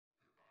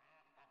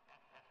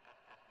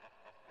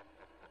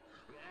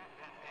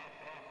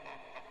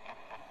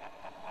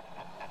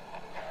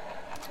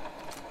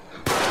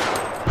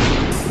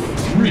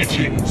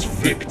Greetings,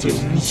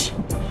 victims.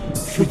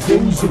 For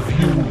those of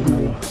you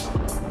who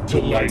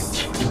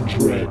delight in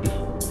dread,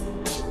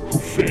 who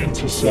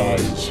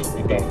fantasize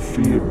about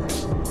fear,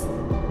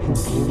 who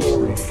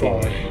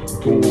glorify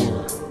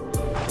gore,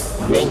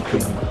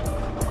 welcome.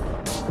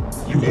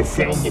 You have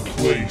found the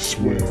place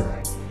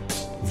where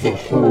the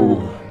horror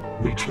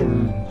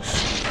returns.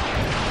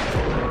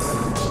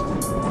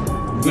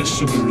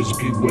 Listeners,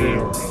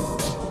 beware.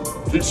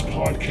 This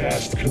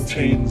podcast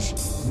contains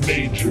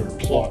major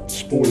plot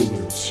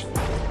spoilers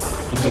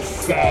and the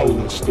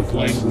foulest of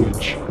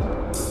language.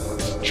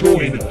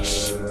 Join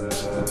us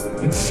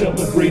in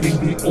celebrating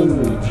the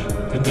old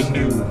and the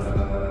new,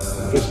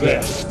 the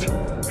best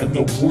and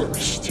the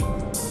worst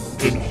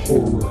in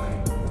horror.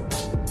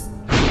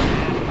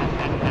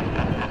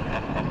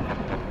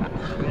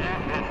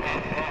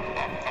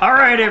 All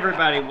right,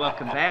 everybody,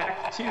 welcome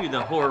back to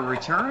The Horror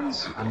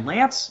Returns. I'm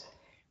Lance.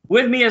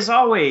 With me, as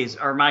always,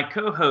 are my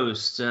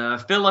co-hosts,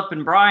 Philip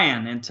and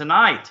Brian. And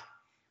tonight,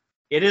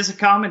 it is a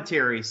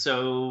commentary.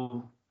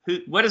 So,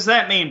 what does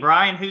that mean,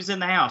 Brian? Who's in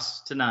the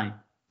house tonight?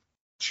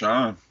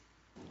 Sean.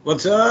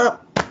 What's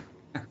up?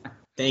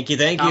 Thank you.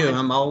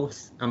 I'm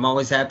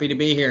always happy to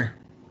be here.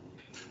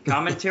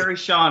 Commentary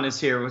Sean is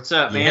here. What's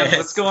up, man? Yes.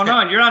 What's going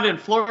on? You're not in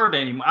Florida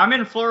anymore. I'm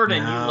in Florida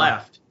and you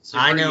left. So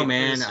I know,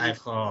 man.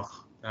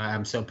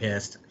 I'm so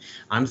pissed.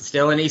 I'm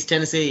still in East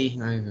Tennessee,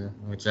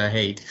 which I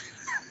hate.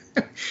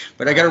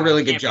 But I got a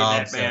really good job.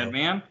 Can't be that bad,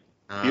 man.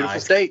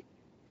 Beautiful state.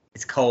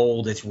 It's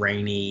cold. It's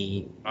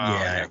rainy.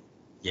 Oh,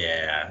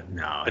 yeah.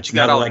 No. But you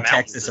got all like the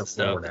Texas or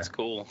stuff. Florida. That's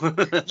cool.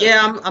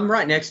 Yeah, I'm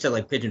right next to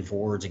like Pigeon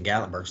Forge and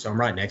Gatlinburg, so I'm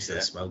right next to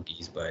the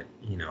Smokies. But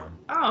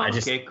Oh,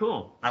 okay,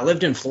 cool. I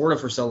lived in Florida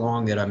for so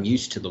long that I'm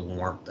used to the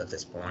warmth at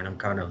this point. I'm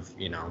kind of,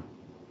 I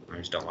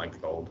just don't like the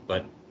cold.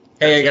 But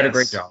hey, I got a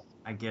great job.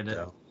 I get it.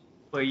 So.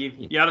 Well,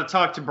 you ought to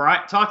talk to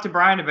Brian. Talk to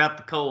Brian about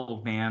the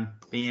cold, man.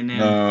 Being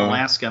in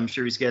Alaska, I'm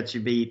sure he's got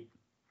you beat.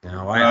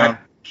 No, I'm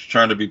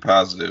trying to be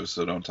positive,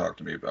 so don't talk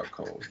to me about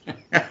cold.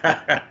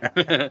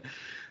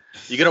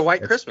 You get a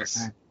white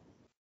Christmas.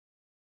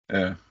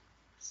 Yeah.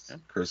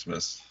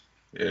 Christmas.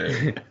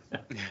 Yeah.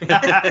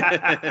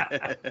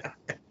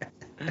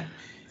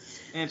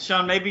 And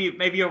Sean, maybe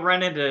you'll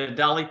run into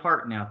Dolly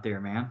Parton out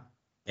there, man.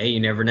 Hey, you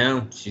never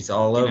know. She's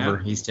all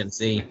over East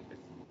Tennessee.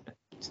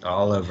 It's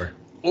all over.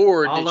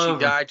 Or did she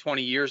die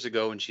 20 years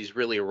ago and she's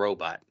really a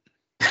robot?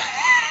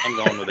 I'm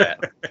going with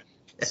that.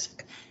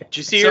 Did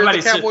you see her at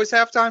the Cowboys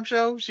halftime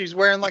show? She's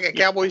wearing like a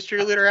Cowboys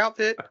cheerleader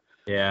outfit.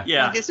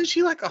 Yeah. Like, isn't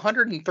she like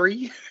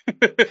 103?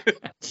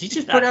 She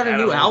just put out a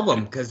new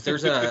album because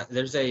there's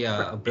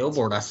a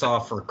billboard I saw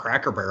for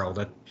Cracker Barrel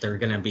that they're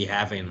gonna be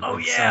having.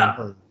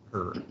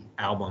 Her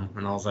album,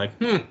 and I was like,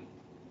 I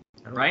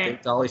don't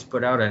think Dolly's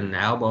put out an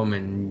album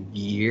in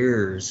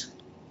years.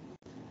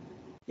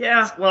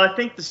 Yeah, well, I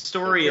think the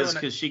story is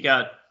because she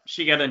got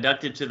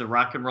inducted to the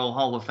Rock and Roll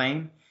Hall of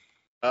Fame.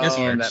 Oh,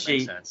 that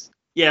makes sense.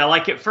 Yeah,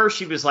 like at first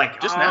she was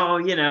like, now.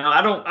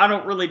 I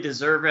don't really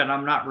deserve it.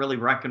 I'm not really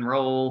rock and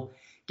roll.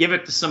 Give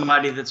it to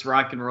somebody that's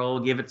rock and roll.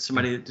 Give it to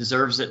somebody that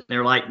deserves it. And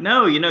they're like,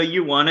 no,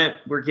 you won it.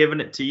 We're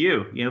giving it to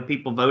you.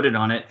 People voted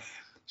on it.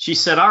 She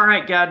said, all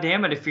right, God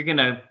damn it. If you're going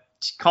to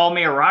call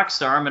me a rock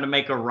star, I'm going to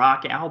make a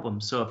rock album.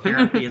 So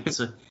apparently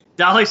it's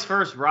Dolly's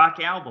first rock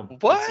album.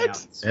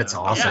 What? That's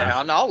awesome.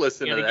 Yeah, I'll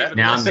listen to that.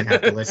 Now I'm going to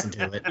have to listen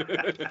to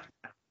it.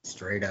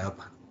 Straight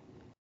up.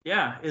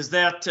 Yeah. Is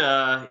that,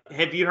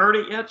 have you heard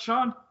it yet,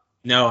 Sean?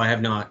 No, I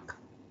have not.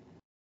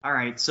 All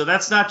right. So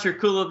that's not your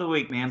cool of the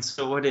week, man.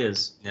 So what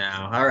is?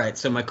 No. All right.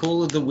 So my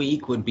cool of the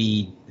week would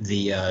be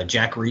the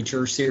Jack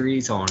Reacher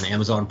series on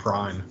Amazon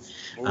Prime.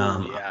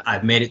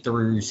 I've made it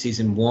through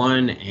season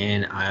 1,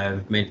 and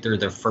I've made it through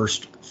the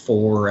first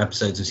 4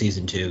 episodes of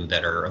season 2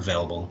 that are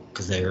available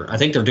because I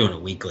think they're doing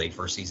it weekly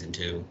for season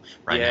 2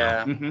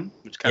 now. Mm-hmm.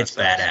 It's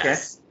badass. Okay.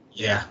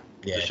 Yeah.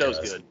 The show's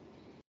good.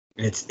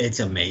 It's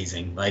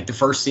amazing. Like the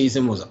first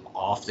season was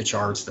off the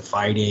charts, the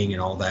fighting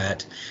and all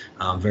that.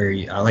 I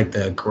like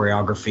the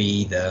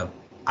choreography.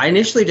 I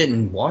initially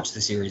didn't watch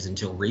the series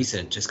until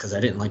recent, just because I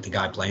didn't like the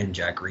guy playing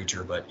Jack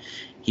Reacher, but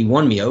he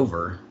won me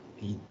over.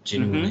 He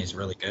genuinely is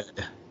really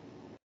good.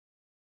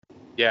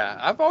 Yeah,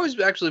 I've always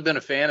actually been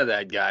a fan of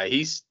that guy.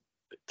 He's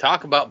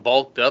talk about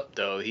bulked up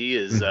though. He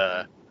is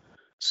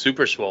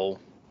super swole.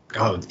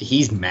 Oh,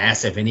 he's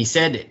massive, and he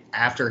said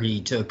after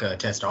he took a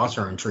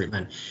testosterone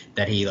treatment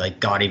that he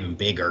got even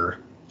bigger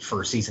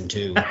for season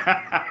 2.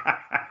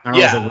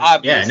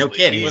 Yeah, no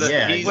kidding.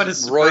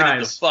 He's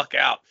roided the fuck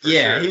out.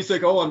 Yeah, sure. He's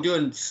like, oh, I'm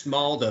doing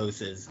small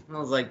doses. And I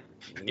was like,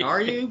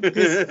 are you?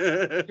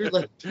 Because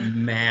you're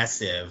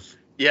massive.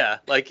 Yeah,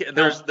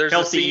 there's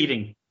healthy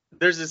eating.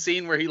 There's a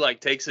scene where he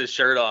takes his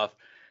shirt off.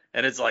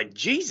 And it's like,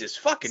 Jesus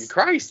fucking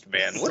Christ,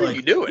 man, what are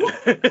you doing?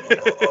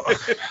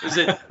 Is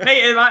it?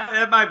 Hey,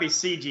 it might be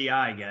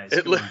CGI, guys.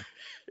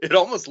 It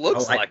almost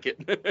looks like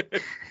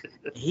it.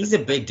 He's a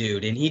big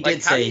dude, and he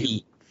did say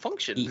he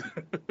function.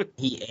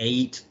 He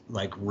ate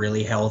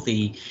really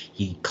healthy.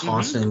 He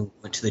constantly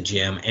went to the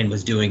gym and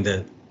was doing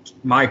the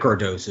micro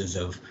doses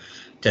of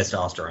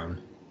testosterone.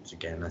 Which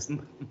again, that's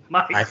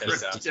micro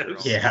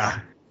doses.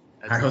 Yeah.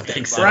 That's I don't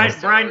think so. Brian-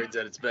 steroids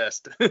at its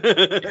best.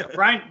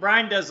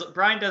 Brian does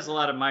a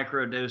lot of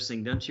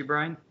microdosing, don't you,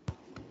 Brian?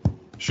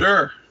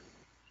 Sure.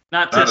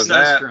 Not Not of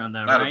that. testosterone,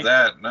 though, Not right? of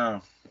that.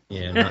 No.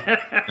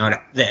 Yeah,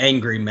 not the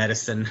angry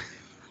medicine.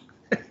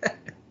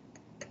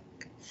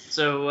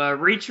 So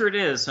Reacher it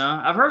is,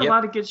 huh? I've heard Yep. a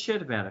lot of good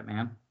shit about it,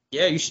 man.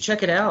 Yeah, you should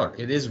check it out.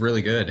 It is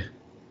really good.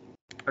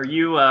 Are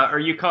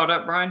you caught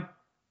up, Brian?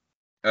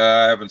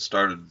 I haven't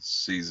started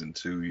season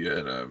 2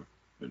 yet. I've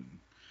been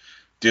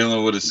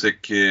dealing with a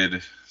sick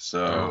kid,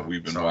 so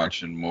we've been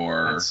watching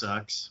more That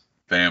sucks.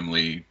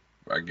 family,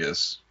 I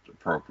guess,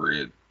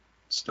 appropriate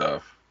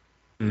stuff.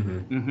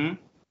 Mm-hmm. Mm-hmm.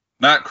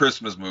 Not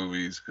Christmas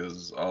movies,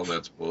 because all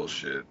that's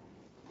bullshit.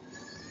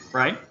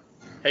 Right?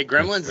 Hey,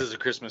 Gremlins is a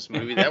Christmas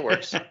movie. That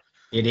works.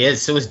 It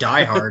is. So is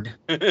Die Hard.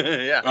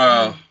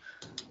 Yeah.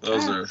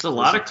 Those are It's a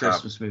lot of top-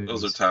 Christmas movies.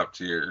 Those are top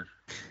tier.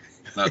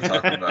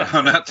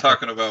 I'm not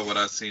talking about what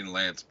I've seen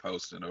Lance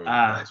posting over the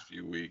past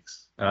few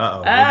weeks.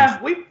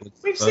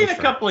 We've seen a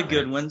couple of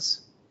good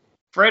ones.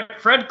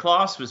 Fred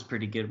Claus was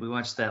pretty good. We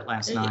watched that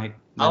last night.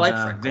 I like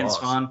with, Fred Vince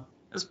Claus. Vaughn.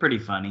 It was pretty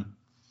funny.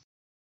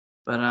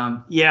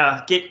 But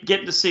yeah,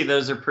 getting to see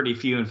those are pretty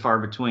few and far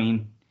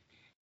between.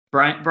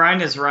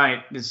 Brian is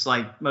right. It's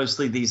like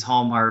mostly these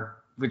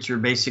Hallmark, which are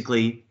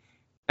basically,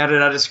 how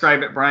did I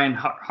describe it, Brian?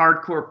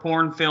 Hardcore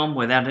porn film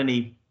without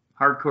any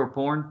hardcore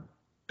porn.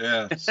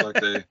 Yeah, it's like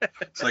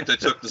they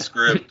took the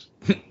script,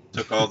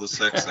 took all the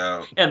sex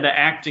out. And the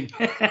acting.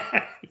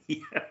 Yeah.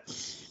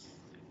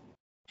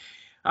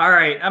 All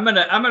right, I'm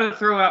gonna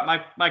throw out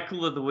my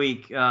cool of the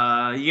week. You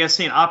guys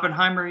seen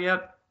Oppenheimer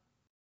yet?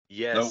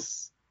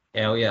 Yes.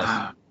 Hell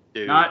yes.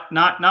 Dude.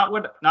 Not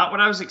what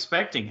I was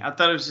expecting. I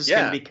thought it was just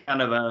gonna be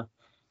kind of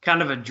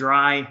a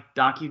dry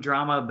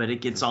docudrama, but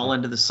it gets all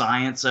into the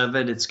science of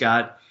it. It's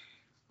got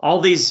all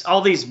these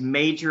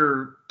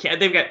major.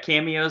 They've got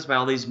cameos by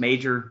all these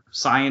major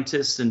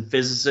scientists and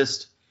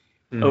physicists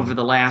over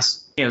the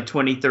last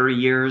 20, 30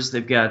 years.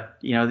 They've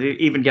got they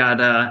even got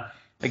a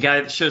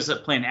guy that shows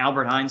up playing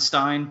Albert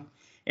Einstein,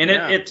 and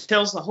it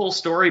tells the whole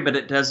story, but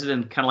it does it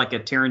in kind of like a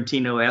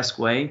Tarantino-esque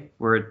way,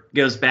 where it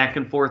goes back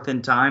and forth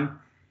in time.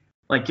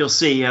 Like you'll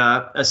see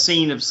a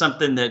scene of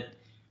something that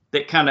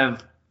kind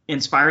of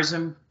inspires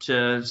him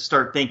to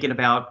start thinking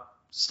about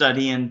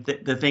studying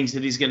the things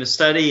that he's going to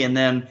study, and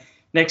then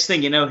next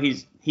thing you know,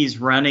 he's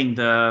running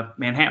the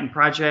Manhattan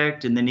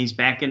Project, and then he's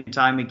back in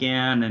time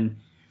again,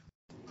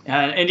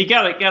 and you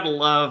gotta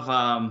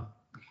love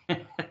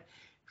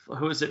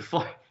who is it?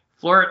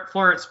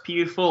 Florence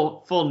Pugh,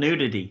 full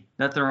nudity.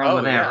 Nothing wrong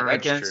with that,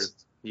 right? That's true.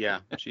 Yeah,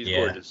 she's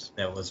gorgeous.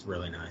 That was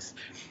really nice.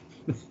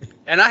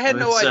 And I had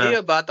no idea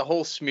about the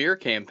whole smear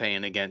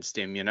campaign against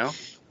him,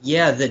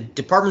 Yeah, the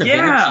Department of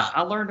Energy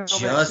I learned all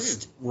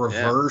just that too.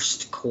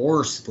 reversed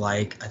course,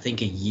 like I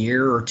think a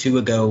year or two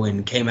ago,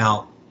 and came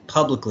out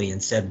publicly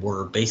and said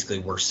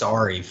we're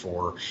sorry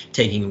for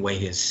taking away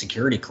his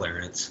security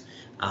clearance,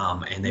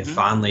 and they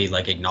finally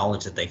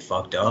acknowledged that they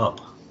fucked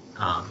up.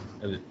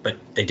 But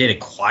they did it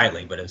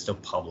quietly, but it was still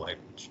public.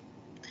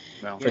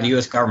 Well, for the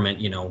U.S. government,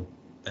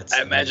 that's.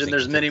 I imagine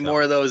there's many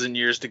more of those in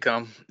years to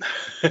come.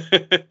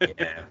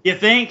 Yeah. You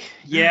think?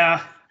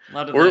 Yeah.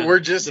 We're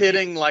just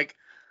hitting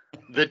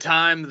the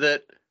time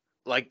that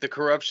the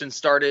corruption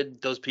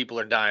started. Those people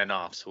are dying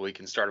off, so we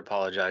can start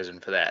apologizing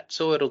for that.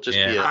 So it'll just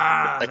be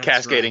a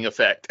cascading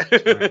effect.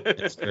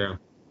 That's true.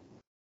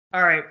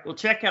 All right. Well,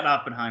 check out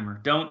Oppenheimer.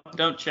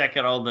 Don't check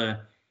out all the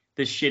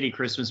shitty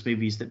Christmas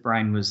movies that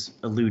Brian was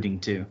alluding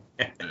to.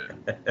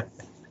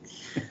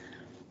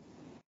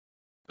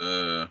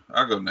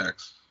 I'll go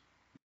next.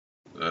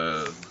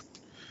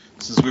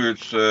 Since we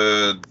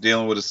were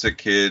dealing with a sick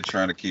kid,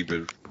 trying to keep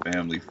it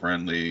family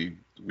friendly,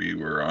 we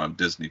were on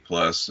Disney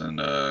Plus, and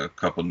a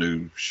couple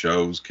new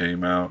shows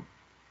came out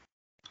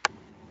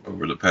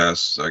over the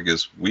past, I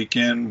guess, week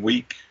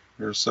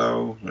or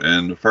so.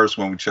 And the first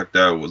one we checked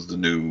out was the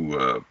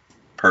new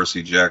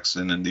Percy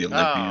Jackson and the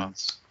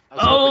Olympians.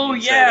 Oh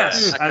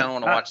yes, I kind of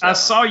want to watch that.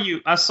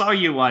 I saw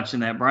you watching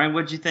that, Brian.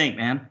 What'd you think,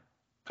 man?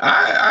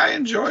 I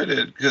enjoyed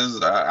it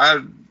because I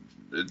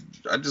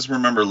just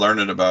remember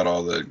learning about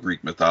all the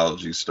Greek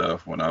mythology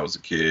stuff when I was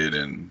a kid,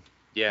 and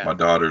my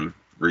daughter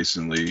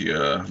recently,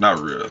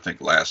 I think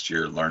last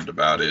year, learned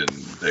about it,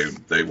 and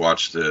they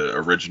watched the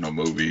original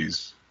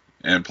movies,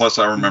 and plus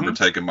I remember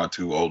taking my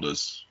two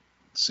oldest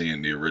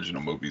seeing the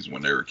original movies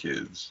when they were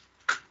kids,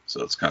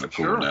 so it's kind of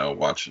cool now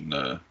watching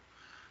the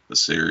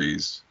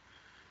series.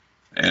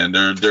 And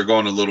they're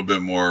going a little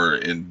bit more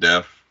in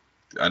depth.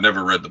 I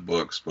never read the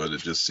books, but it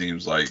just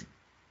seems like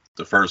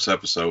the first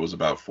episode was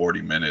about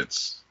 40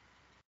 minutes.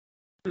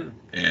 And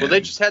well,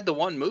 they just had the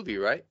one movie,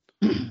 right?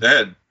 They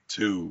had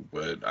two,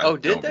 but I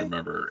don't they?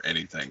 remember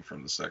anything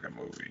from the second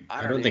movie.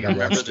 I don't think I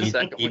remember the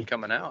second one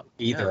coming out.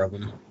 Either of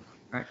them.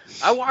 Right.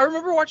 I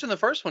remember watching the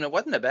first one. It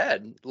wasn't that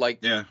bad.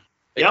 It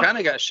kind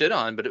of got shit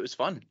on, but it was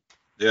fun.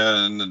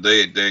 Yeah, and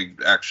they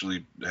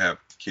actually have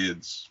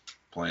kids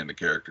playing the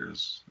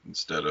characters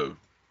instead of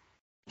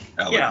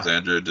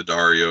Alexandra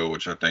Daddario,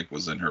 which I think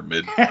was in her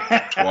mid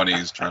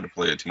 20s trying to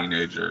play a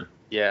teenager.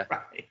 Yeah.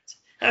 Right.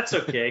 That's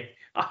okay.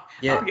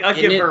 I'll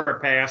give her a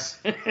pass.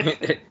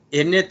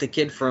 Isn't it the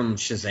kid from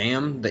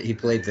Shazam that he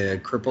played the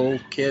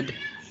cripple kid?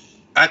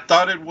 I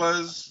thought it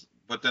was,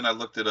 but then I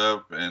looked it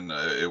up and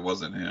it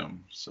wasn't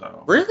him.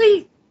 So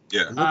really?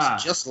 Yeah. It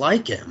looks just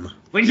like him.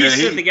 When you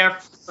said the guy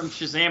from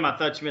Shazam, I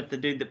thought you meant the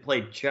dude that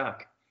played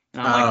Chuck.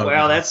 And I'm like,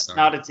 well, that's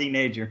not a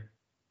teenager.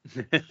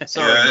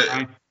 Sorry,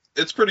 Brian.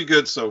 It's pretty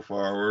good so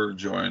far. We're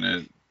enjoying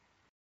it.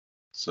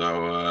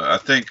 So I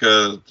think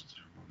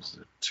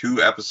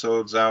 2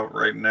 episodes out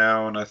right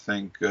now, and I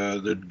think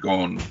they're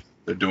doing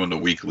the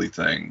weekly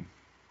thing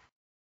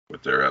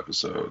with their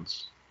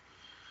episodes.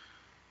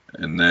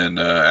 And then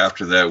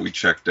after that, we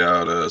checked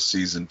out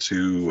season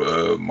 2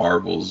 of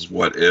Marvel's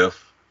What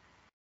If.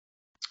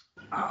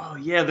 Oh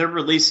yeah, they're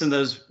releasing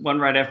those one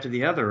right after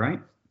the other, right?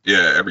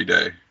 Yeah, every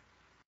day.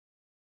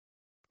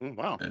 Oh,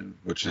 wow. And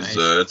which is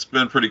it's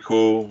been pretty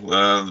cool.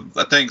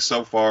 I think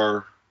so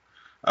far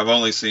I've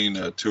only seen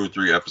 2 or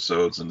 3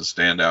 episodes, and the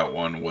standout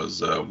one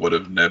was What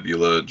If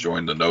Nebula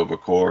joined the Nova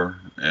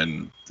Corps,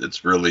 and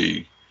it's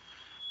really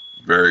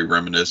very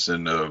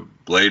reminiscent of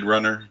Blade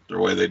Runner, the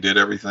way they did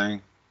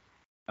everything.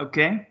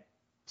 Okay.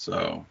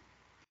 So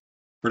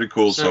pretty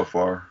cool so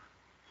far.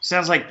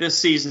 Sounds like this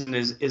season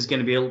is going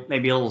to be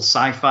maybe a little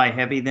sci-fi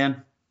heavy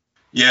then.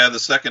 Yeah, the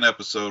second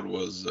episode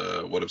was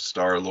What If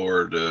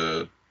Star-Lord.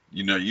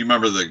 You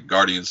remember the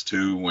Guardians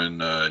 2 when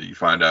you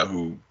find out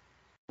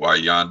why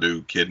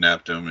Yondu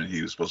kidnapped him and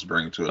he was supposed to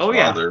bring him to his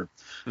father.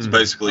 Yeah. It's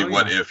basically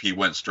what if he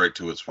went straight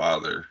to his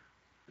father.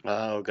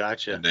 Oh,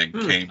 gotcha. And then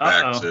came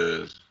back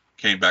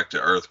to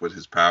Earth with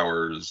his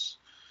powers.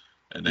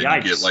 And then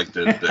you get like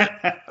the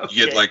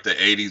you get like the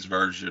 80s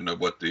version of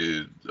what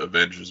the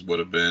Avengers would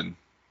have been.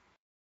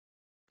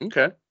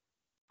 Okay.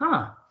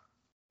 Huh.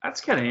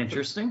 That's kind of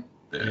interesting.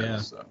 Yeah.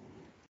 So.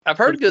 I've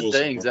heard good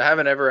things. I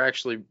haven't ever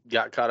actually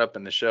got caught up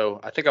in the show.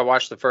 I think I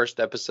watched the first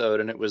episode,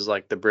 and it was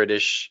like the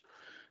British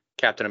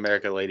Captain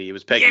America lady. It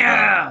was Peggy.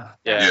 Yeah,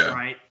 that's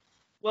right.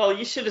 Well,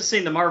 you should have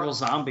seen the Marvel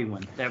Zombie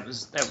one. That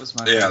was my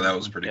favorite. Yeah, that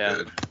was pretty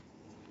good.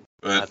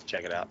 But I'll have to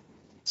check it out.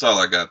 That's all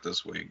I got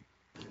this week.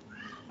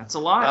 That's a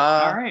lot.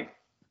 All right.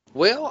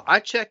 Well,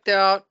 I checked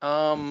out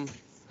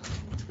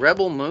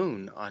Rebel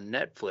Moon on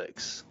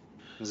Netflix.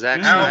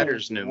 Zack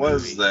Snyder's new movie. How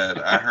was that?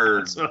 I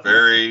heard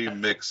very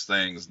mixed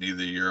things.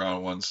 Neither you're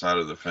on one side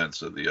of the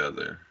fence or the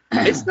other.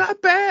 It's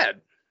not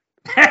bad.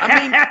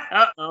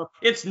 I mean,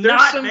 it's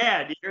not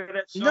bad. You hear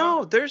that song?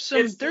 No, there's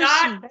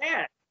not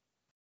bad.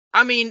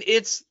 I mean,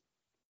 it's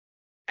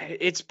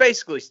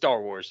basically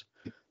Star Wars,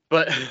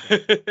 but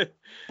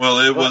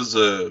well, it was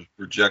a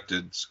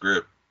rejected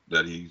script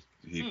that he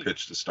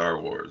pitched to Star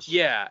Wars.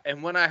 Yeah,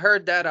 and when I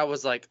heard that, I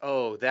was like,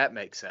 oh, that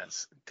makes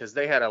sense. Because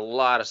they had a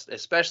lot of,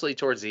 especially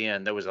towards the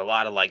end, there was a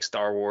lot of like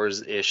Star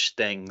Wars-ish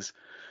things.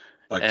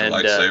 Like the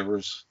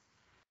lightsabers?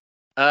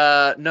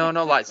 No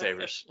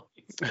lightsabers.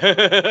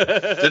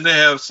 Didn't they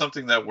have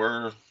something that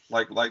were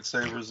like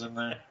lightsabers in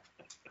there?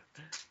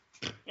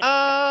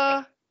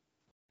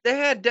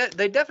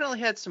 They definitely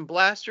had some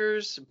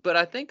blasters, but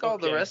I think all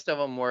the rest of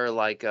them were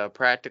like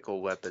practical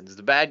weapons.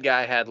 The bad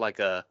guy had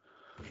like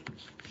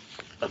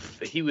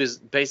he was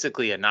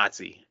basically a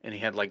Nazi, and he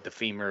had like the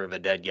femur of a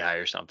dead guy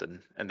or something,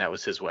 and that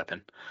was his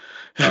weapon.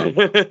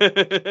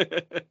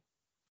 Did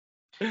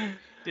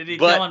he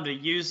tell him to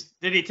use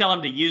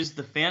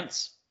the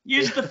fence?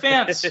 Use the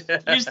fence.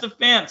 Use the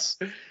fence.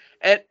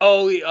 And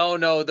oh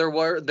no, there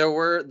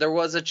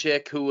was a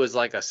chick who was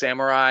like a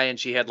samurai, and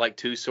she had like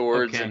 2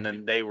 swords, and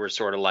then they were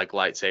sort of like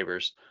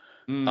lightsabers.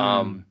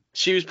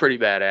 She was pretty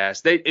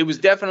badass. It was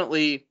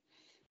definitely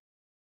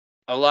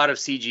a lot of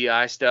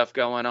CGI stuff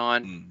going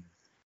on.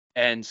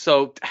 And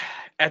so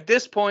at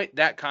this point,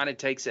 that kind of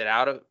takes it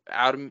out of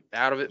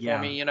it for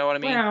me. You know what I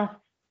mean?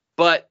 Well,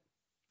 but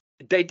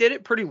they did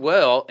it pretty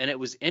well, and it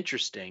was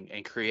interesting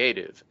and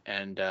creative,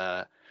 and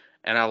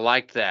I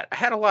liked that. I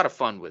had a lot of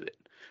fun with it.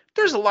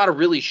 There's a lot of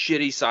really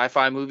shitty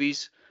sci-fi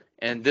movies,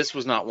 and this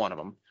was not one of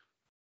them.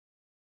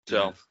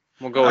 So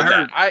we'll go with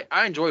that.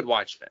 I enjoyed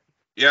watching it.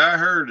 Yeah, I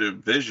heard it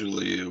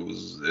visually.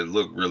 It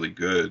looked really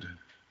good.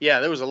 Yeah,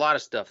 there was a lot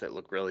of stuff that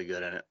looked really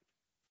good in it.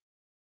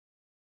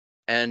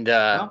 And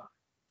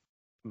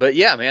but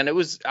yeah, man, it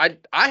was I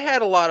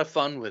had a lot of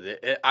fun with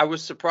it. I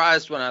was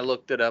surprised when I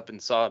looked it up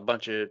and saw a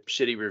bunch of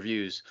shitty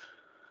reviews.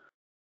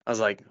 I was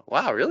like,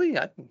 wow, really?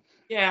 I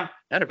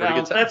had a pretty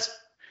good time. That's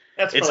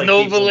it's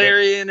no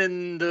Valerian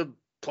and the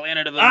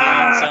planet of a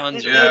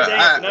million suns.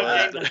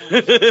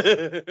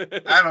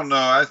 I don't know.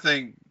 I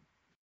think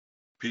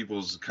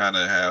people's kind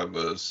of have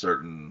a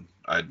certain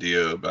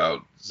idea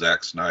about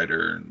Zack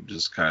Snyder and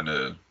just kind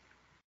of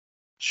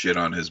shit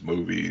on his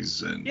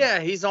movies. And yeah,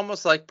 he's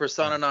almost like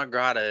persona non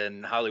grata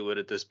in Hollywood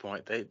at this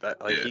point. He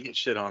gets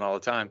shit on all the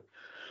time.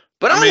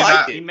 But I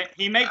like it.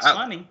 He makes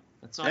money.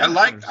 That's all.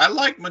 I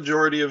like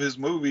majority of his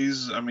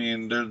movies. I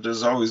mean,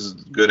 there's always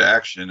good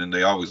action, and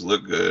they always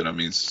look good. I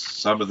mean,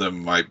 some of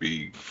them might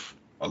be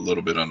a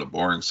little bit on the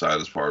boring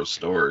side as far as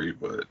story,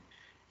 but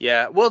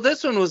yeah. Well,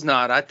 this one was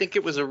not. I think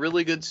it was a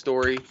really good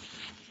story,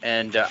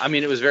 and I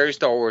mean, it was very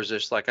Star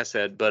Wars-ish, like I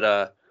said.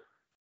 But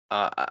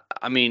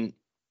I mean,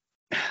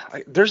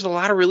 there's a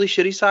lot of really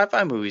shitty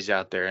sci-fi movies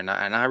out there, and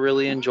I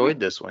really enjoyed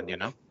this one.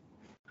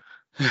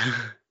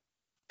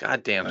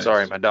 God damn, Nice.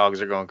 sorry, my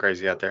dogs are going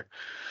crazy out there.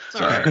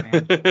 It's all right,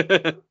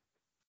 man.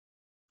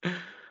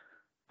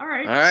 All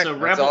right, so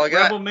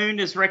Rebel Moon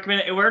is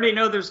recommended. We already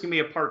know there's gonna be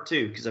a part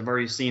 2 because I've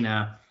already seen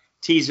a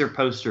teaser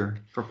poster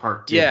for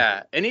part 2.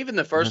 Yeah, and even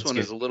the first one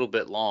is a little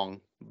bit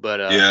long, but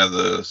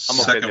the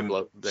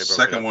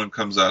second one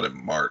comes out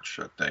in March,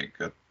 I think.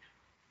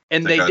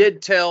 And they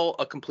did tell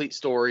a complete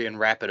story and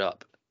wrap it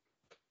up.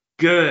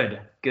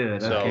 Good. So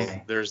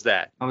okay. there's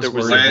that. There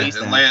was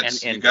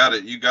Lance, you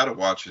gotta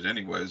watch it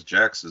anyways.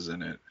 Jax is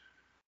in it.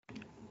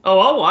 Oh,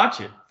 I'll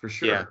watch it for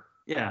sure.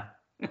 Yeah.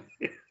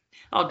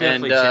 I'll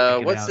definitely check it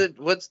out.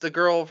 What's the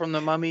girl from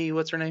the Mummy?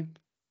 What's her name?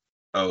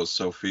 Oh,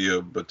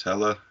 Sophia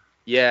Botella.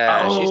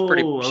 Yeah, she's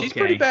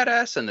pretty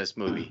badass in this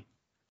movie.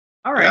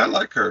 All right. Yeah, I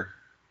like her.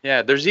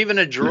 Yeah, there's even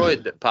a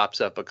droid that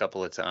pops up a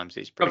couple of times.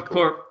 He's pretty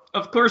cool.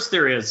 Of course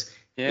there is.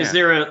 Yeah. Is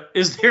there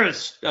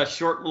a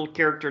short little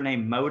character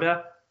named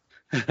Moda?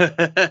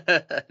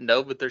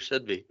 No, but there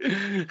should be.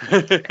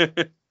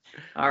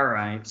 All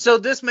right. So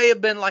this may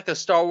have been like a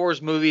Star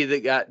Wars movie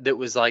that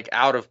was like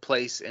out of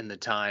place in the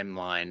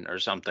timeline or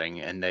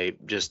something, and they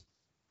just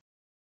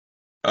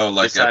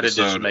like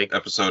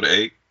episode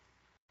 8.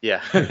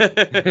 Yeah.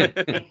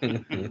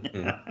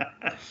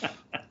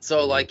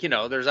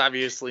 So there's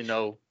obviously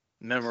no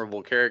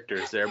memorable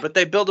characters there, but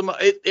they build them up.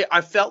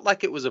 I felt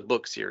like it was a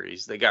book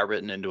series that got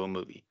written into a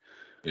movie.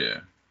 Yeah.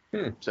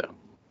 So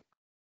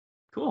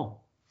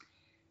cool.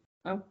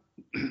 Well,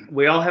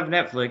 we all have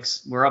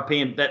Netflix. We're all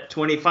paying that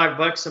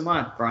 $25 a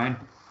month, Brian.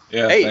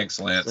 Yeah, thanks,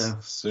 Lance.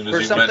 As soon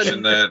as you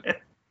mentioned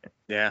that,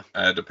 yeah,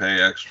 I had to pay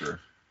extra.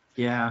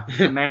 Yeah,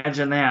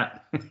 imagine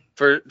that.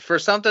 For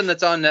something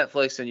that's on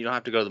Netflix and you don't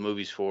have to go to the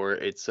movies for,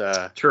 it's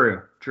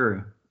true.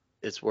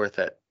 It's worth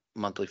that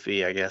monthly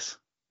fee, I guess,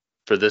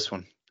 for this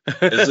one.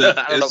 Is it,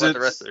 I don't know about the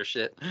rest of their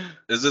shit.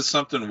 Is it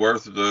something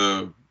worth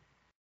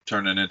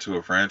turning into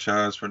a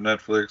franchise for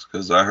Netflix?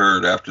 Because I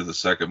heard after the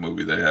second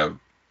movie they have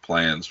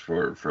plans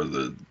for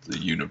the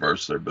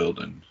universe they're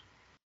building.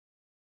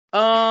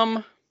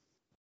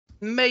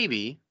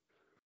 Maybe.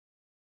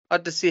 I'll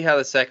have to see how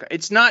the second.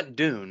 It's not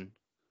Dune.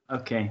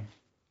 Okay.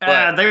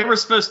 They were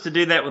supposed to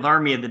do that with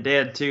Army of the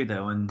Dead too,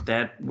 though, and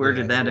where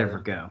did that ever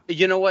go?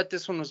 You know what?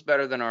 This one was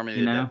better than Army of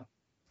the Dead.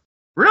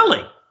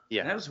 Really?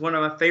 Yeah. That was one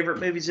of my favorite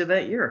movies of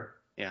that year.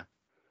 Yeah.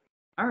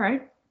 All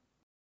right.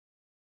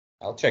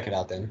 I'll check it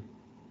out then.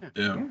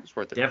 Yeah. It's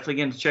worth it. Definitely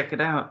going to check it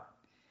out.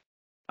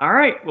 All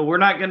right. Well, we're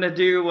not going to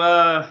do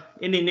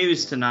any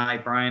news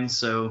tonight, Brian,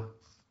 so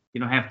you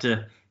don't have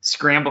to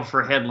scramble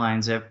for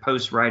headlines at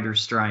post-writer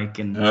strike.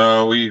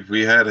 No,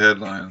 we had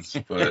headlines,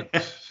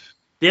 but...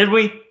 Did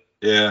we?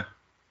 Yeah.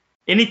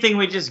 Anything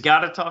we just got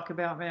to talk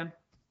about, man?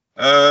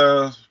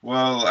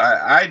 Well,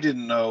 I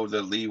didn't know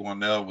that Lee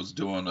Whannell was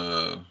doing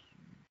a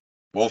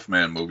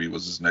Wolfman movie,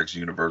 was his next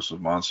Universal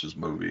Monsters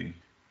movie.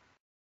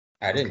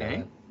 I didn't know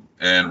that.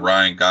 And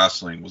Ryan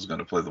Gosling was going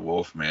to play the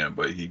Wolfman,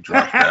 but he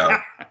dropped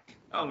out.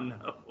 Oh,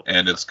 no.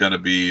 And it's going to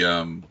be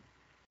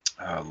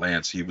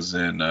Lance. He was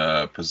in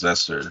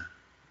Possessor,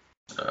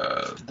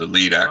 the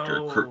lead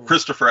actor.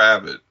 Christopher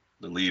Abbott,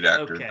 the lead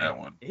actor in that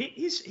one.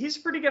 He's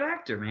a pretty good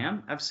actor,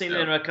 man. I've seen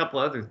him in a couple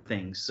other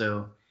things,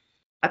 so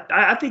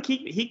I think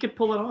he could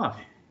pull it off.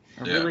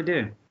 I really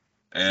do.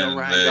 And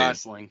Ryan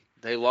Gosling.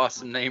 They lost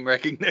some name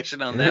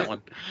recognition on that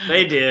one.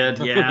 They did,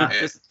 yeah.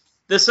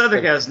 This other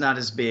guy's not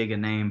as big a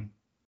name.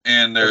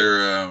 And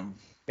they're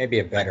maybe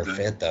a better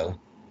fit though.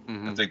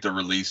 I think the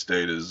release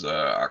date is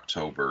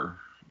October.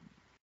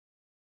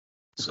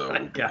 So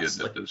we'll be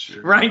getting it this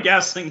year. Ryan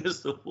Gosling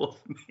is the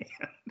Wolfman.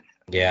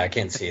 Yeah, I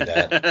can't see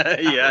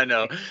that. Yeah, I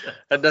know.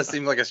 That does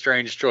seem like a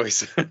strange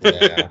choice.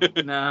 Yeah.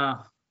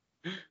 No.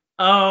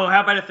 Oh,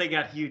 how about if they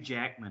got Hugh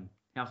Jackman?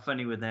 How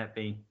funny would that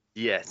be?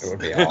 Yes. It would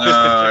be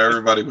awesome.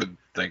 Everybody would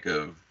think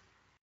of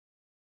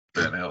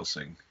Van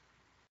Helsing.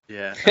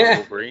 Yeah,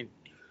 Wolverine.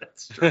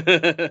 That's true.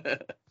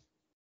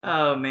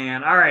 Oh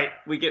man! All right,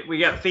 we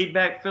got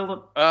feedback,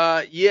 Philip.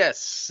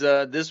 Yes.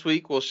 This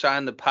week we'll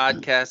shine the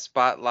podcast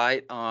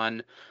spotlight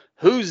on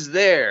Who's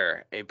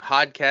There, a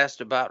podcast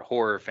about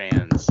horror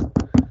fans.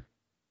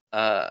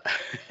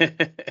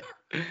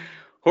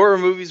 Horror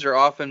movies are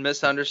often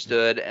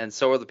misunderstood, and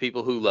so are the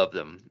people who love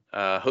them.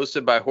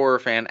 Hosted by horror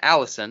fan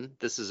Allison,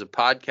 this is a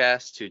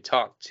podcast to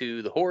talk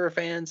to the horror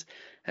fans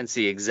and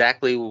see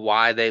exactly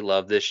why they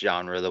love this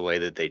genre the way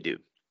that they do.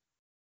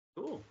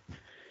 Cool.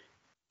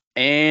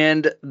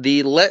 And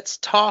the Let's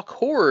Talk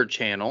Horror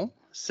channel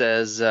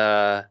says,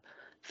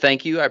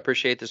 thank you, I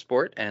appreciate the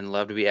support and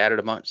love to be added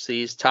amongst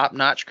these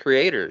top-notch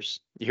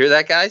creators. You hear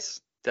that, guys?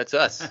 That's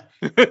us.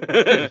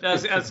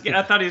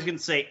 I thought he was going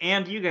to say,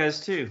 and you guys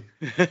too.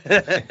 Wait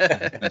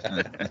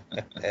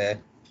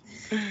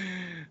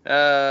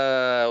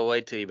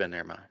till you've been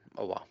there, man.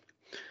 Oh, wow.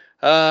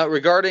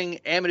 Regarding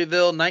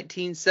Amityville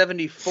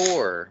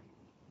 1974.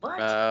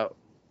 What?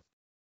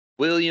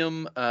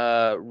 William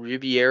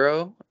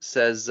Riviero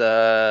says,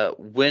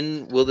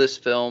 when will this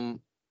film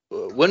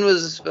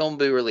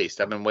be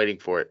released? I've been waiting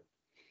for it.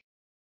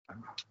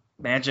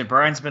 Imagine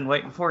Brian's been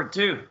waiting for it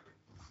too.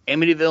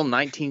 Amityville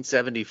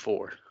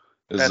 1974.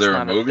 Is there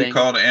a movie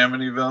called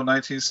Amityville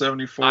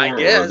 1974? I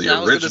guess. Or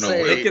the original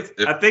one?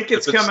 I think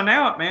it's coming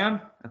out,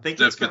 man. I think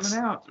it's coming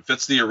out. If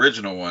it's the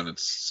original one,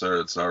 it's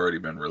already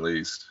been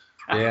released.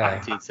 Yeah.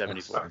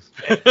 1974.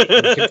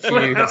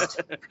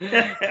 Confused.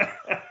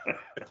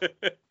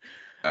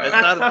 That's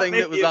not a thing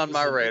that was on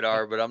my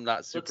radar, but I'm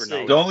not super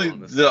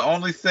knowledgeable. The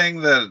only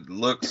thing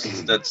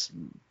that's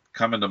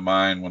coming to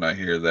mind when I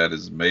hear that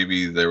is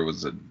maybe there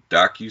was a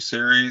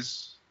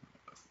docuseries.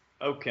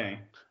 Okay.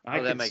 I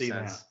can see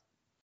that.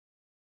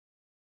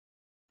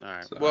 All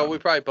right. So, well, we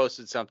probably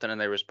posted something and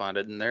they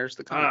responded, and there's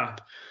the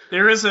comment.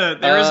 There is an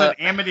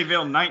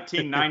Amityville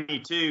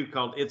 1992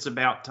 called "It's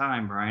About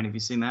Time." Brian, have you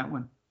seen that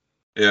one?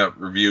 Yeah,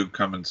 review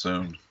coming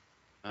soon.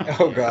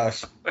 Oh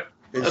gosh,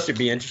 it should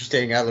be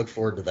interesting. I look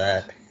forward to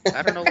that.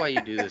 I don't know why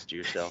you do this to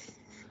yourself.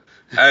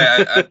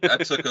 I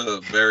took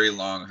a very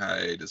long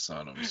hiatus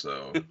on them,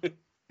 so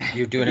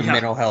you're doing a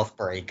mental health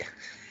break.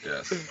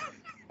 Yes.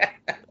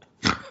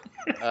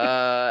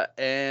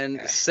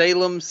 And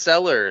Salem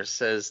Seller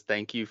says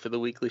thank you for the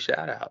weekly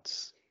shout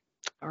outs.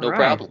 No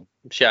problem.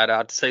 Shout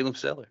out to Salem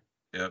Seller.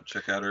 Yep,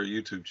 check out our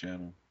YouTube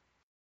channel.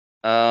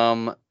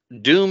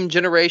 Doom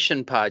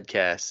Generation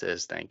Podcast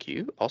says thank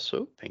you.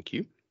 Also, thank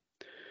you.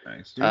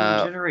 Thanks. Doom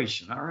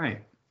Generation. All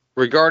right.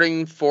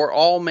 Regarding For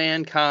All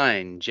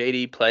Mankind,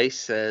 JD Place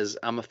says,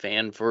 I'm a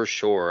fan for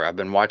sure. I've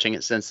been watching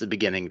it since the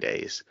beginning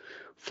days.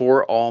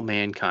 For All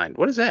Mankind.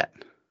 What is that?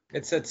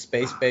 It's that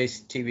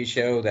space-based TV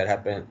show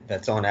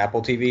that's on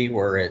Apple TV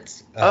where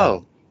it's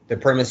the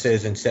premise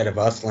is instead of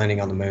us landing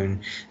on the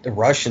moon, the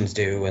Russians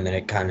do, and then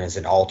it kind of is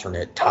an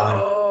alternate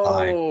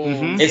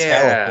timeline. It's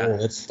hella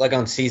cool. It's like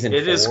on season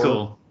 4. It is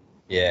cool.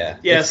 Yeah.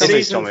 Yeah,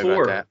 season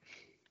 4.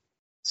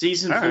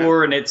 Season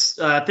 4, and it's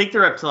I think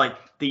they're up to like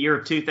the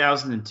year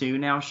 2002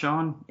 now,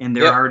 Sean, and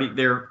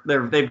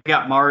they've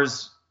got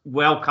Mars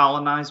well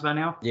colonized by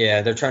now.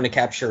 Yeah, they're trying to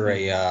capture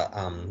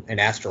an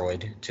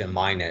asteroid to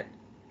mine it.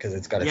 Because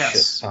it's got a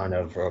shit ton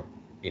of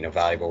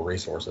valuable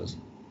resources.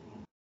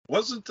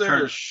 Wasn't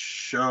there a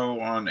show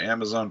on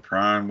Amazon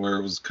Prime where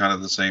it was kind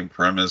of the same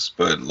premise,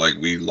 but like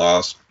we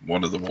lost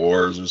one of the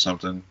wars or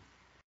something?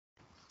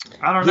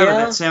 I don't know.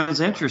 That sounds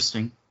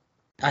interesting.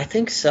 I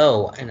think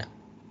so. And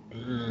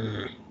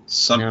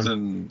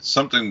something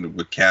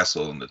with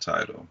castle in the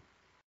title.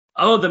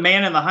 Oh, The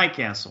Man in the High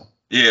Castle.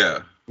 Yeah.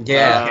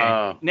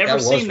 Yeah. Okay. Never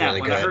seen that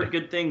one. Good. I heard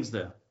good things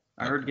though.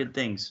 I heard good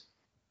things.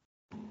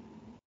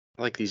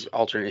 I like these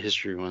alternate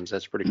history ones.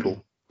 That's pretty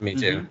cool. Me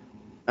too.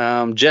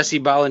 Jesse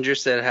Bollinger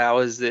said, how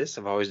is this?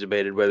 I've always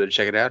debated whether to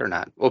check it out or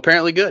not. Well,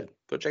 apparently good.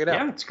 Go check it out.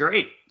 Yeah, it's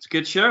great. It's a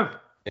good show.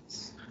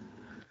 Yes.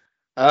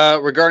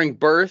 Regarding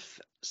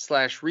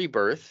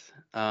birth/rebirth,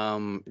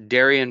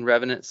 Darian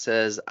Revenant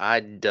says,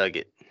 I dug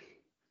it.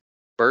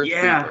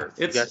 Rebirth.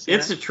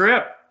 It's a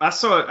trip. I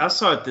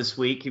saw it this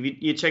week. Have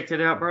you checked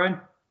it out,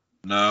 Brian?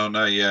 No,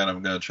 not yet.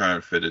 I'm going to try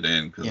and fit it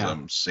in because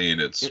I'm seeing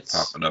it's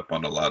popping up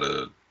on a lot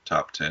of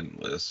top 10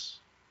 lists.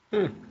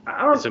 I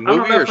don't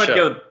know if I'd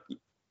go.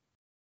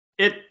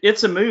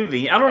 It's a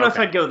movie. I don't know if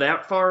I'd go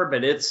that far,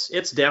 but it's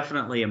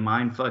definitely a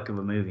mindfuck of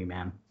a movie,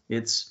 man.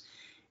 There's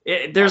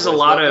a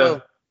lot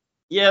of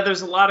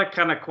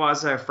kind of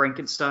quasi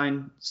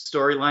Frankenstein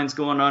storylines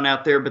going on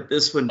out there, but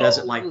this one does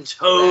it like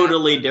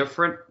totally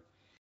different.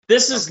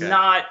 This is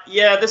not.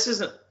 Yeah, this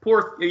isn't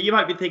Poor. You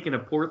might be thinking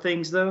of Poor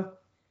Things though.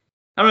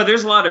 I don't know.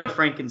 There's a lot of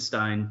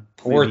Frankenstein.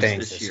 Poor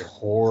Things this year.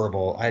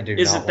 Horrible. I do.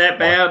 Is it that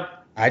bad?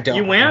 I don't.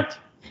 You went?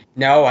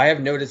 No, I have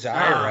no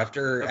desire.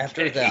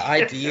 After the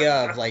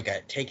idea of like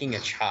taking a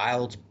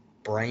child's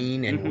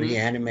brain and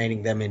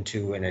reanimating them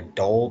into an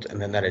adult,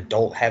 and then that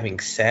adult having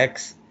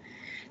sex,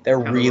 that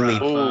really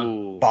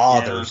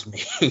bothers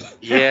me.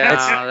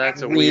 Yeah,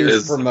 that's a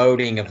weird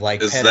promoting of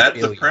like. Is that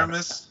the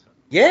premise?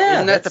 Yeah,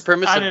 isn't that the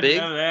premise of Big? I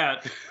didn't know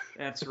that.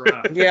 That's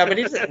right. Yeah, but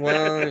he did a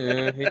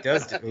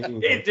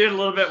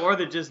little bit more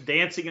than just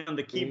dancing on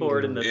the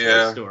keyboard in the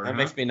toy store. That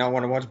makes me not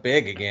want to watch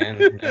Big again.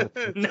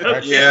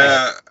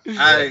 Yeah,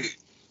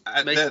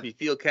 it makes me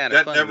feel kind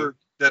of funny.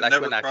 That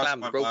never when I crossed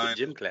climbed my rope in mind.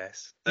 gym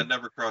class. That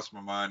never crossed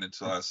my mind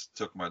until I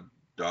took my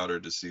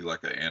daughter to see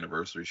like an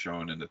anniversary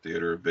showing in the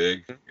theater of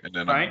Big, and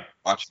then I'm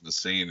watching the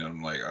scene and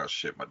I'm like, oh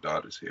shit, my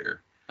daughter's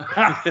here.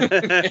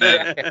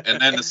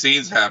 and then the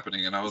scene's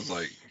happening and I was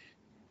like,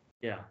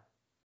 yeah.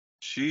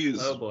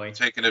 She's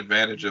taking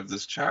advantage of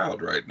this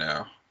child right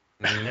now.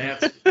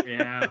 That's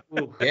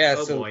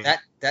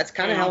that's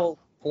kind of how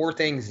Poor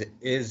Things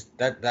is.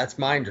 That's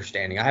my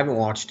understanding. I haven't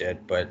watched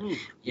it, but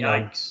you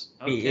know,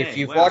 if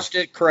you've watched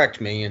it,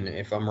 correct me, and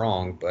if I'm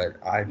wrong. But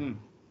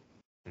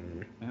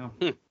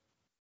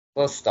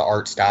plus the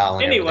art style.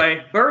 And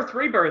anyway,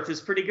 Rebirth is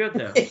pretty good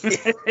though.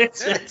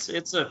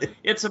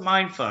 it's a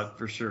mind fuck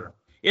for sure.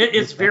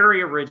 It's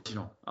very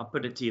original. I'll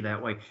put it to you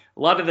that way.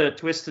 A lot of the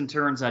twists and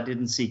turns I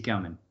didn't see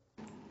coming.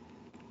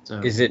 So,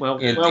 is it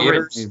in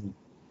theaters?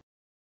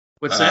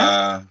 What's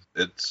that?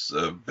 It's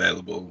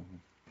available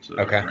to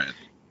rent.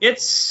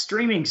 It's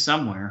streaming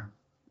somewhere.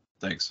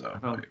 Think so. I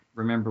don't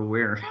remember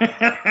where.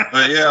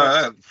 But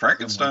yeah,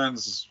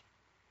 Frankenstein's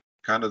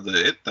kind of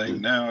the it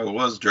thing now. It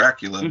was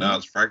Dracula, now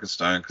it's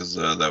Frankenstein because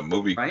that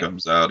movie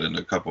comes out in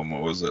a couple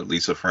more. Was it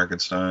Lisa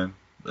Frankenstein?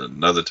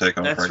 Another take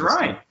on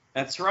Frankenstein.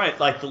 That's right.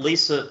 Like the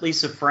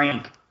Lisa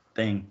Frank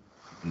thing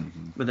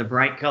with the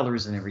bright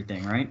colors and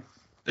everything, right?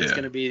 It's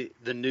going to be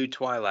the new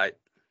Twilight.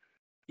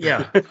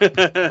 Yeah.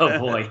 Oh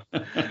boy.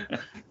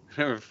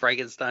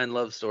 Frankenstein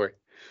love story.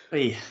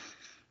 Hey.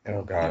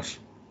 Oh gosh.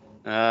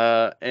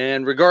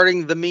 And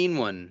regarding the mean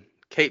one,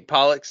 Kate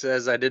Pollock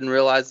says, I didn't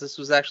realize this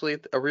was actually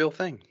a real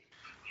thing.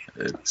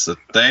 It's a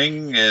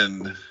thing,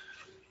 and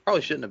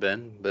probably shouldn't have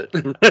been, but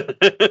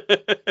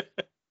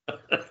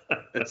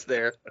it's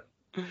there.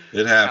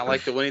 It happened. I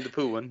like the Winnie the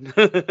Pooh one.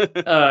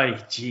 Oh,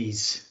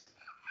 jeez.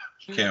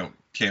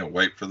 Can't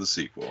wait for the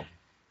sequel.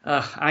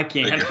 I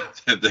can't.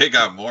 They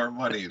got more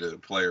money to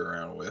play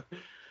around with.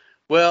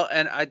 Well,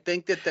 and I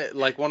think that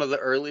like one of the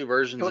early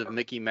versions of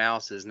Mickey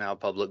Mouse is now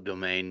public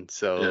domain,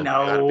 so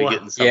gotta be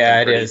getting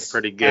something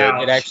pretty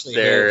good. It actually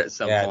there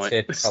is. at some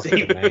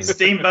point.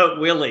 Steamboat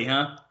Willie,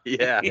 huh?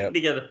 Yeah. To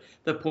get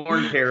the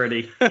porn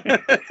parody. They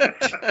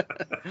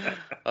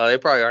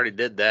probably already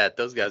did that.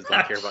 Those guys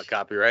don't care about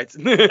copyrights.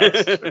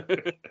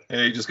 Hey,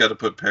 you just got to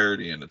put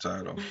parody in the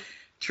title.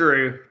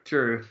 True.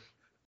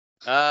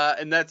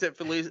 And that's it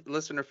for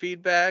listener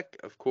feedback.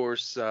 Of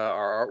course,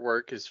 our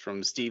artwork is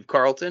from Steve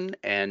Carlton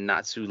and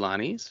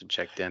Natsulani, so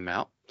check them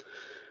out.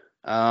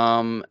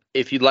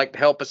 If you'd like to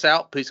help us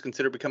out, please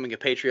consider becoming a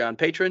Patreon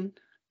patron.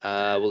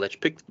 We'll let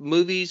you pick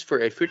movies for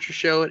a future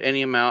show at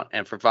any amount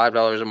and for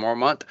 $5 or more a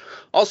month.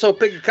 Also,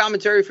 pick a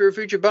commentary for a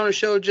future bonus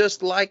show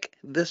just like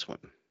this one.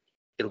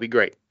 It'll be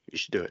great. You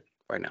should do it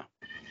right now.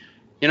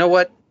 You know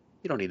what?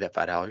 You don't need that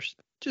 $5.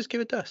 Just give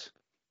it to us.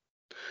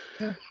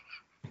 Yeah.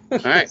 All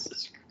right.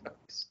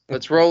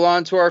 Let's roll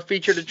on to our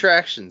featured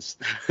attractions.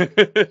 Look,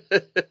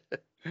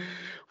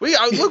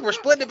 we're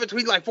splitting it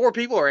between like 4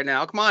 people right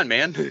now. Come on,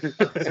 man.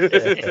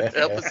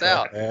 Help us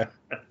out.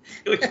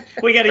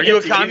 We got to. Are you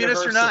a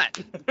communist or not?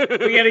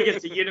 We got to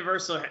get to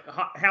Universal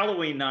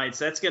Halloween nights.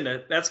 That's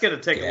gonna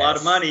take a lot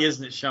of money,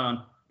 isn't it,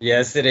 Sean?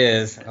 Yes, it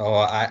is. Oh,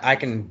 I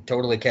can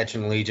totally catch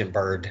an Allegiant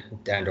bird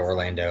down to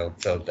Orlando,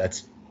 so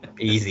that's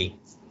easy.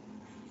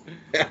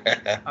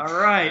 All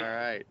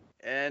right.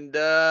 And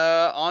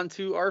on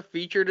to our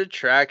featured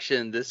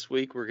attraction. This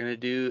week we're going to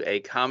do a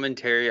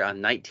commentary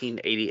on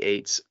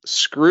 1988's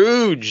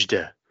Scrooged.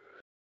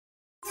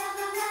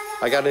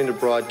 I got into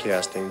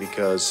broadcasting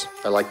because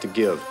I like to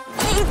give.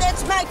 Hey,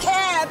 that's my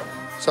cab!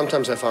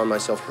 Sometimes I found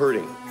myself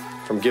hurting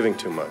from giving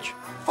too much.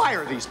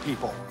 Fire these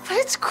people. But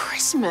it's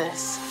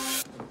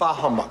Christmas. Bah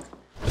humbug.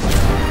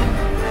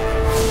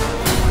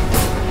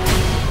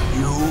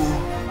 You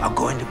are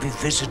going to be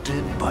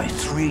visited by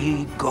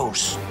 3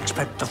 ghosts.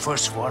 Expect the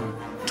first one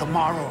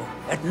tomorrow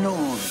at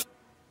noon.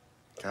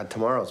 God,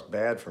 tomorrow's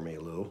bad for me,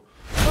 Lou.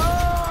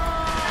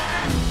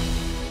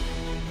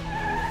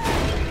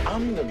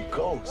 I'm the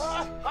ghost.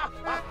 I'm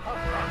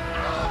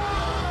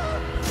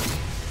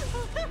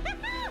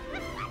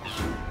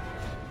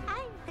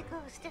the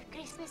ghost of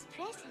Christmas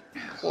present.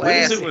 What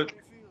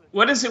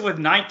is it with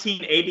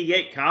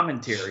 1988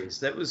 commentaries?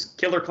 That was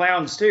Killer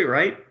Clowns too,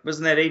 right?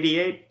 Wasn't that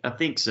 88? I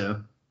think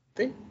so.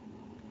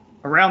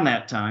 Around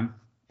that time.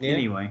 Yeah.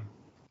 Anyway.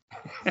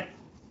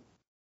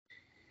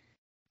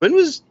 When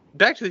was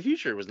Back to the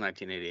Future? It was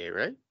 1988,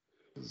 right?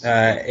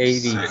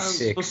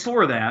 86.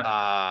 Before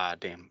that.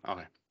 Damn.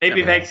 Okay.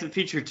 Maybe Back to the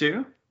Future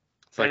too?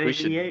 It's like we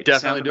should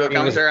definitely do a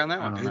commentary on that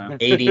one.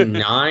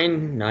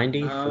 89,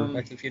 90 for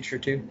Back to the Future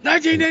too.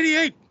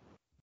 1988.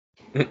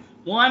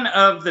 One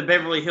of the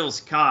Beverly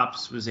Hills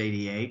Cops was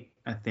 88,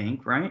 I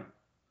think, right?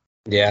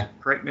 Yeah.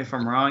 Correct me if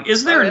I'm wrong.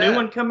 Is there a new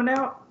one coming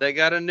out? They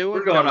got a new one.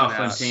 We're going off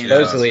on tangent.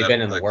 Supposedly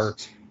been in the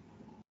works.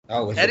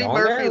 Oh, was Eddie it on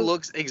Murphy there?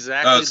 looks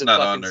exactly it's the not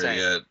fucking on there same.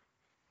 yet.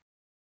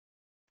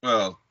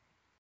 Well,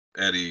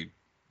 Eddie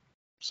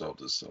sold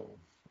his soul.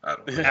 I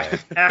don't know.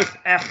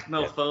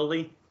 Mel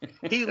Foley.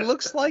 He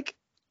looks like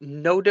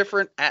no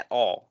different at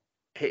all.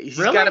 He's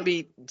Really? got to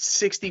be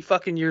 60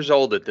 fucking years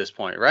old at this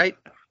point, right?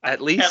 At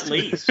least. At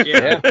least,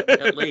 yeah.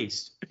 At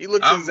least. He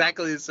looks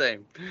exactly the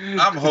same.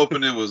 I'm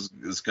hoping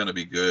it's going to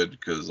be good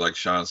because, like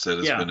Sean said,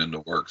 it's been in the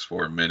works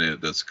for a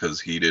minute. That's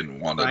because he didn't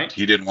want to. Right?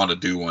 He didn't want to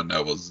do one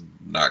that was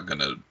not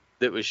gonna.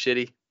 That was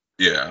shitty.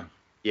 Yeah.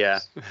 Yeah.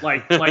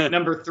 Like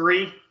number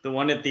 3, the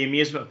one at the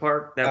amusement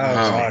park. That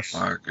was,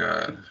 my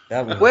god.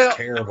 That was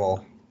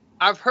terrible.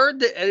 I've heard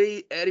that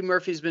Eddie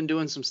Murphy's been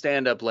doing some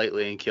stand up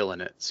lately and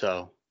killing it.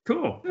 So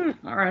cool.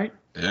 All right.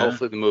 Yeah.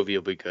 Hopefully the movie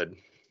will be good.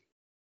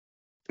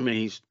 I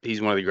mean,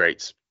 he's one of the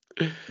greats.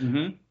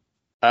 Mm-hmm.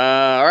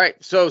 All right.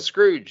 So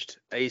Scrooged,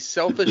 a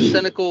selfish,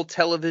 cynical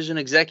television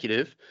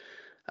executive,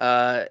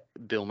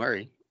 Bill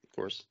Murray, of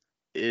course,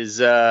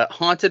 is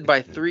haunted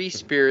by 3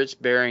 spirits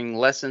bearing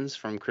lessons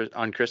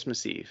on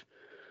Christmas Eve.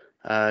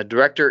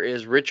 Director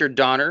is Richard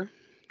Donner.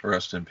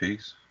 Rest in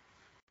peace.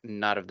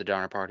 Not of the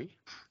Donner Party.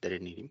 They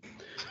didn't need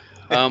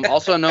him.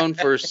 Also known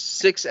for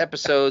 6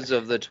 episodes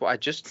of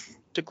just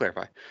to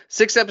clarify,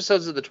 6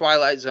 episodes of The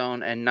Twilight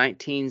Zone and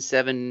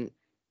 1997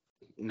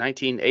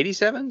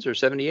 1987s or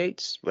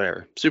 78s,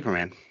 whatever.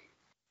 Superman.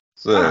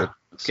 So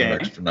some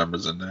extra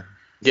numbers in there.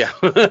 Yeah.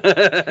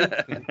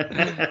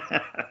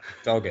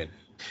 It's all good.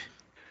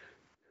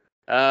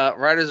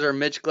 Writers are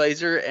Mitch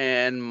Glazer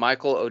and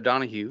Michael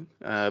O'Donoghue,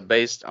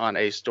 based on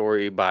a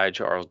story by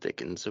Charles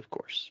Dickens, of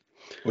course.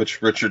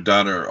 Which Richard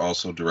Donner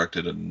also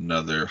directed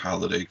another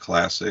holiday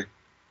classic,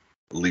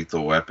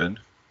 Lethal Weapon.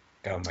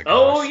 Oh my gosh.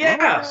 Oh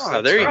yeah.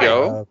 Oh, there you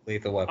go.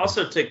 Lethal Weapon.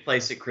 Also took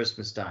place at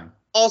Christmas time.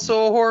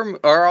 Also a horror,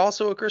 or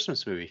also a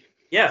Christmas movie.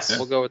 Yes.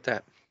 We'll go with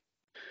that.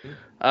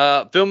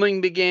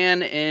 Filming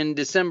began in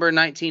December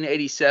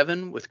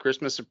 1987 with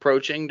Christmas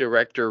approaching.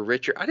 Director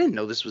Richard. I didn't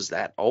know this was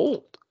that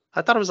old.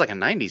 I thought it was like a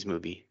 90s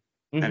movie.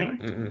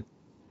 Anyway.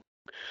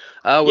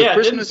 With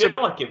Christmas it didn't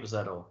feel like it was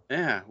that old.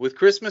 Yeah, with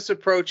Christmas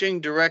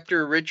approaching,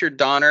 director Richard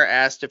Donner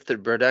asked if the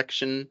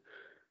production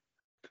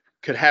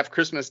could have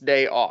Christmas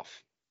Day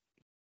off,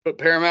 but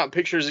Paramount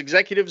Pictures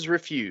executives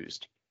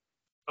refused,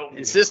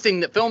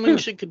 insisting that filming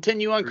should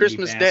continue on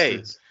Christmas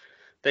Day.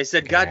 They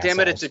said, "God damn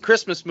it, it's a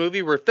Christmas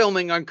movie. We're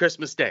filming on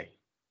Christmas Day.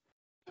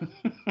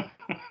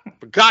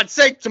 For God's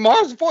sake,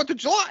 tomorrow's the 4th of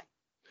July."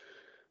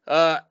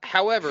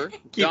 However,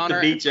 keep the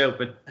beach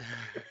open.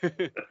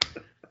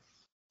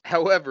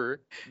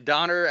 However,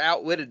 Donner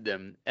outwitted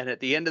them, and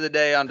at the end of the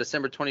day, on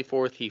December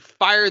 24th, he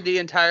fired the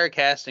entire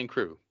cast and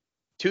crew.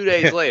 2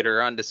 days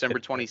later, on December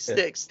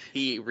 26th,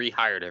 he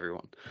rehired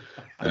everyone.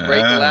 The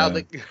break allowed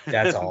the...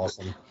 That's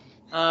awesome.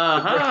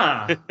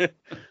 Uh-huh.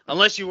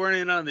 Unless you weren't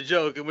in on the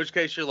joke, in which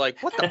case you're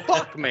like, what the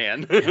fuck,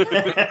 man?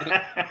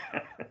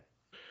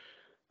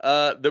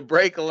 The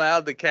break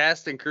allowed the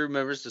cast and crew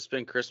members to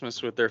spend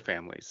Christmas with their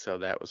families, so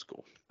that was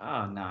cool.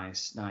 Oh,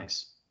 nice.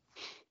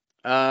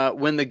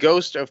 When the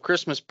ghost of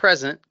Christmas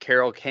Present,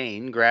 Carol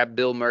Kane, grabbed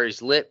Bill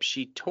Murray's lip,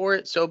 she tore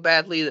it so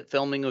badly that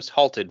filming was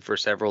halted for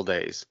several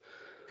days.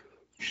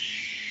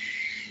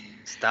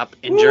 Stop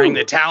injuring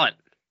the talent.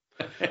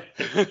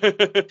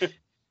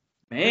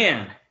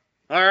 Man.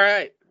 All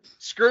right.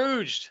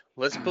 Scrooged.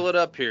 Let's pull it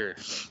up here.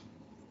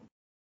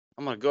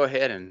 I'm going to go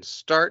ahead and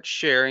start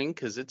sharing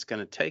because it's going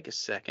to take a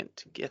second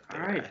to get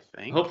there, right. I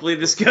think. Hopefully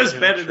this goes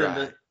better than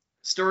the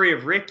story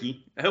of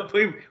Ricky. I hope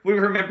we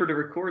remember to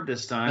record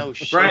this time. No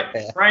shit.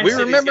 Brian we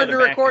remembered to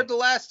record the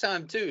last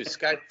time, too.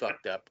 Skype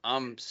fucked up.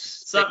 I'm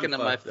sticking to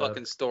my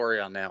fucking story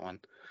on that one.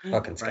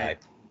 Fucking Skype.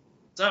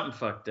 Something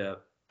fucked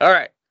up. All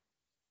right.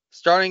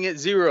 Starting at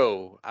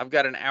 0, I've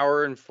got an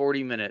hour and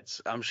 40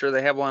 minutes. I'm sure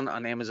they have one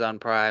on Amazon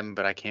Prime,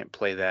 but I can't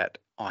play that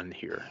on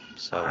here.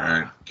 So, all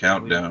right,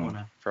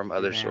 countdown from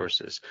other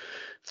sources.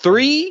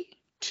 3,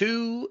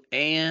 2,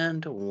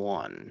 and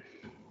 1.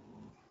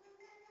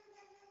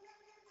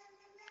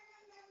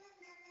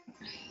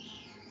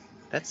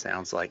 That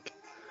sounds like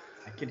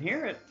I can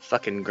hear it.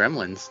 Fucking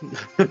Gremlins.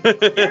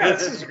 Yeah,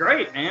 this is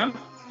great, man.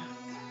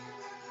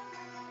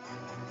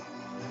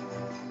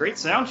 Great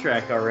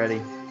soundtrack already.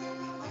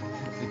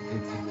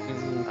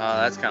 Oh,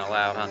 that's kind of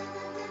loud, huh?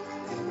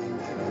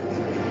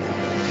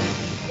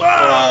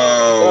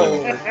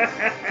 Whoa!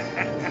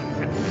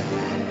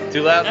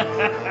 Too loud?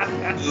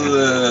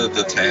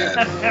 The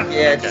tad.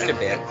 Yeah, just a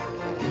bit.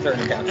 Turn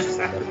it down just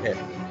a little bit.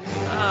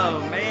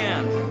 Oh,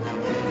 man.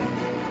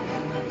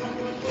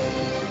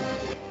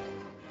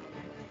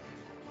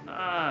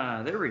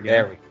 There we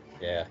go.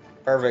 Yeah,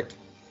 perfect.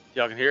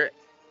 Y'all can hear it?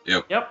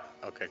 Yep.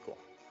 Okay, cool.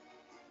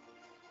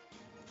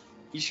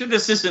 You sure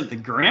this isn't the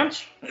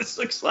Grinch? This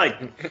looks like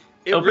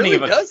it opening really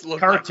of a does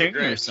look cartoon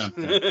like or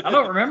something. I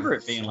don't remember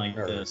it being like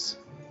this.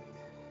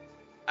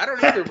 I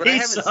don't either, but I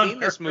haven't seen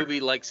this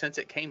movie like since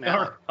it came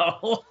out. I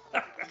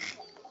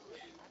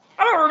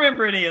don't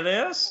remember any of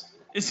this.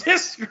 Is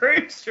this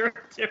Scrooged or a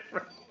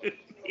different movie?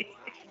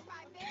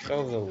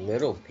 So the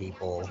little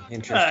people.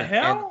 Interesting. The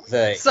hell?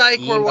 The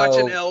Psych, we're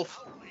watching Elf.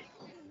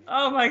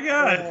 Oh my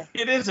god,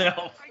 it is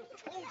Elf.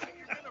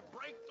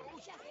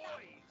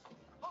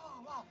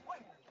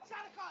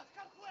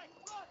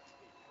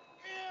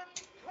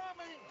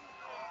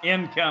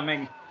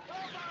 Incoming.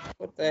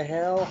 What the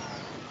hell?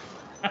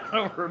 I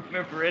don't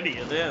remember any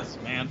of this,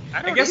 man.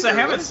 I guess I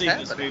haven't seen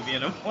this movie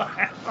in a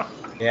while.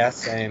 Yeah,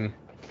 same.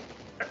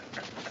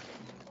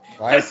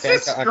 Why is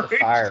Santa under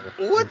fire?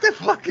 What the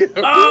fuck?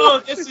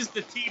 Oh, this is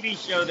the TV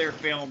show they're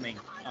filming.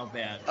 I'll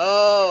bet.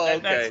 Oh,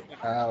 okay.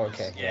 Oh,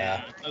 okay.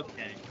 Yeah.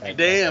 Okay.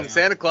 Damn,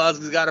 Santa Claus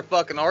has got a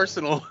fucking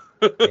arsenal.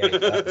 Yeah, he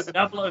does.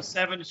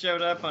 007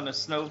 showed up on a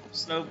snow.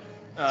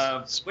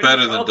 It's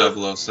better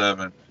than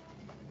 007.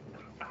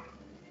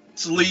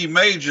 It's Lee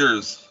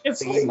Majors.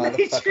 It's Lee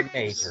motherfucking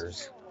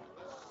Majors.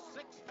 $6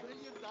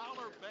 billion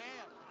ban.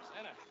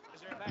 Santa,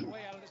 is there a back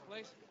way out of this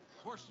place?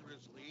 Of course there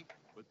is, Lee.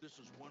 But this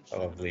is one. I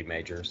love Lee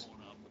Majors.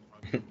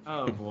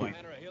 Oh boy.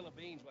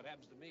 What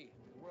happens to me?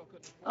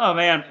 Oh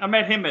man, I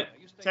met him at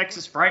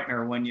Texas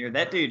Frightmare one year.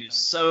 That dude is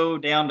so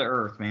down to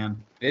earth,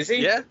 man. Is he?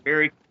 Yeah.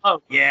 Very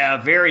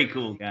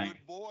cool guy.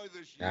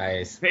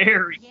 Nice.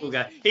 Very cool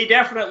guy. He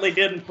definitely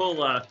didn't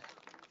pull a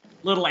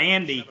little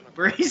Andy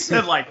where he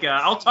said like,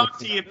 "I'll talk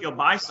to you if you'll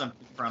buy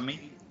something from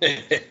me."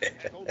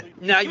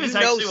 Now He was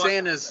actually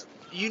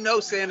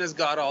Santa's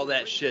got all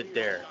that shit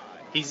there.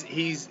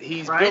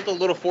 He's Right? built a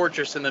little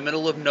fortress in the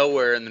middle of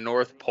nowhere in the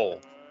North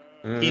Pole.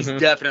 He's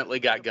definitely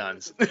got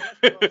guns.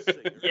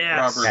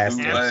 Yes.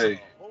 Robert Goulet.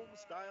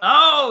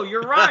 Oh,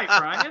 you're right,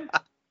 Brian.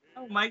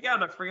 Oh my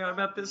God, I forgot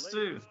about this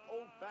too.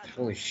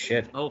 Holy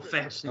shit!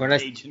 Old-fashioned When I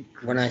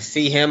Cajun.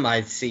 see him,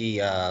 I see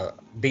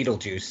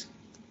Beetlejuice.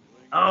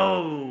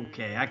 Oh,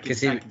 okay. I Because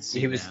can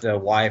see he was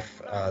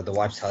that. the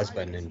wife's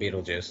husband in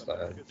Beetlejuice.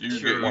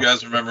 You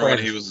guys remember when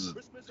he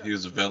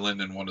was a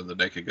villain in one of the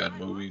Naked Gun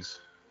movies?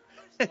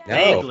 No,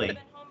 Vaguely.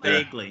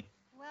 Yeah.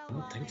 I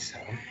don't think so.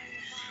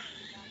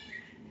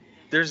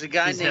 There's a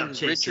guy He's out named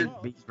chasing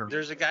Richard. beaver.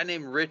 There's a guy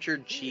named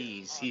Richard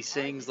Cheese. He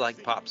sings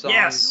like pop songs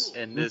Yes.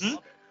 and this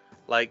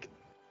like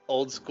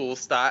old school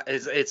style.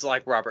 It's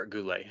like Robert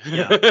Goulet.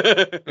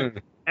 Yeah.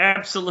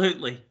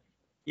 Absolutely.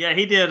 Yeah,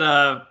 he did.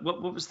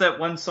 What was that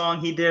one song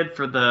he did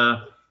for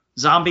the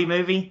zombie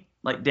movie,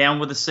 like Down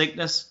with the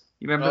Sickness?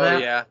 You remember that? Oh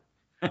yeah.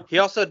 He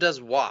also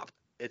does WAP.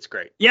 It's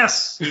great.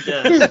 Yes, he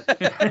does.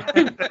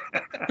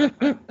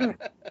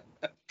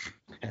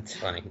 That's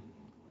funny.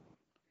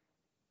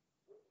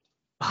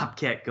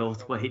 Bobcat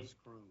Goldthwait.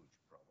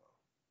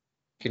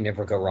 Can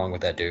never go wrong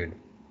with that dude.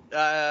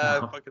 I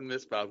fucking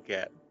miss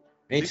Bobcat.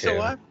 Me Is he still too.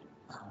 alive?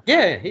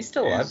 Yeah, he's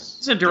still alive.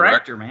 He's a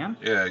director, man.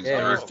 Yeah, he's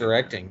He's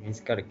directing. He's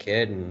got a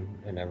kid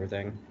and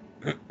everything.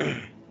 Come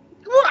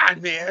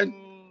on, man.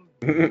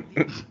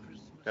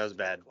 That was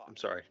bad. I'm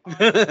sorry.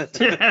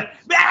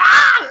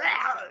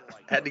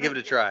 Had to give it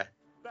a try.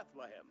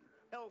 Bethlehem,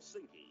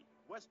 Helsinki,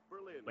 West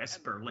Berlin.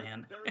 West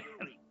Berlin.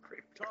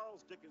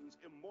 Charles Dickens'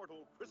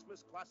 immortal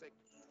Christmas classic.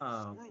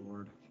 Oh, Scrooged,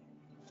 Lord.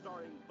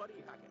 starring Buddy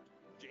Hackett,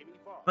 Jamie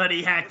Foxx,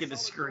 Buddy Hackett the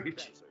is Solid Gold Scrooge.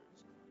 Dancers,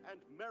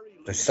 and Mary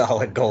The Lee.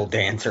 solid gold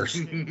dancers.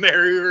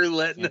 Mary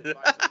Roulette.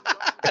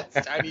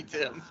 That's Tiny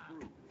Tim.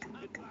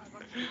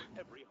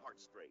 Every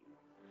heartstring.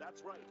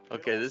 That's right.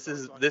 Okay, this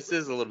is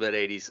a little bit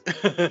 80s.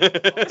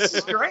 This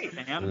is great,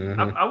 man.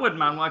 Mhm. I wouldn't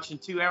mind watching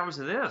 2 hours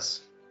of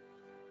this.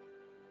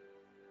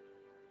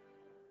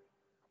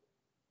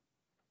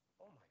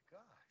 Oh my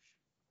gosh.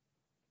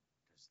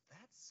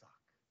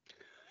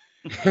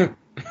 Does that suck?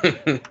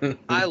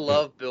 I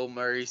love Bill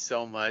Murray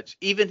so much.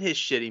 Even his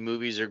shitty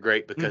movies are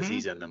great because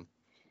he's in them.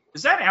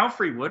 Is that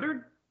Alfred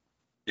Woodard?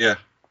 Yeah.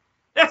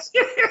 That's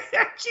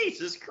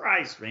Jesus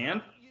Christ,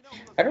 man.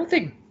 I don't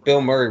think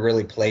Bill Murray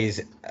really plays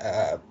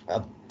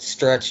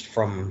stretched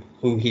from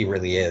who he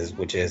really is,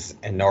 which is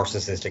a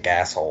narcissistic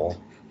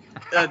asshole.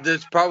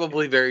 That's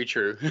probably very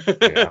true. Yeah,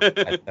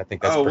 I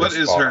think that's Oh, pretty what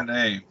is spot her on.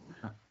 name?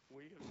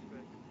 We have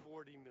spent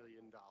 $40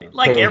 million.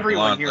 Like Blonde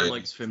everyone here lady.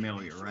 looks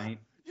familiar, right?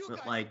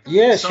 But like,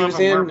 Yeah, some she of was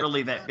them in- weren't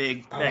really that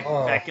big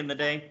back in the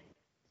day.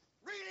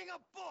 Reading a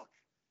book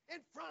in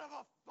front of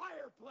a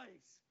fireplace.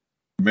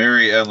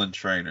 Mary Ellen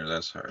Trainor.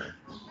 That's her.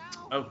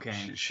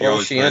 Okay. She What was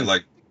always she played in?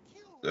 like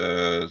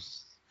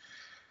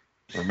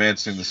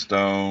Romancing the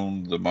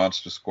Stone, The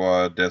Monster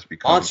Squad, Death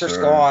Becomes Monster Her.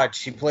 Squad.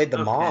 She played the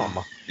Okay. mom.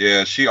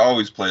 Yeah, she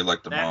always played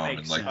like the That mom in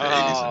makes like the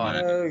sense. 80s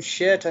and 90s. Oh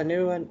shit! I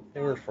knew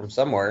her from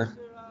somewhere.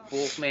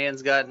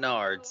 Wolfman's got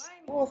nards.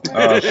 Oh,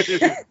 Oh,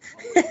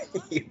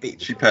 you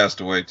beat she passed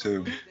away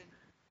too.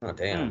 Oh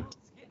damn.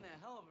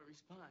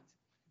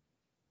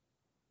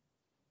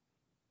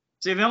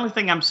 See, the only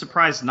thing I'm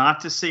surprised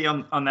not to see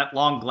on that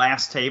long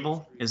glass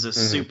table is a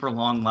super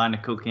long line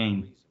of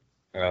cocaine.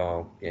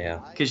 Oh yeah.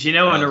 Because in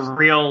a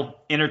real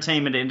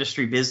entertainment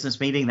industry business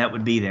meeting, that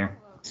would be there.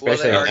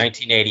 Especially in already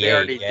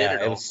 1988. did Yeah, it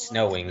it all. was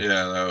snowing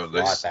Yeah, a no,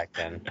 lot back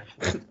then.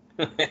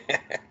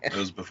 it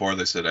was before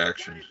they said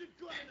action.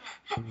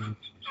 They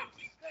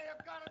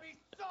have got to be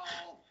so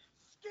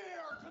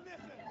scared to miss it.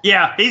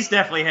 Yeah, he's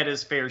definitely had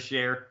his fair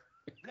share.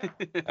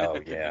 Oh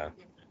yeah.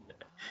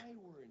 I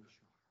were in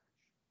charge,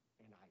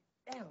 and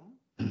I am.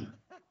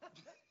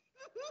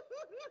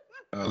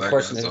 Oh, The that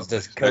question guy's is, on-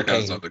 does that guy's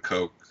cocaine- on the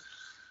coke.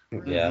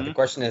 Yeah. The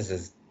question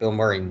is Bill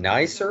Murray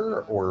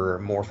nicer or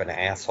more of an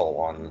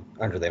asshole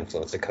under the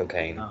influence of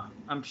cocaine?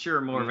 I'm sure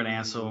more of an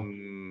asshole.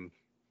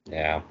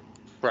 Yeah.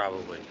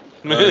 Probably.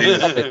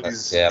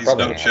 He's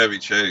probably no not. Chevy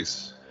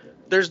Chase.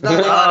 There's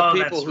not a lot of Oh,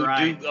 people that's who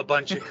right. do a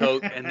bunch of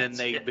coke and then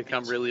they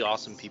become really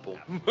awesome people.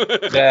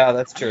 Yeah,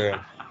 that's true.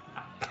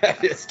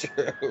 That is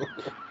true.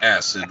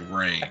 Acid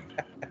Rain.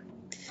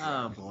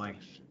 Oh boy.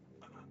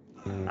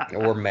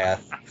 Or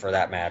meth, for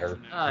that matter.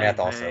 Ay, Meth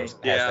also vey. has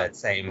Yeah. that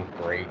same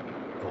great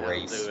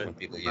grace do it. when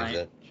people use Right.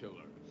 it.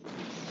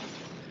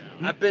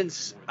 I've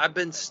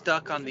been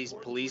stuck on these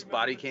police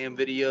body cam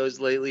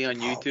videos lately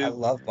on I YouTube,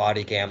 love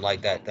body cam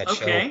like that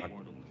Okay. show.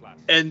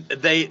 and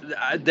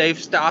they've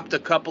stopped a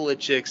couple of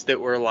chicks that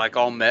were like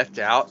all methed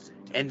out,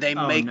 and they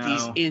Oh, make no.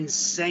 these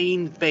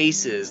insane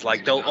faces.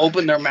 Like they'll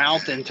open their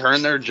mouth and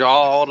turn their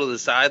jaw all to the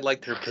side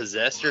like they're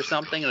possessed or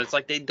something, and it's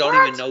like they don't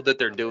even know that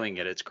they're doing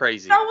it. It's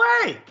crazy. No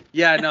way.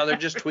 Yeah, no, they're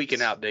just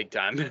tweaking out big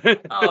time.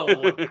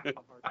 Oh.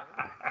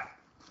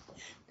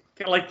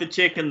 Kind of like the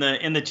chick in the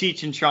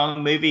Cheech and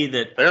Chong movie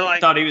that They're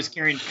like- thought he was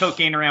carrying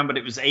cocaine around, but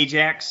it was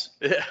Ajax.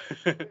 They're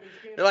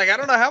like, I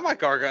don't know how my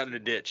car got in a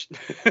ditch.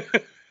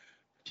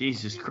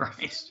 Jesus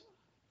Christ.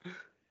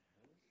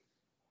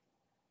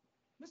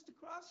 Mr.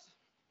 Cross,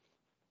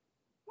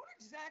 What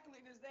exactly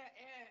does that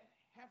ad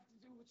have to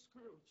do with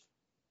Scrooge?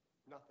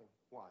 Nothing.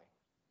 Why?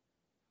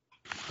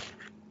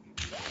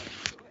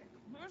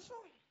 Commercial?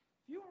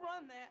 If you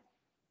run that,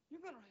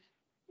 you're gonna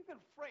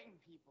frighten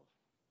people.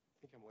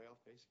 Think I'm way off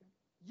base here?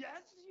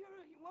 Yes,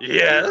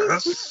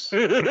 Yes.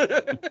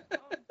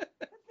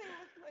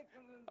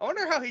 I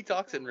wonder how he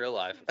talks in real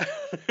life.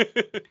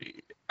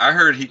 I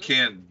heard he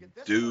can't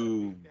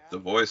do the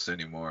voice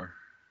anymore.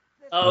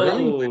 Oh,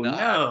 Probably not.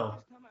 no.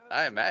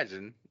 I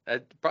imagine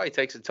that probably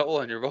takes a toll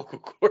on your vocal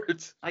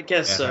cords. I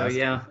guess so,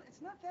 yeah.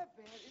 It's not that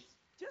bad. It's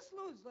just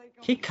lose like.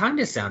 He kind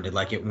of sounded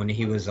like it when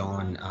he was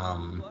on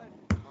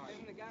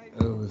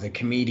the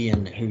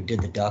comedian who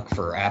did the duck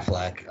for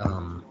Affleck.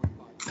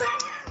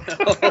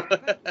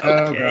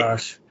 Oh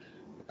gosh,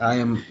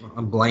 I'm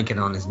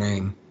blanking on his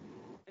name.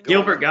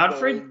 Gilbert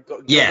Gottfried?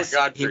 Yes,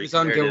 Godfrey. he was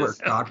on There it Gilbert is.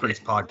 Godfrey's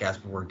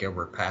podcast before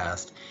Gilbert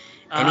passed,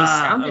 and he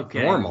sounded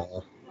okay.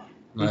 normal.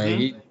 Like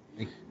he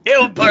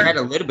Gilbert had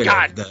a little bit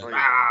of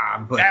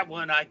the but that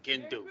one I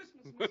can do.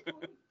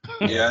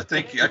 Yeah, I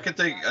think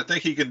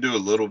he can do a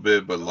little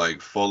bit, but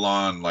like full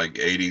on like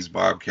 80s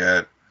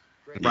Bobcat,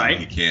 Right.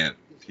 He can't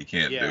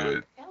Yeah. do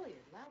it.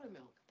 Elliot, louder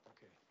milk.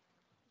 Okay.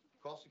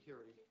 Call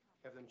security.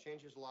 Have them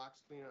change his locks,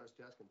 clean out his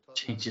desk, and toss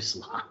Change his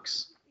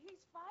locks. He's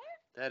fired?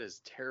 That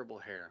is terrible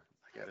hair,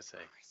 I gotta say.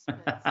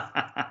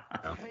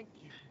 Thank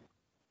you.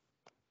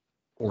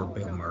 or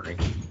Bill Murray.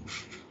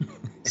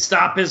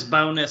 Stop his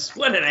bonus.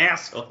 What an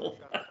asshole.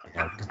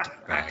 Yeah,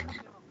 bag.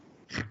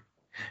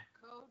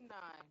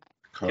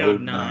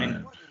 Code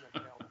 9. What in the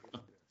hell is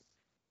this?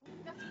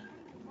 That's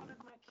what one of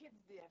my kids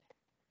did.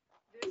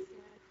 There's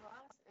Santa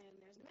Claus and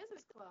there's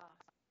Mrs. Claus.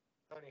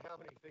 Honey, how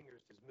many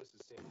fingers does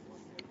Mrs. Santa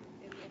Claus have?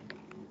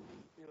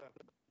 11.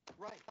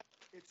 Right.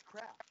 It's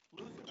crap.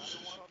 Lose it. I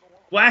don't want on the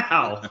wall.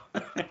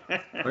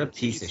 Wow. What a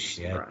piece of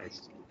shit.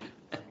 Christ.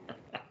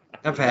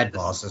 I've had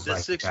bosses The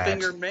like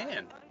six-fingered that.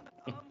 man.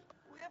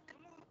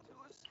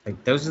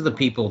 Like those are the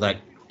people that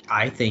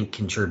I think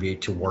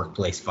contribute to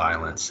workplace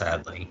violence.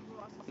 Sadly,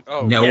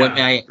 Oh, no yeah, one.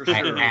 for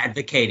I'm sure.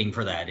 advocating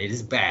for that. It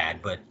is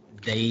bad, but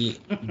they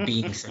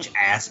being such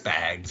ass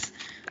bags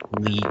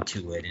lead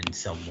to it in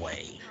some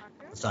way.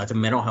 So it's a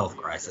mental health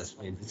crisis.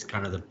 It's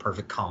kind of the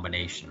perfect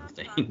combination of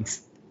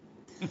things.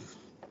 The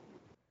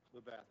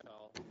bath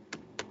towel.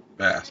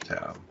 Bath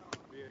towel.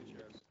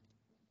 VHS.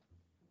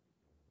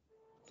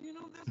 You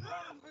know, there's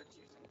nothing but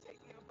you can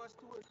take me a bus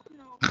to work. You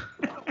know.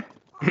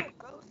 All right,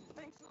 fellas.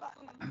 Thanks a lot.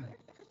 The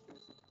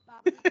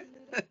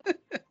bath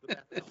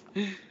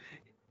towel.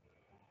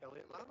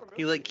 Elliot, louder milk.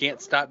 He like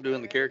can't stop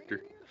doing the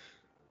character.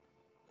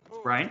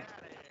 Right?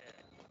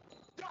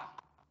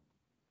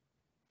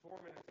 4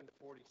 minutes and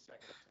 40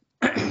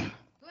 seconds.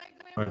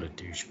 What a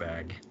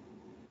douchebag.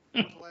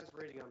 What's the last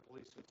rating on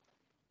police?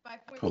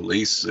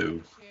 Police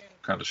Zoo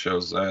kind of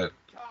shows that.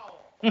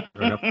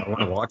 I want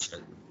to watch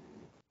it.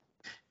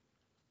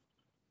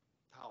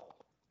 Towel.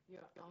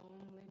 Your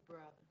only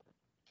brother.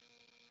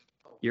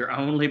 Your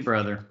only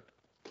brother.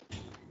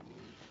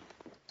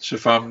 Which,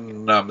 if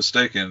I'm not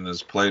mistaken,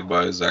 is played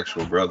by his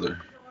actual brother.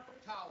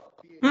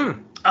 Oh,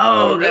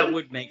 Oh, that really?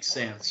 would make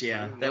sense.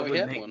 Yeah, know that he would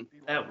had make one.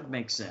 that would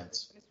make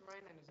sense. Mr.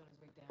 Ryan is on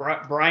his way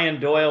down. Brian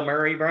Doyle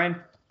Murray, Brian.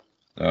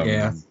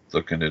 Yeah.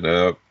 Looking it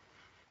up.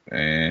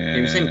 And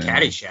He was in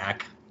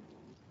Caddyshack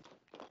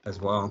as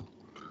well.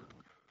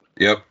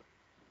 Yep.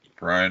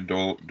 Brian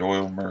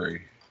Doyle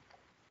Murray.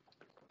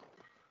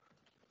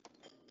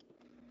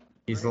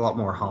 He's a lot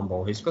more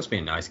humble. He's supposed to be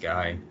a nice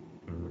guy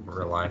in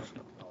real life,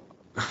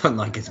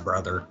 unlike his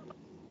brother.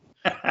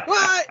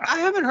 Well, I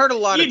haven't heard a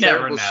lot You of never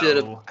terrible shit.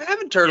 know. I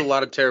haven't heard a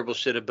lot of terrible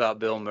shit about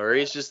Bill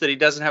Murray. It's just that he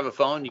doesn't have a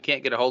phone. You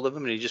can't get a hold of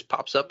him, and he just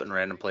pops up in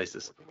random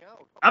places.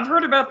 I've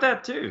heard about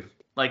that too.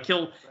 Like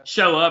he'll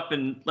show up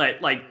and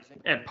like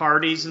at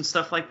parties and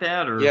stuff like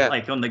that, or Yeah.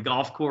 like on the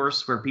golf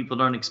course where people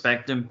don't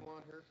expect him.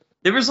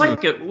 There was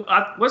like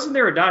wasn't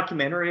there a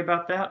documentary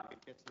about that?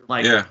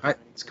 Like Yeah.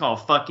 it's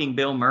called Fucking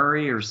Bill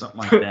Murray or something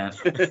like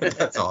that.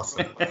 That's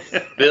awesome.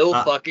 Bill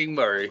fucking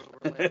Murray.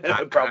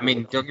 I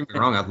mean, don't get me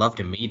wrong. I'd love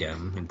to meet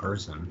him in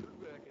person.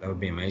 That would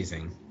be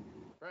amazing.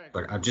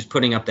 But I'm just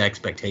putting up the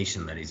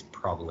expectation that he's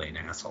probably an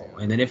asshole.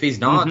 And then if he's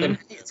not, then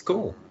hey, it's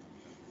cool.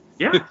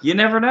 Yeah, you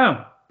never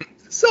know.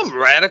 Some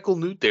radical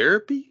new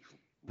therapy.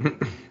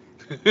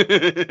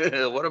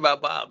 What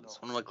about Bob?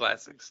 It's one of my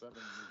classics.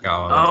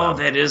 Oh,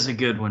 that is a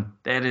good one.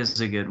 That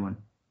is a good one.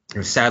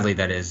 Sadly,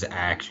 that is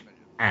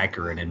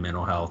accurate in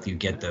mental health. You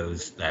get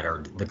those that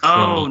are the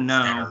Oh, clinics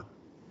no. that are,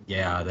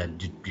 yeah, that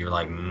you're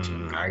like,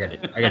 I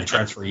got to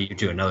transfer you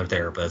to another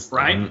therapist.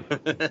 Right?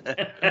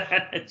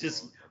 It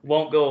just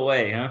won't go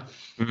away, huh?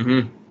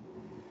 Mm-hmm.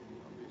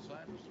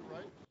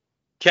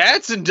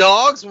 Cats and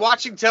dogs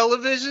watching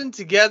television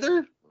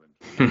together.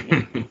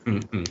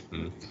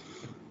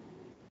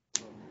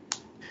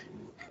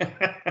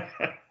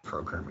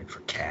 Programming for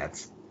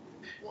cats.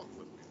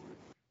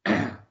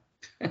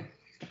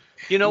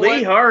 You know Lee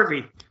what?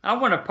 Harvey, I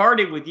want to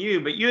party with you,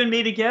 but you and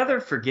me together,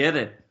 forget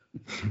it.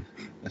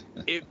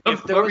 If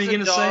What there were was you a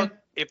gonna dog, say?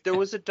 if there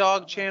was a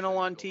dog channel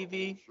on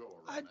TV,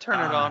 I'd turn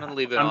it on and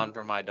leave it on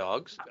for my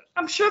dogs.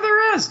 I'm sure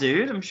there is,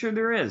 dude. I'm sure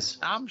there is.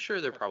 I'm sure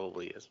there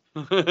probably is.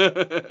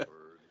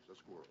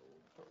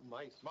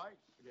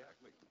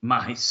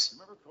 Mice.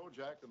 Remember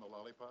Kojak and the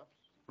lollipops?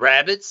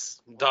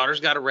 Rabbits. Daughter's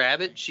got a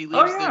rabbit. She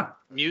leaves the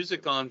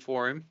music on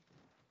for him.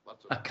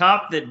 A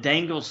cop that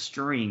dangles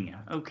string.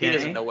 Okay. He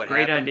doesn't know what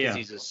Great happened idea.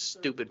 because he's a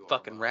stupid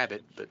fucking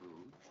rabbit. But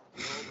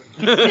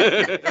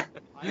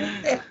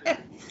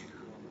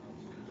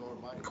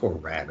Poor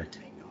rabbit.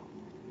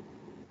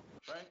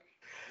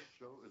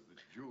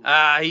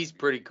 He's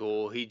pretty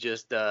cool. He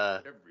just,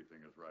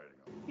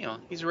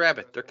 he's a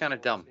rabbit. They're kind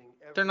of dumb.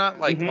 They're not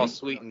like all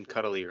sweet and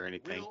cuddly or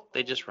anything.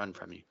 They just run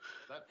from you.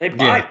 They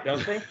bite,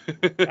 don't they?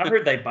 I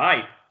heard they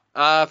bite.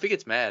 If he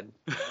gets mad.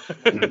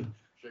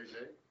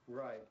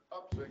 Right.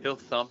 He'll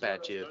thump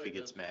at you if he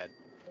gets mad.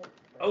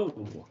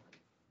 Oh.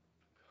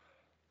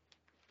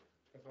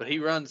 But he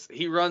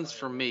runs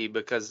from me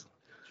because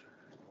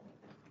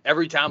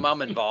every time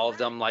I'm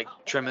involved, I'm like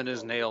trimming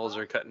his nails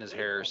or cutting his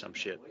hair or some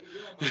shit.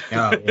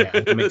 Oh yeah,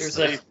 that makes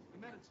sense.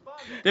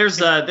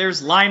 There's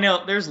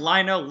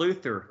Lionel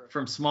Luther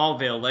from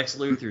Smallville, Lex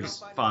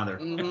Luthor's father.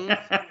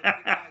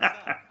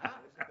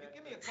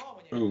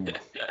 Ooh,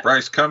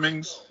 Bryce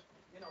Cummings.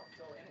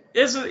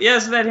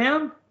 Isn't that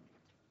him?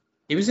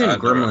 He was in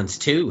Gremlins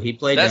too. He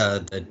played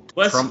the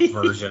Trump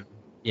version.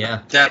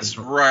 Yeah, that's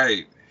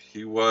right.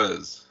 He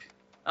was.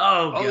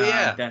 Oh God,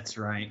 yeah, that's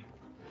right.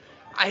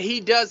 He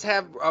does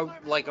have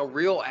a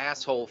real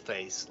asshole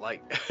face.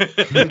 Like,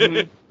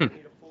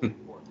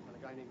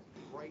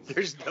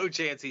 there's no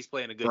chance he's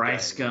playing a good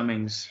Bryce guy.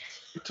 Cummings.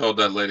 He told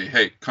that lady,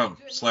 "Hey, come,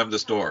 slam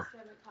this door."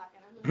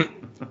 No,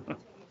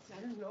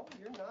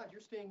 you're not.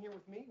 You're staying here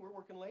with me. We're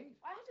working late.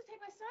 I have to take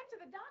my son to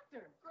the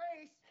doctor.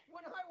 Grace,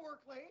 when I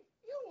work late,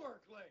 you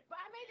work late. But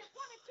I made an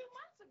appointment 2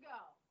 months ago.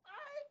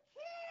 I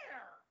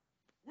care.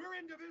 We're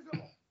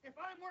indivisible. If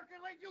I'm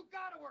working late, you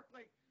gotta work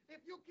late.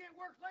 If you can't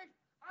work late,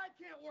 I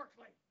can't work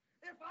late.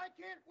 If I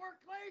can't work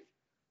late,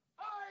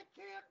 I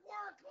can't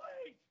work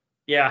late.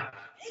 Yeah,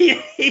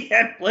 he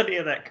had plenty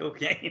of that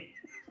cocaine.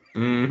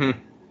 Or your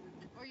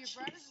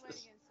brother's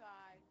waiting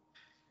inside.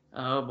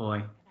 Oh boy.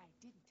 And I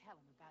didn't tell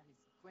him about his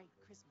great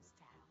Christmas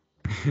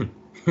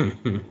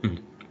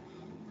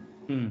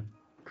towel.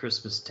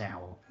 Christmas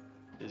towel.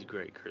 His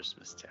great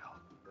Christmas towel.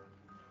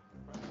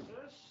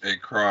 A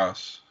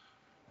cross.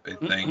 They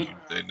thank you.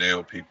 They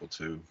nail people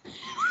too.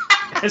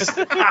 That's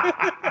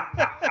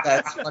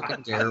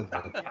fucking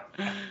terrible.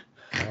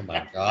 Oh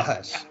my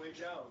gosh.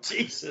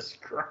 Jesus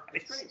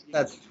Christ.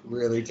 That's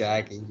really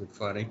tacky but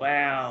funny.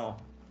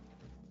 Wow.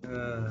 Hey,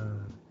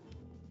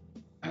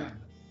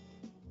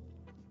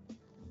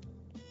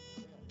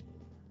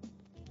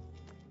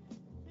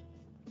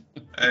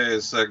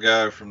 it's that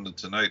guy from the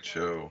Tonight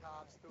Show.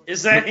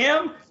 Is that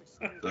him?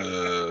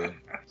 The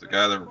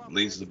guy that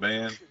leads the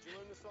band.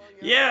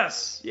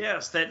 Yes,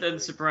 that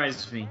doesn't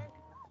surprise me. You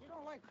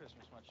don't like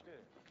Christmas much, do you?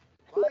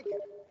 Like it.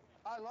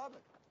 I love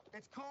it.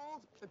 It's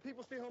cold, and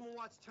people stay home and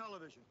watch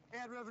television.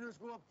 Ad revenues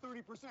go up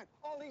 30%.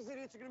 All these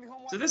idiots are going to be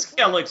home watching. So this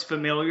guy looks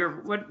familiar.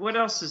 What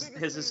else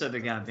has this other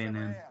guy been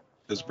in?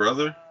 His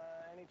brother?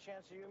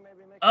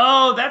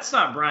 Oh, that's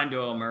not Brian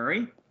Doyle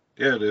Murray.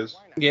 Yeah, it is.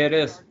 Yeah, it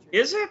is.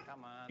 Is it?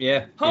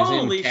 Yeah.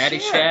 Holy he's in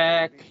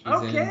Caddyshack. shit. He's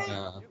Okay.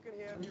 I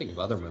think of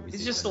other movies.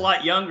 He's just a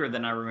lot younger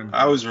than I remember.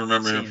 I always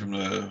remember him from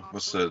the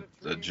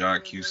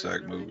John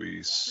Cusack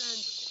movie,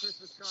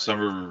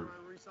 Summer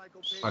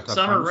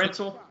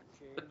Rental.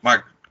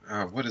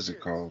 What is it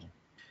called?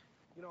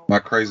 My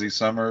Crazy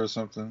Summer or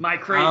something? One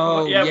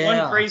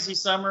Crazy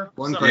Summer.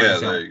 One Crazy Summer.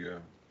 There you go.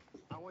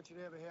 I want you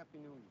to have a happy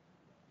new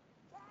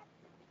year.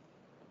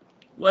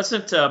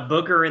 Wasn't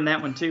Booger in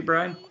that one too,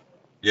 Brian?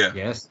 Yeah.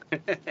 Yes.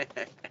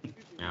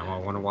 Now I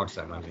want to watch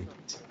that movie.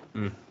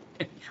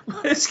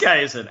 Well, this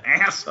guy is an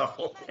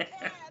asshole.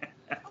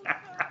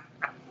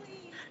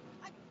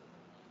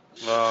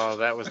 Oh,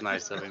 that was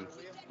nice of him.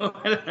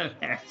 What an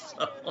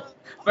asshole.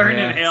 Burn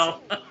in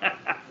hell.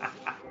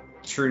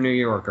 True New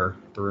Yorker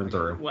through and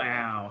through.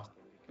 Wow.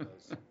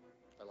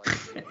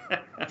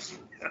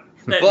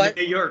 That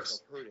New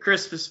York's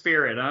Christmas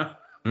spirit, huh?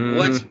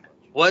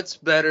 What's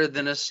better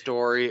than a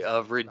story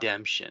of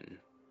redemption?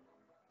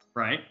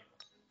 Right.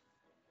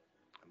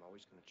 I'm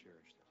always going to cherish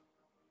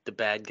that. The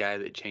bad guy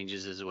that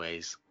changes his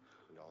ways.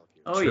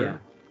 Oh,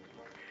 Sure.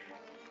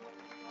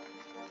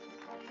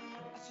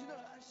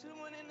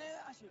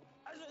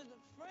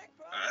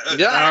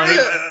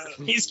 yeah.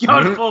 He's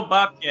gone full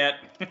Bobcat.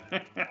 Come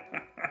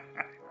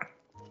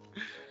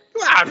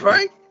on,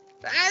 Frank.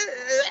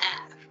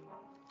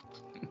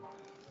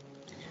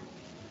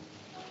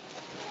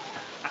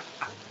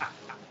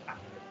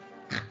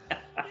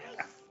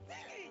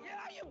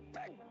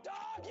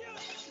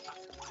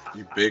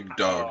 You big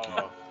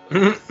dog.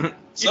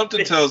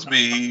 Something tells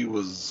me he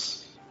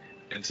was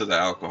into the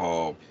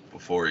alcohol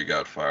before he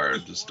got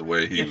fired. Just the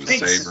way he was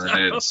savoring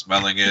it and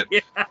smelling it.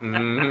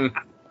 Yeah.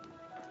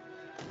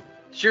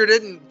 Sure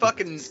didn't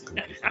fucking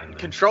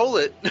control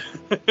it.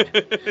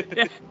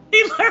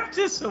 He left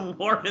his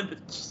award in the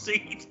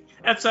seat.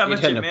 That's how He much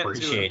it didn't meant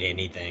appreciate to him.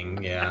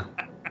 anything. Yeah.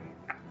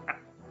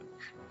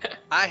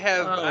 I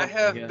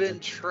have God. been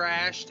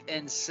trashed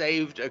and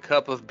saved a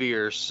cup of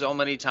beer so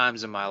many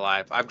times in my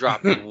life. I've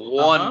dropped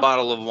one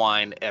bottle of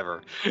wine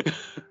ever. Wasn't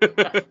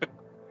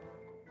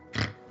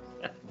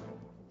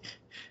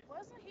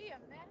he a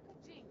medical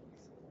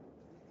genius?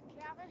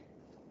 Calvin,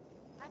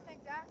 I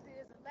think doctor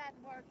is a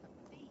Latin word for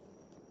thief.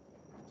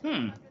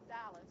 $200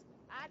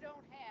 I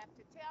don't have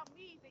to tell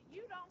me that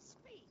you don't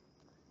speak.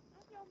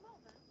 I'm your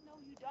mother. No,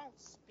 you don't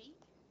speak.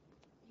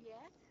 Yet.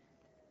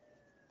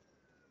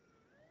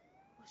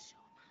 Well, show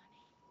him,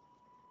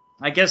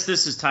 honey. I guess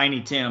this is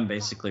Tiny Tim,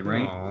 basically,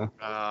 right? Aw.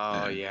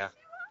 Oh, yeah. You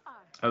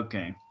are.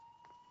 Okay.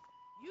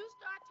 You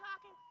start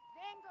talking,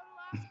 then go to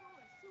law school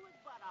and sue his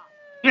butt off.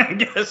 I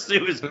guess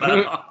sue his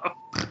butt off.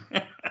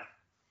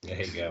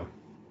 There you go.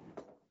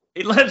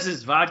 He loves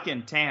his vodka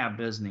and tab,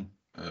 doesn't he?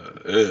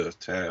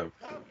 Tab.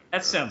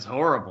 That sounds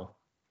horrible.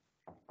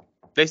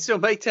 They still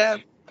make tab?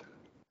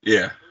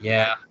 Yeah.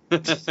 Yeah.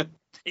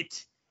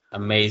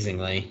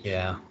 Amazingly,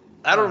 yeah.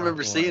 I don't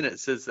remember seeing it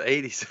since the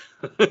 80s.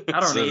 I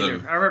don't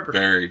either. I remember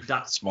very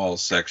small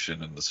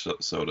section in the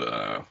soda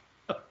aisle.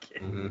 Okay.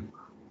 Mm-hmm.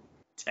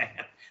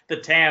 Tab. The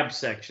tab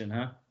section,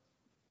 huh?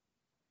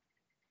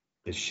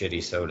 The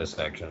shitty soda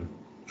section.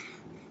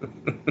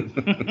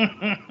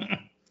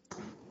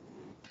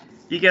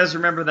 You guys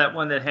remember that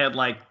one that had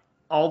like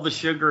all the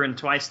sugar and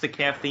twice the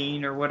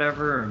caffeine or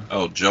whatever?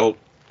 Oh, Jolt.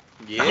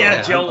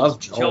 Yeah, Jolt. I love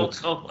Jolt.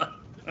 Cola.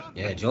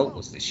 Yeah, Jolt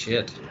was the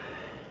shit.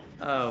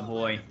 Oh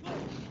boy.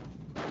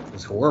 It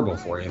was horrible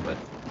for you, but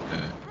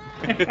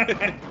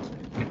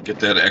Get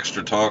that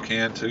extra tall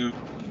can too.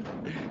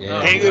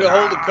 yeah. Ain't gonna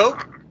hold a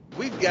Coke?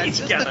 We've got He's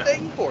just got the a-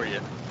 thing for you.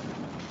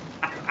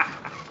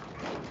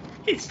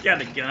 He's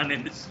got a gun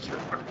in his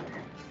drawer.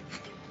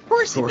 Of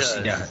course he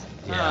does. Yeah.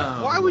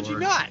 Oh, Why would you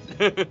Lord. not?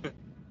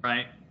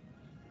 Right.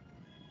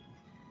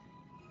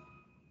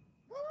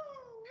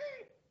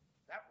 Woo-wee!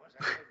 That was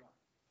a good one.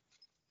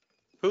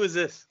 Who is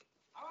this?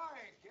 All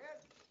right, kid.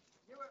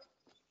 You were...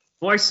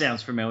 Voice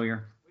sounds familiar.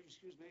 Will you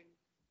excuse me?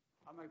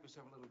 I'll make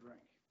myself a little drink.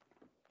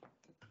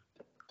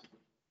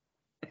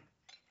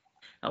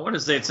 I want to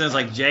say it sounds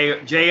like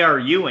J.R.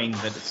 Ewing,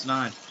 but it's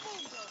not.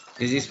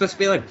 Is he supposed to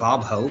be like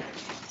Bob Hope?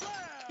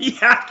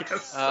 Yeah, I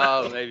guess so.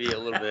 Oh, maybe a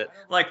little bit.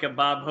 Like a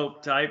Bob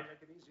Hope type.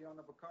 Take it easy on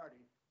the Bacardi.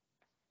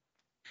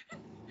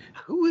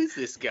 Who is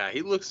this guy?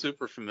 He looks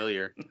super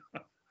familiar.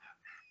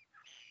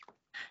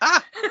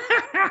 Ah!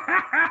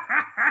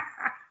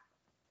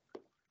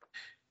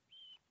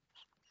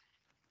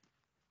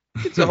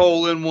 It's a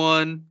hole in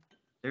one.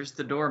 There's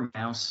the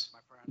dormouse. My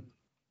friend.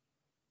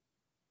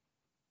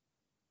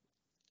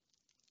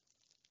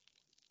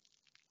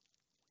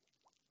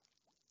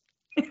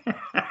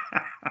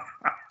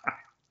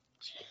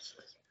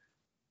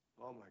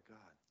 Oh, my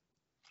God.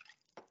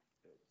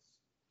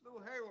 It's Lou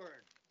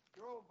Hayward,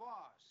 your old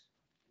boss,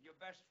 your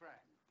best friend.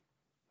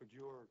 But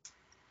you're...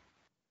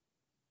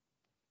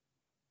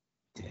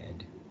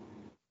 Dead.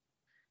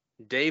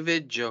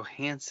 David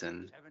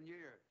Johansen, 7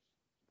 years.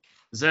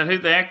 Is that who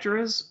the actor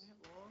is?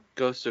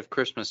 Ghost of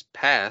Christmas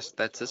Past.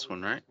 That's this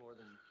one, right? More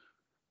than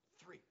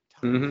 3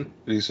 times. Mm-hmm.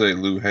 Did you say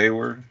Lou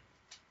Hayward?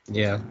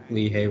 Yeah,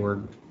 Lee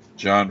Hayward.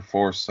 John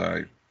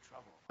Forsythe.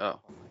 Trouble. Oh.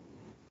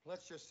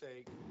 Let's just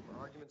say, for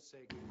argument's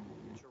sake,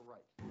 that you're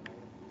right.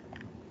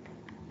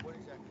 What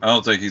exactly? I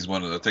don't think he's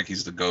one of the. I think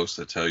he's the ghost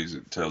that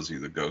tells you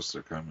the ghosts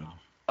are coming.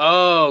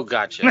 Oh,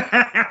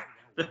 gotcha.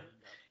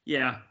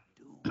 Yeah.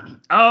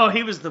 Oh,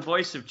 he was the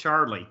voice of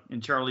Charlie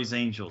in Charlie's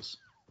Angels.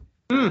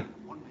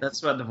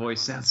 That's why the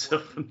voice sounds so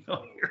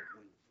familiar.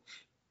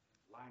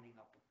 Lining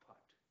up a putt.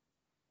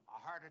 A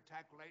heart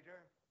attack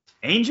later.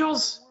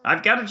 Angels?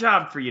 I've got a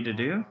job for you to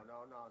do. No.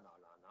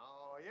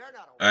 You're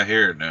not a... I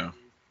hear it now.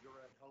 You're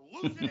a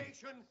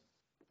hallucination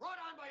brought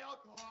on by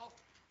alcohol.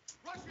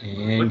 Russian...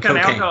 And What kind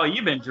of cocaine. alcohol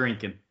you been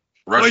drinking?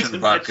 Russian Poison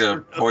by vodka,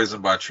 Chernobyl.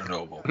 poisoned by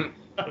Chernobyl.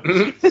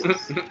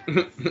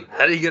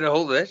 How do you get a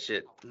hold of that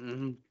shit?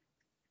 Mhm.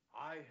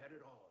 I had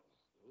it all.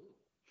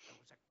 I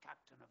was a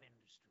captain of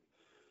industry.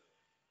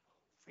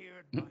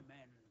 Feared by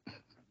men,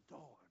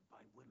 adored by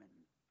women.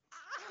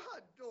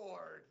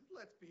 Adored.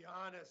 Let's be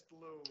honest,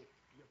 Lou.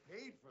 You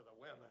paid for the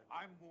women.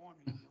 I'm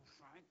warning you,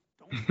 Frank.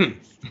 Don't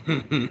waste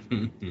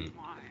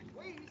mine.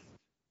 Waste?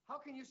 How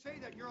can you say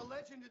that? You're a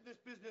legend in this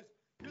business.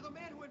 You're the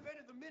man who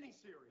invented the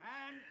miniseries.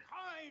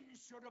 Mankind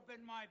should have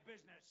been my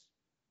business.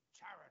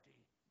 Charity,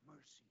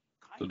 mercy,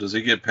 kindness. So does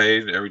he get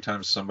paid every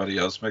time somebody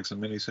else makes a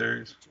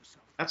miniseries?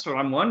 That's what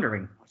I'm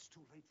wondering. It's too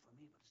late for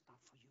me, but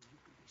it's not for you. You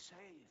can be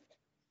saved.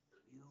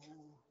 You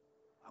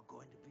are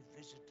going to be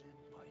visited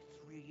by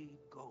 3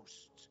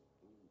 ghosts.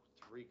 Ooh,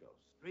 3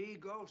 ghosts. 3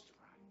 ghosts,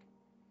 Frank.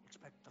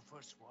 Expect the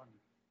first one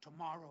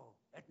tomorrow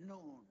at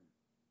noon.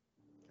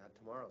 God,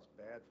 tomorrow's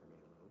bad for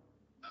me, Lou.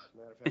 As a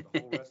matter of fact, the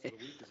whole rest of the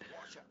week is a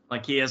washout.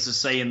 Like he has a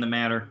say in the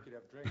matter. We could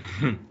have drinks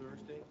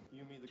Thursday.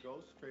 You, me, the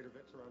ghosts. Trader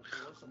Vic's around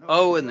 4.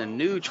 Oh, and the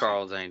new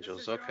Charles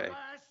Angels. This is Okay. your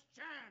last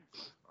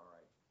chance. All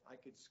right. I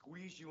could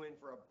squeeze you in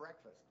for a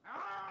breakfast.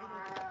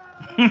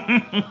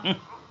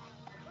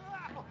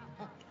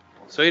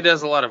 So he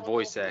does a lot of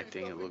voice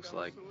acting, it looks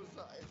like.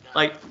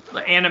 like the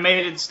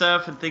animated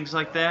stuff and things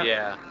like that.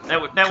 Yeah.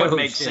 That would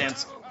make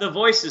sense. The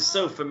voice is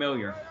so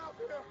familiar.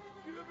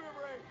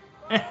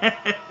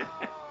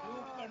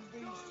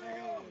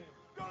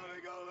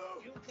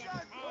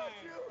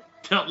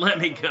 Don't let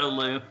me go,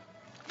 Lou.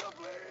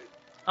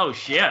 Oh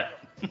shit.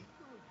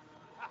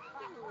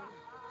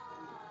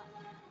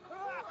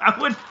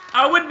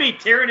 I wouldn't be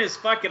tearing his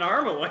fucking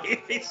arm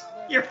away.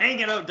 You're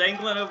hanging out,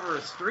 dangling over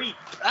a street.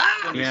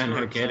 Yeah,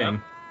 no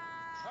kidding.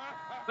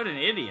 What an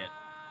idiot.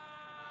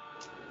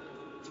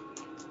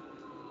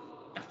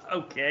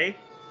 Okay.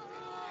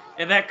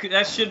 And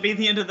that should be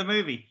the end of the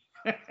movie.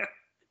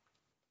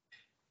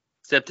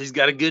 Except he's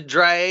got a good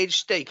dry aged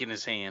steak in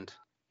his hand.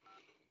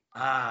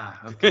 Ah,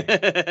 okay. Hi,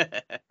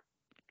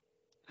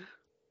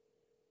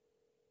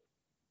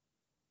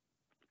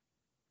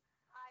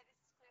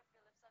 this is Claire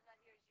Phillips. I'm not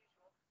here as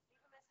usual. Leave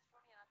a message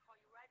for me and I'll call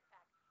you right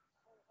back.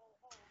 Ho, ho,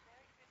 ho.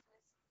 Merry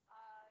Christmas. Speak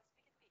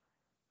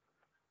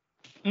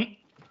at the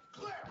beep.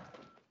 Claire!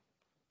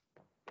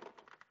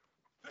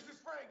 This is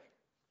Frank.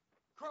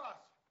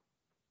 Cross.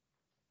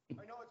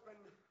 I know it's been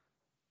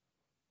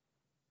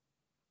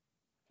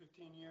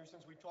 15 years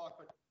since we talked,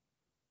 but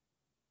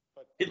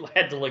He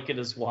had to look at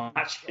his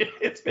watch.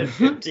 It's been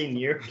 15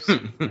 years.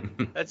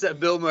 That's that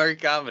Bill Murray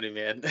comedy,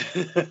 man.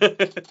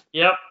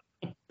 Yep.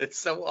 It's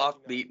so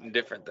offbeat and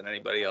different than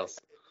anybody else.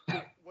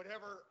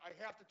 whatever, I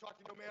have to talk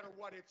to you no matter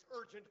what. It's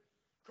urgent.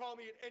 Call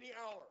me at any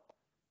hour.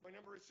 My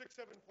number is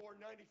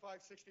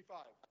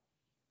 674-9565.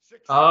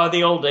 Oh,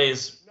 the old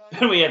days.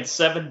 We had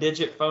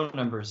 7-digit phone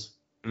numbers.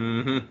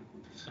 Mm-hmm.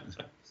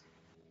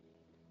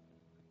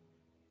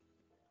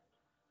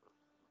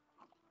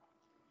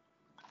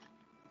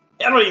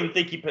 I don't even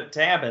think you put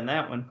tab in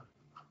that one.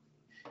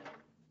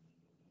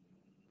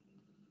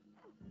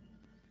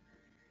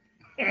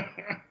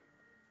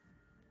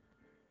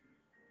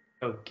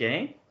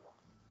 Okay.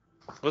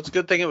 Well, it's a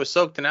good thing it was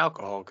soaked in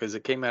alcohol because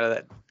it came out of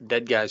that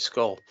dead guy's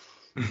skull.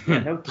 Yeah,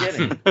 no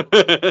kidding.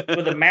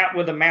 with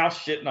a mouse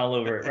shitting all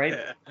over it, right?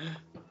 Yeah.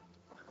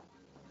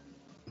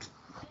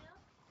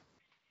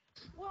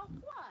 Well,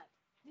 what?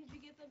 Did you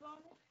get the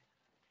bonus?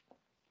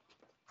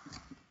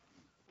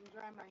 I'm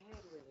drying my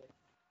head with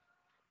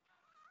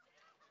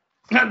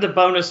it. The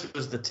bonus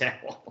was the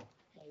towel.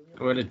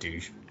 What a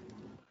douche.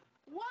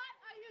 What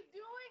are you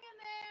doing in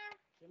there?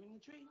 Trimming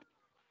the tree.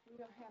 We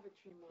don't have a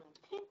tree, Mom.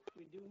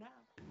 We do now.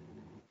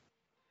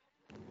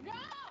 No!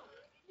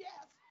 Yes.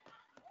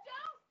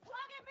 Don't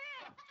plug him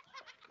in!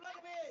 Plug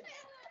him in.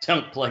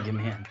 Don't plug him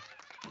in.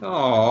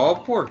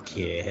 Oh, poor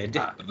kid.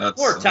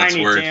 Poor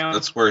Tiny Tim.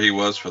 That's where he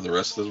was for the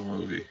rest of the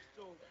movie.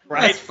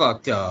 Right? That's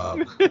fucked up.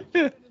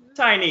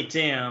 Tiny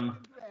Tim.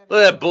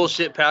 Look at that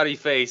bullshit pouty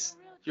face.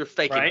 You're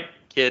faking, Right?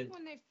 kid.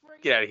 When they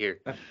freak. Get out of here.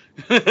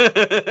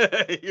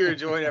 You're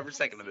enjoying every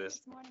second of this.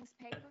 This morning's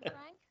paper,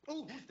 Frank?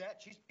 Oh, who's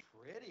that? She's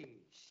pretty.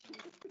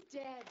 She's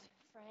dead,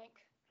 Frank.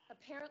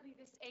 Apparently,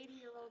 this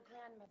 80-year-old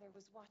grandmother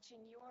was watching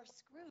your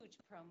Scrooge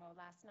promo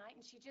last night,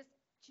 and she just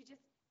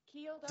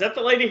keeled Is that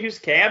the lady whose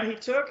cab he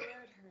took?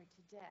 Scared her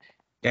to death.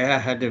 Yeah,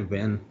 had to have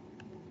been.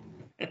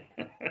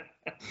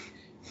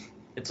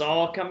 It's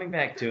all coming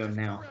back to him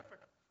now. Terrific.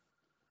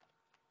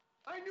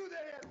 I knew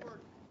that ad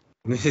word.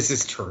 This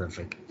is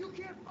terrific. You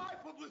can't buy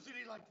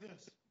publicity like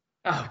this.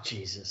 Oh,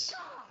 Jesus.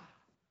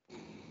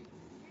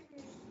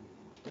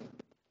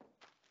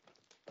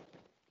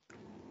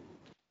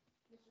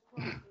 Mr.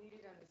 Cross, we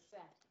need it on the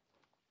set.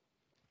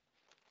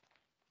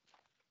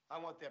 I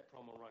want that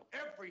promo run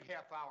every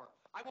half hour.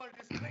 I want a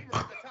disclaimer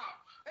at the top.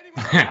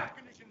 Anyone with heart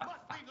condition must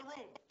leave the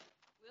room.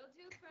 Will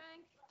do,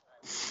 Frank.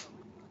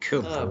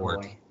 Good Oh,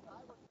 lord. boy.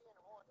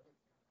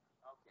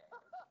 No,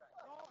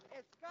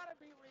 it's gotta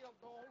be real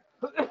gold.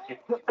 I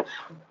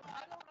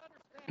don't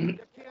understand. You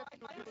can't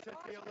do this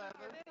at the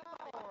 11th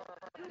hour.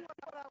 Do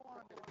what I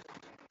want to do.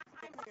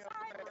 I'm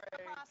sorry, Mr.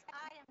 Cross.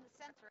 I am the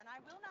censor, and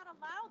I will not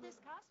allow this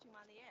costume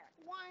on the air.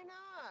 Why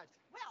not?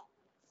 Well,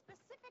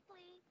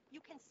 specifically, you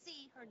can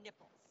see her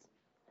nipples.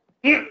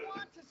 I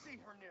want to see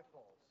her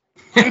nipples.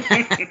 Dickens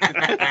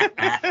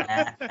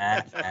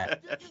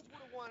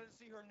would have wanted to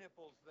see her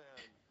nipples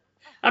then.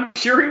 I'm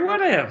sure he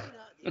would have.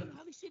 You can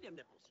hardly see them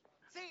nipples.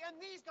 See, and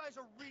these guys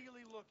are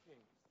really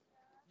looking.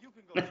 You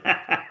can go.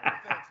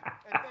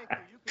 Thank you.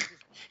 You can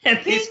just. And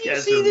Can these you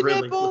guys see are the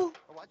really. nipple?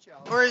 Watch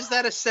out. Or is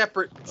that a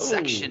separate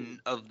section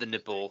of the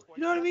nipple?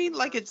 You know what I mean?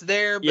 Like it's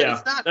there, but Yeah,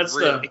 it's not that's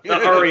really. the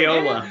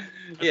areola.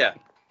 Yeah.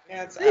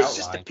 Yeah, It's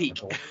just a peak.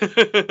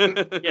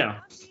 Yeah.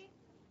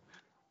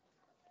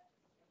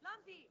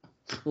 Lumpy.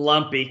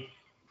 Lumpy.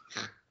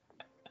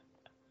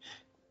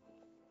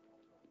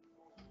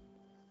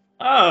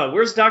 Oh,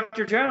 where's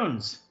Dr.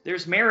 Jones?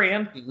 There's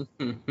Marion.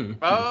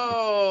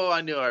 Oh,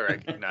 I knew I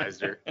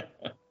recognized her.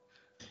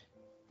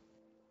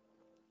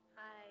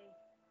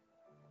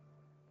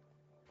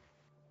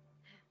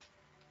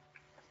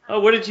 Oh,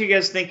 what did you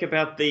guys think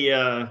about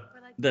the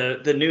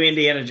new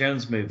Indiana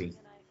Jones movie?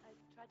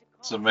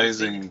 It's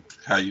amazing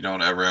how you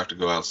don't ever have to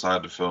go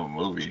outside to film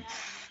a movie.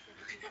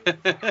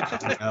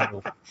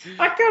 No.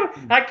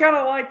 I kind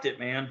of liked it,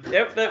 man.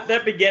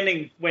 That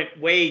beginning went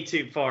way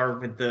too far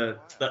with the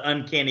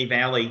uncanny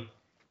valley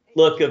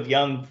look of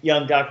young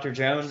Dr.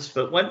 Jones.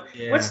 But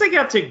once they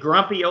got to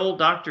grumpy old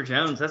Dr.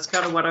 Jones, that's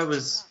kind of what I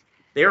was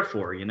there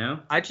for, you know.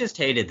 I just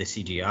hated the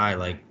CGI,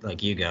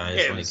 like you guys.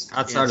 Yeah,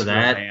 Outside of real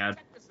that, bad.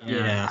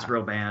 yeah, It's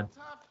real bad.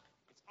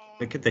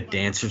 Look at the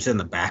dancers in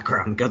the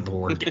background. Good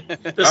lord.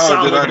 The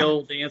solid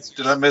gold dancers.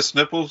 Did I miss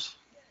nipples?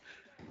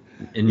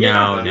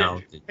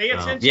 No. Pay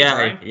attention, Yeah,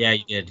 Brian. yeah,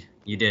 you did.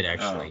 You did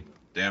actually. Oh,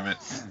 damn it.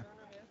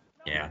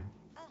 Yeah.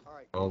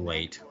 Oh,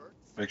 late.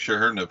 Make sure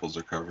her nipples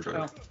are covered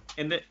up.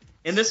 Well,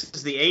 and this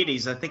is the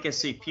 80s. I think I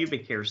see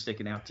pubic hair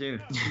sticking out too.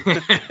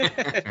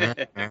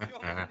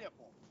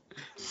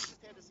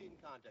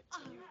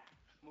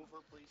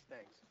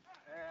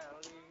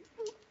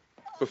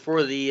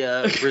 Before the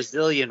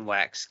Brazilian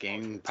wax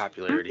gained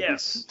popularity.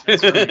 Yes.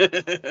 That's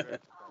right.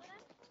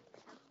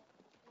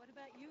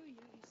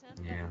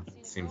 Yeah,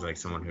 seems like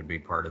someone who'd be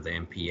part of the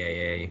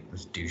MPAA.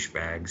 Those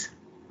douchebags.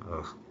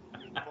 Ugh.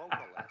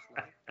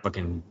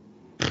 Fucking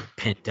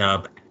pent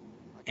up,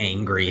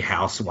 angry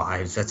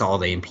housewives. That's all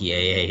the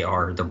MPAA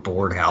are. They're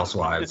bored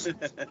housewives.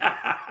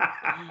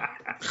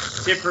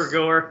 Tipper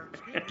Gore.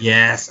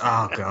 Yes.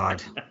 Oh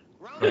God.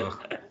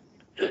 Ugh.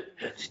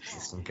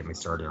 Just don't get me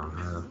started on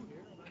her.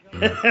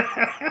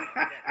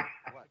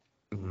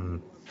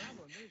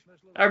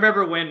 I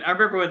remember when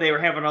they were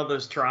having all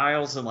those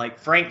trials and like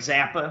Frank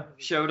Zappa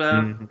showed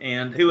up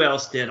and who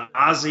else did?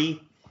 Ozzy.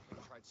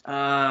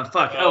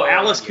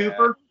 Alice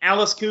Cooper.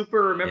 Alice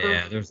Cooper, remember?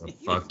 Yeah, there's a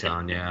fuck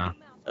ton, yeah.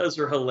 Those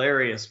were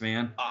hilarious,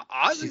 man.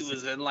 Ozzy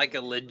was in like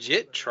a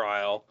legit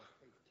trial.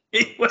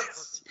 He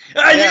was.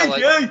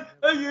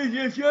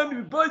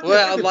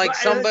 Well, like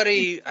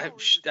somebody,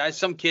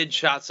 some kid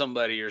shot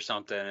somebody or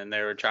something, and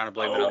they were trying to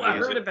blame it on I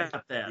music. heard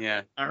about that.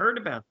 Yeah. I heard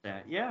about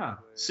that. Yeah.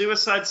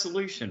 Suicide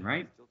Solution,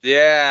 right?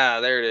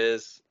 Yeah, there it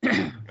is.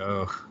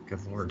 Oh,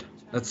 good lord.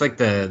 That's like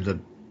the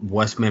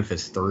West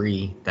Memphis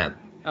 3, that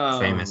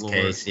famous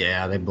case.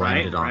 Yeah, they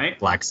blamed it on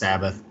Black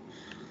Sabbath.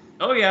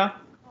 Oh, yeah.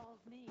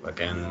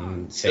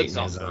 Fucking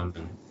Satanism.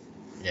 And,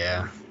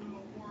 yeah.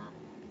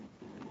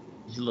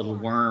 You little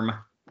worm.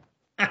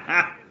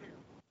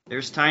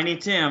 There's Tiny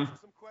Tim.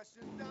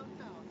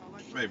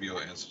 Maybe you'll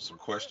answer some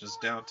questions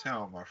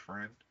downtown, my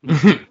friend.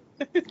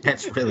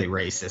 That's really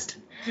racist.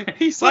 I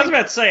was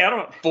about to say,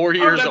 4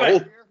 years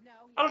old.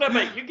 I don't know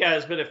about you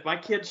guys, but if my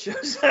kid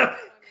shows up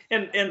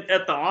and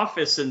at the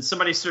office and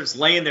somebody starts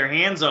laying their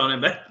hands on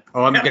him,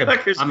 I'm gonna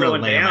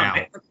lay him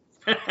down.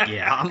 out.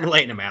 Yeah, I'm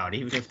laying him out,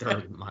 even if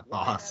they're my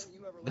boss.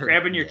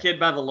 Grabbing your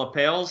kid by the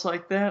lapels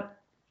like that?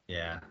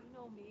 Yeah.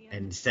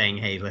 And saying,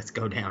 hey, let's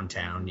go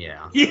downtown,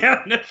 yeah.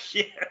 Yeah, no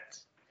shit.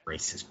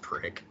 Racist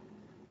prick.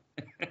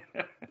 I'm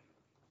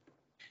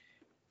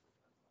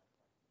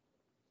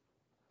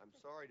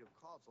sorry to have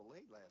called so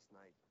late last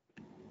night.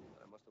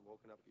 I must have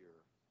woken up your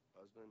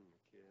husband and your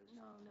kids.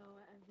 No,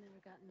 I've never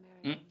gotten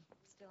married.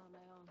 I'm still on my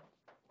own.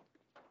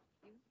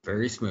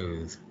 Very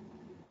smooth.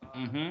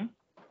 Mm-hmm.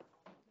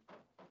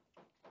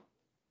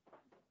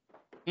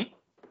 Would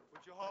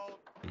you hold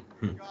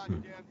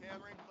goddamn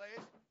hammering,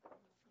 please?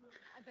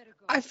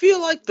 I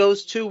feel like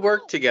those two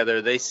work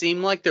together. They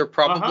seem like they're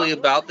probably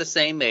about the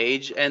same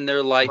age, and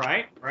they're like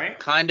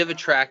kind of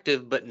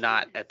attractive, but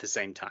not at the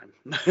same time.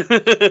 Clear,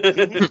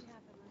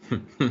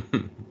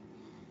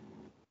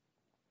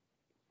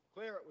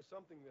 it was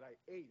something that I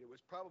ate. It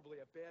was probably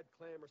a bad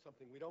clam or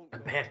something. We don't know.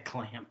 A bad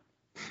clam.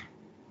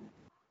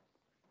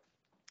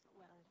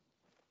 Well,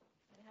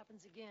 if it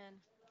happens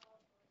again,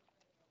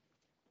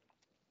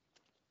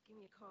 give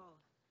me a call.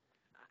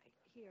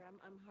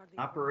 I'm hardly.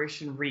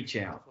 Operation Reach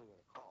Out.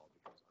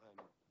 I'm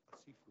a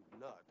seafood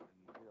nut, and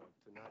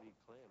to not eat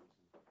clams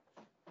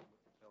what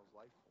the hell's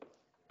life for?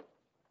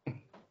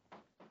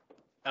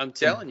 I'm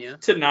telling you.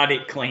 To not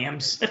eat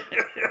clams. For the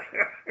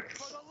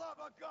love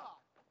of God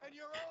and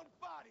your own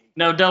body.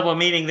 No double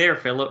meaning there,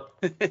 Philip.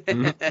 Sir, it's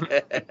the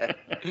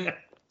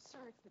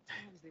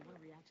times they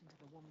weren't reacting to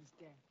the woman's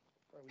death.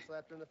 Well, we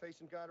slapped her in the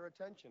face and got her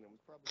attention. It was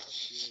probably something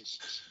she ate.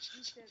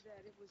 You said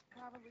that it was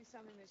probably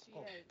something that she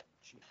ate.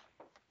 Gee.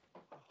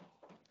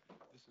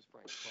 This is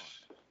Frank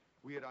Cross.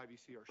 We at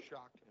IBC are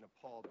shocked and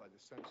appalled by the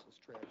senseless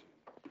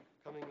tragedy,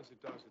 coming as it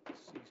does at this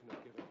season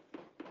of giving.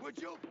 Would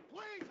you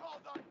please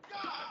hold the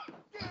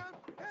goddamn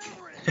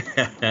hammering?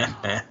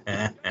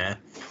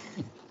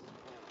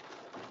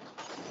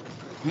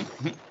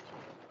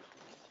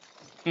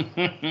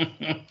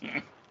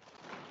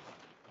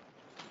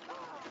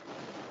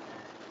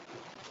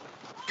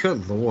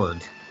 Good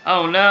lord.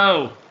 Oh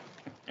no.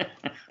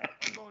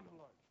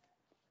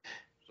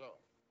 So,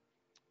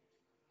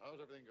 how's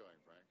everything going,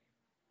 Frank?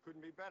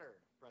 Couldn't be better,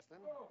 Preston.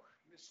 Oh,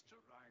 Mr.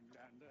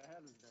 Rhinelander,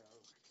 hello.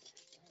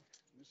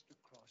 Mr.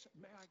 Cross,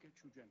 may I get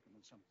you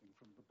gentlemen something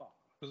from the bar?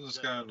 Was this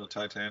guy on the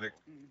Titanic?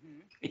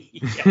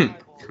 Yeah,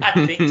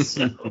 I think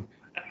so.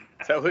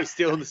 Is that what he's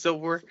stealing the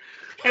silverware?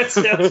 That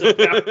sounds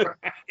about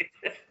right.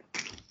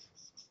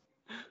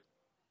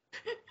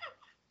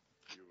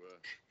 You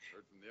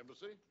heard from the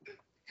embassy?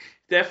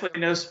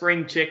 Definitely no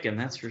spring chicken,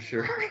 that's for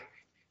sure.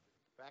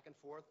 Back and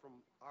forth from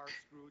our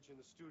Scrooge in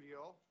the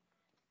studio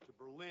to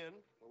Berlin,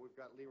 where we've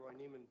got Leroy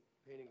Neiman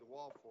painting the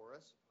wall for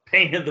us.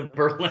 Painted the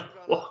Berlin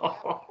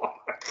Wall.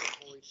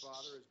 Holy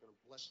Father is going to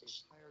bless the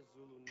entire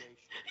Zulu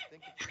nation.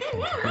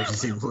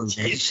 Zulu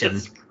Nation.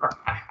 Jesus Christ.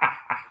 I'm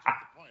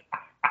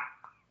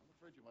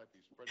afraid you might be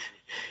spreading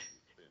yourself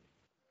too thin.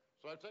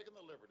 So I've taken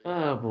the liberty.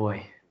 Oh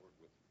boy.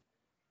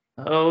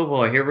 Oh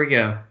boy, here we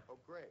go. Oh,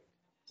 great.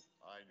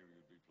 I knew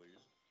you'd be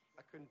pleased.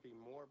 I couldn't be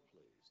more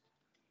pleased.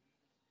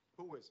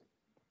 Who is it?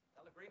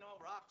 Pellegrino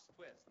Rocks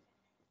Twist.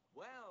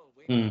 Well,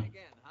 we meet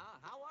again, huh?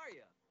 How are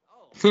you?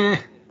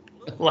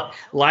 Oh.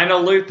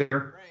 Lionel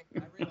Luther. Frank, I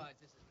realize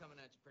this is coming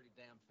at you pretty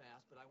damn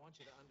fast, but I want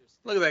you to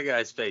understand. Look at that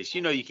guy's face.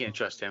 You know you can't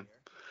trust him.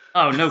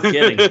 Oh, no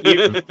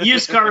kidding.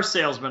 Used car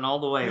salesman all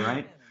the way,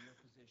 right?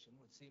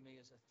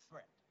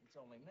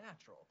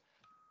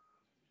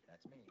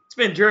 It's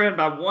been driven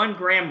by one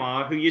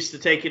grandma who used to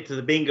take it to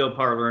the bingo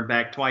parlor and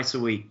back twice a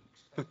week.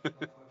 Frank,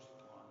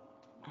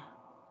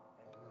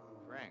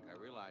 I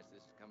realize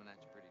this is coming at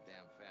you pretty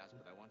damn fast,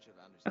 but I want you to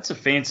understand. That's a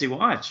fancy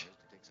watch.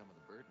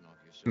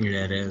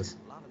 Yeah, it is.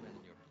 A lot of men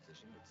in your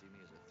position would see me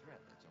as a threat.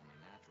 That's only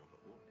natural,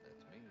 but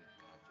that's me.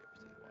 God, you ever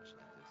see a watch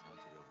like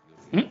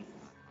this?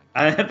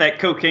 How's it That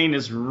cocaine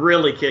is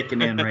really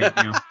kicking in right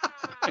now.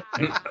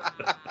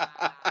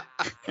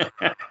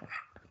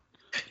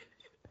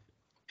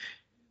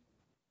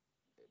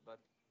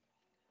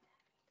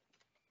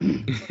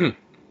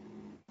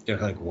 They're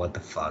like, what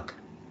the fuck?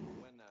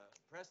 When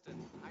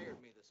Preston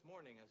hired me this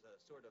morning as a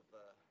sort of,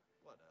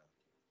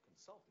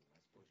 consultant, I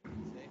suppose you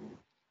might say,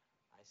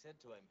 I said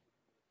to him,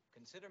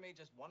 consider me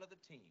just one of the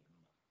team.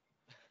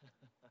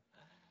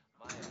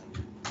 My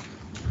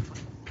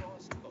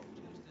lacrosse coach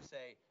used to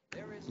say,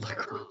 there is no I in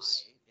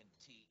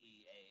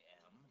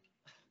TEAM.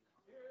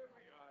 Here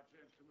we are,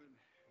 gentlemen.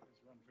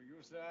 There's one for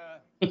you,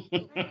 sir.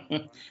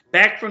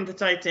 Back from the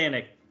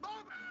Titanic.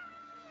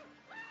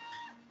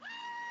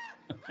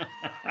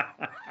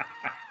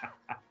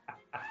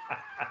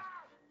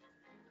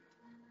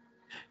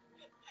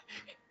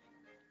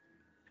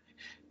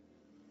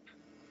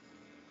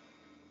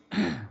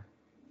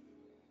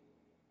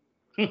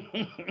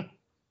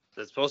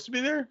 That's supposed to be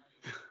there?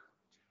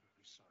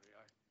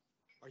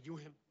 Sorry, Are you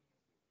him?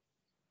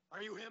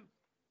 Are you him?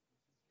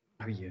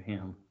 Are you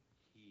him?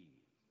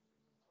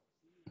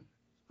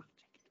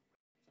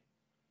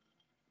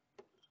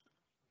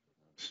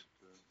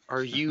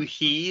 Are you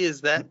he?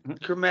 Is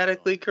that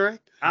grammatically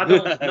correct? I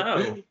don't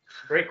know.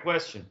 Great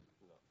question.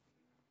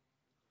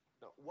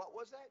 No. What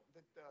was that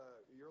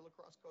your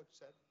lacrosse coach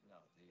said? No,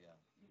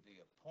 the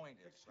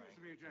appointed. Excuse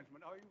me,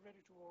 gentlemen. Are you ready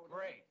to order?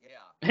 Great, yeah.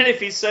 And if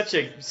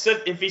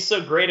he's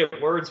so great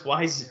at words,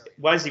 why is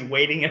he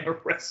waiting at a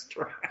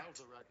restaurant?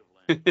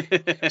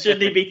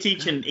 Shouldn't he be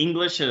teaching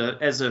English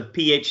as a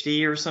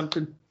PhD or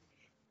something?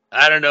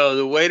 I don't know.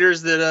 The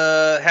waiters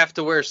that have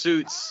to wear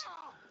suits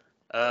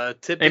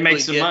typically they make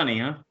some money,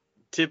 huh?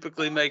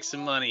 Typically make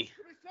some money.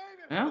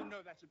 Yeah.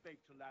 No, that's a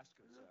baked Alaska,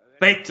 sir.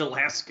 Baked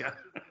Alaska.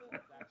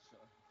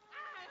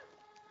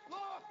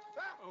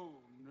 Oh,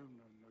 no,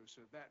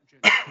 sir. That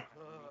gentleman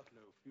meatloaf.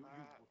 You wouldn't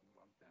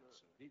want that,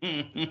 sir.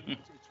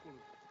 It's full of...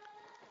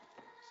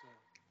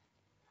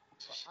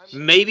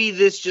 Maybe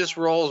this just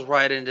rolls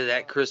right into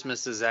that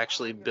Christmas is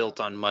actually built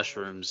on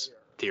mushrooms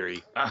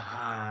theory.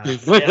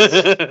 Yes.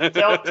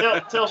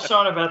 Tell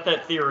Sean about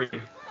that theory.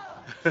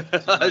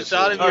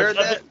 Sean, have you heard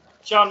that?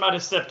 Sean might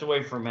have stepped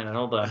away for a minute.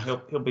 Hold on.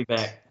 He'll be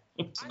back.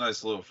 It's a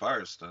nice little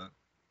fire stunt.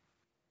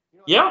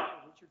 Yeah.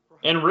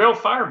 And real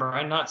fire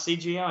burn, not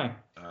CGI.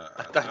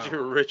 I thought you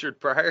were Richard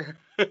Pryor.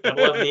 I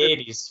love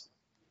the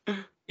 80s.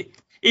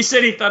 He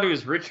said he thought he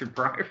was Richard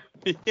Pryor.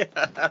 Yeah,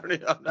 I'm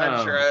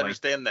not sure I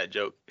understand that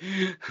joke.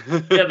 Yeah,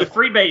 the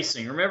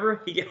freebasing.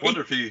 Remember? He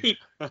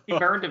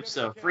burned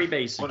himself.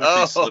 Freebasing. Wonder if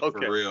he slipped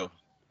for real.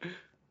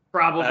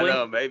 Probably. I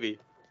know, maybe.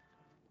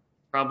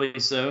 Probably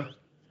so.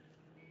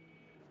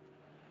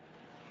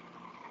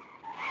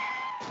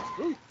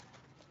 Ooh.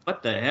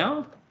 What the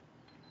hell?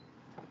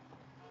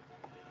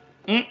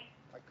 I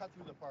cut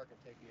through the park and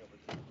take me over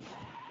to.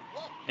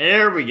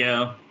 There we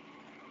go.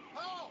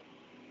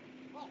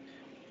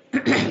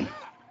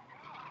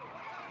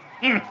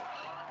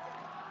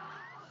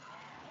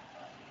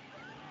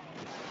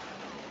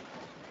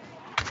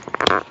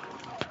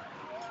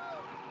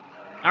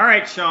 All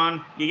right,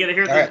 Sean, you got to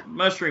hear the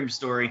mushroom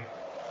story.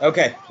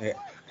 Okay.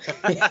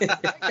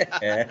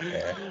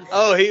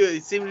 Oh, he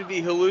seemed to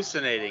be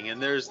hallucinating,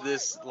 and there's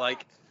this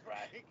like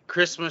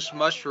Christmas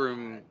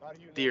mushroom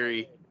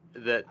theory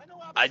that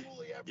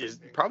is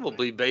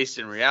probably based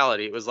in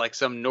reality. It was like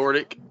some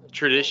Nordic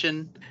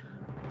tradition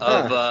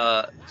of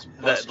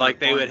that like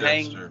they would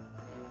hang.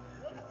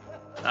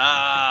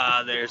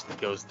 There's the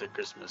ghost of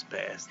Christmas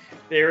past.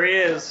 There he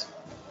is.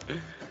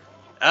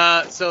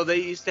 So they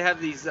used to have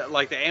these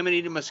like the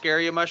Amanita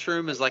muscaria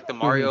mushroom is like the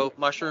Mario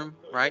mushroom,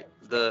 right?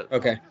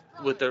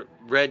 With the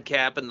red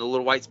cap and the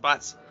little white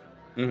spots.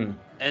 Mm-hmm.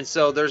 And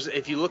so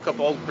if you look up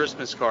old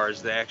Christmas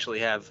cards, they actually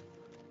have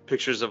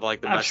pictures of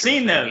like the mushrooms. I've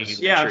seen those.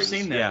 Yeah, I've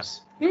seen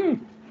those.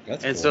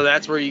 So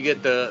that's where you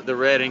get the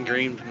red and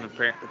green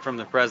from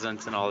the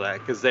presents and all that,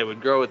 because they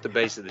would grow at the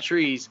base of the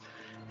trees.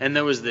 And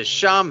there was this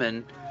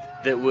shaman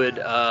that would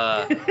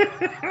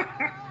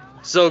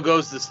so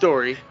goes the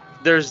story.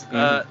 There's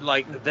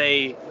like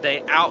they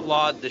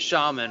outlawed the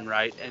shaman,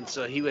 right? And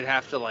so he would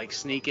have to like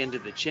sneak into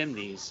the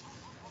chimneys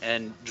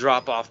and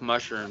drop off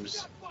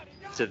mushrooms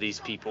to these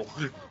people.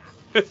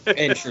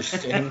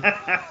 Interesting.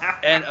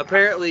 And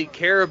apparently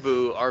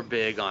caribou are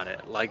big on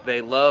it. Like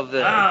they love the.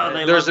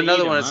 They There's love to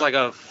another eat one. 'em, It's huh? like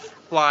a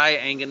fly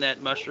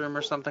angonet mushroom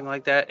or something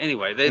like that.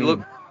 Anyway, they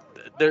look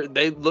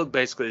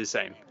basically the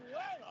same,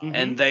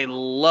 and they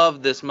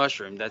love this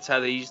mushroom. That's how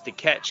they used to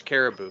catch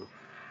caribou,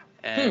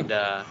 and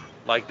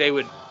like they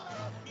would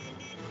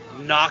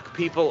knock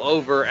people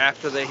over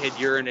after they had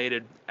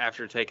urinated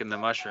after taking the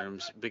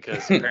mushrooms,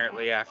 because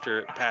apparently after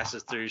it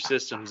passes through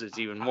systems, it's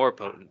even more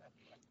potent.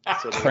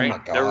 So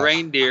the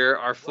reindeer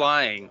are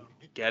flying.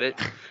 Get it?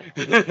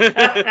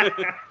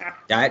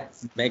 That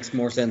makes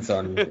more sense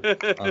on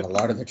a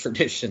lot of the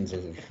traditions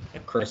of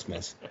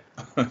Christmas.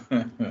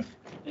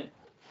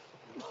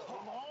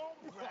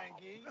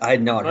 I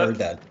had not heard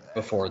that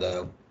before,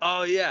 though.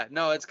 Oh yeah,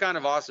 no, it's kind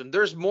of awesome.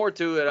 There's more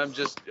to it. I'm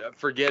just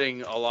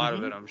forgetting a lot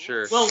of it, I'm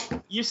sure. Well,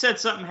 you said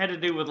something had to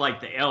do with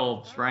like the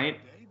elves, right?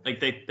 Like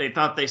they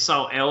thought they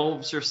saw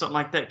elves or something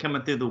like that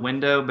coming through the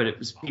window, but it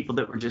was people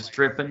that were just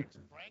tripping.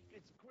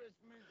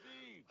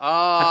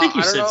 I think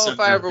you I don't said know if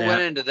something I about ever that.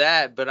 went into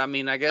that, but I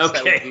mean, I guess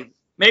that would be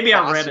maybe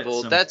possible. I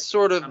read it. That's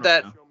sort of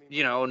that,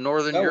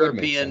 Northern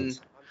European,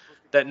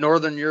 that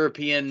Northern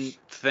European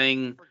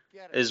thing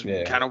is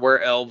kind of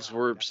where elves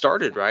were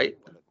started, right?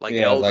 Like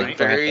elves and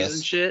fairies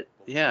and shit.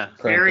 Yeah.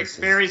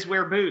 Fairies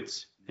wear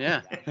boots. Yeah.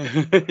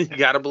 You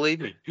gotta believe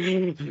me.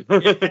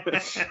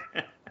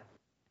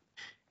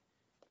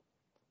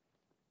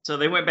 So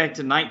they went back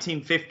to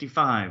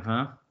 1955,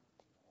 huh?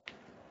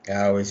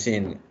 Yeah, we've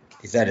seen.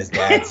 He's at his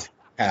dad's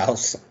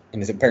house,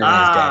 and apparently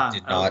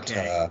his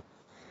dad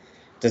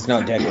does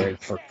not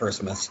decorate for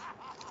Christmas.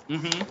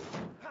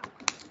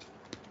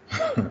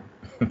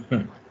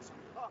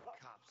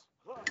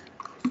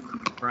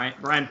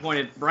 Brian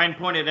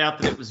pointed out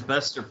that it was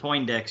Buster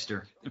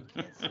Poindexter.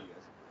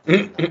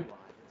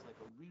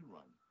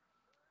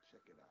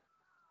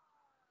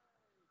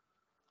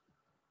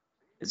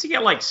 Does he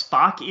got like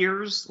Spock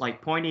ears,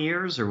 like pointy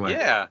ears, or what?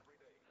 Yeah.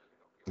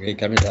 He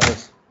kind of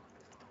does.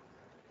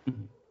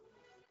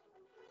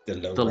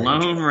 The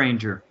Lone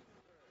Ranger.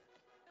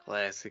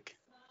 Classic.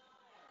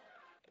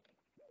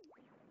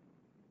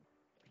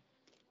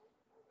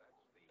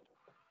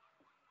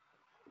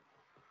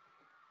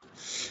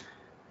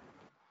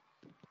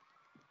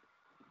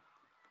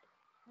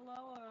 Hello,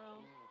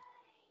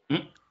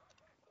 Earl.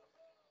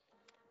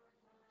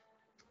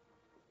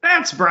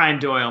 That's Brian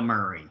Doyle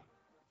Murray.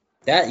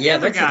 The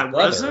other guy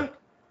wasn't.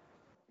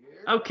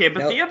 Okay,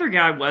 but the other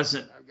guy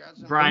wasn't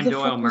Brian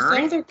Doyle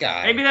Murray. The other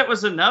guy? Maybe that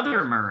was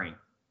another Murray.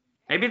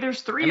 Maybe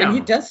there's three of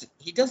them.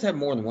 He does have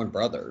more than one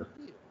brother.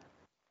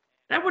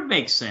 That would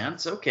make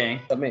sense. Okay.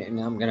 I'm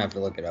gonna have to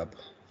look it up.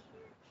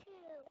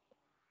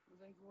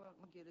 Then go out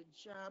and get a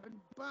job and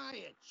buy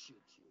it, Choo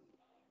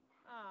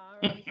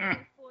Choo. He's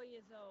 4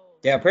 years old.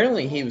 Yeah,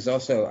 apparently he was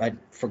also. I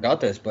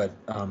forgot this, but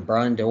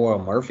Brian Doyle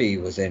Murphy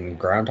was in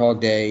Groundhog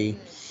Day,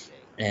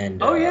 and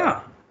Well,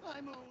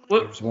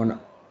 there's one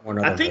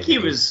other. I think he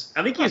was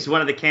one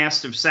of the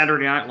cast of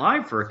Saturday Night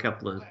Live for a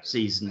couple of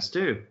seasons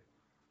too.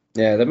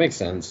 Yeah, that makes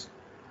sense.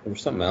 There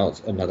was something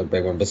else, another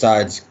big one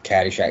besides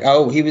Caddyshack.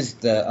 Oh, he was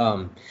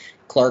the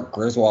Clark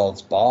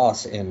Griswold's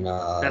boss in.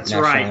 That's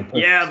National right.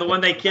 Lampoon's Yeah, the one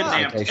they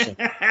kidnapped.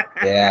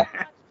 Yeah.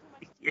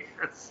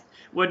 Yes.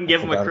 Wouldn't give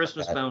him a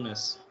Christmas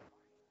bonus.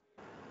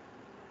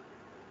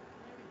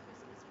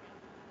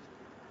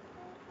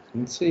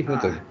 Let's see who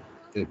the.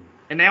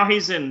 And now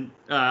he's in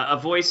a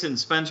voice in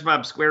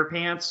SpongeBob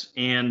SquarePants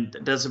and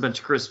does a bunch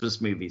of Christmas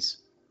movies.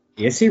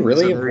 Is he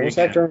really a voice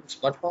actor in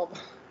SpongeBob?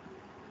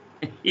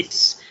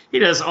 He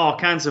does all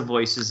kinds of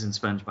voices in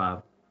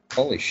SpongeBob.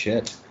 Holy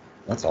shit,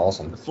 that's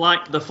awesome.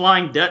 The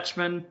Flying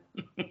Dutchman,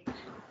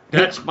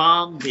 Dutch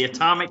Bomb, the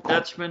Atomic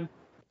Dutchman.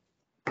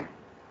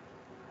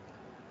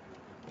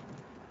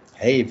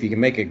 Hey, if you can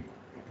make a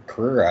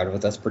career out of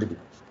it, that's pretty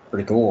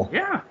cool.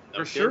 Yeah,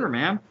 for sure,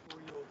 man.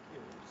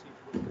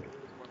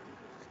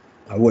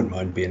 I wouldn't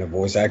mind being a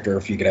voice actor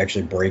if you could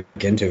actually break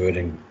into it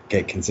and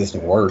get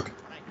consistent work.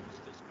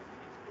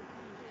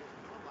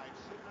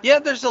 Yeah,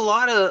 there's a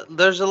lot of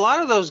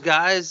those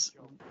guys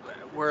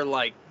where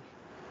like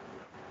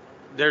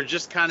they're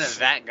just kind of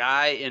that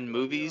guy in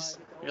movies.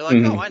 You're like,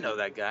 oh, I know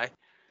that guy,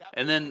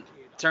 and then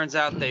it turns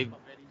out they've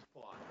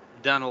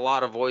done a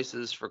lot of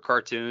voices for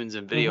cartoons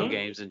and video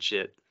games and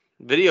shit.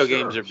 Video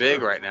games are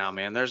big right now,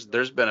 man. There's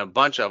been a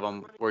bunch of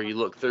them where you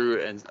look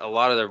through and a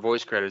lot of their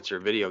voice credits are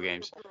video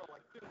games.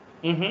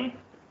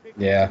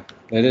 Yeah,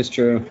 that is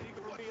true.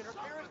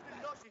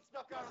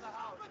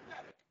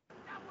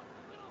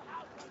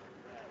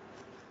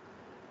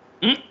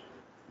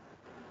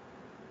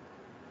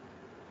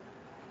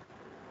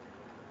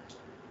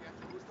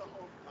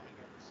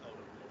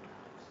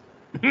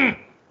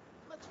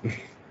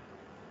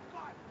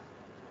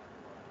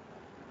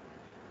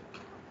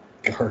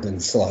 garden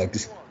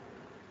slugs.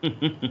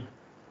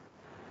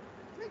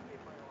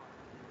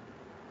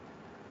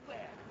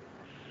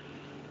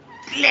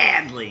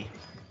 Gladly.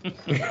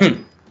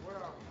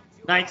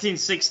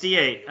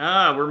 1968.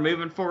 We're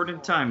moving forward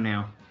in time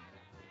now.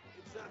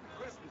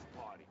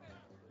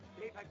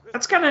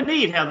 That's kind of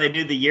neat how they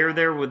do the year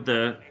there with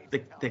the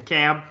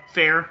cab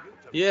fair.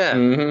 Yeah.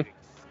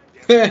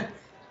 Mm-hmm.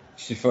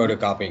 She's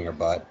photocopying her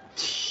butt.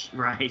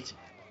 Right.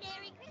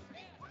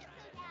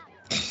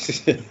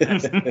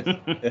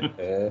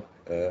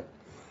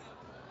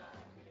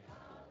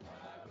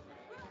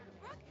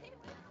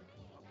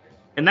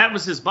 And that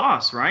was his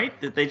boss, right?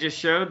 That they just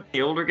showed,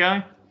 the older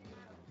guy,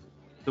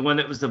 the one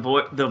that was the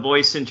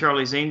voice in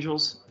Charlie's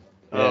Angels.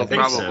 Oh,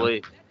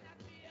 probably. So.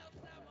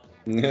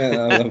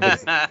 I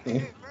love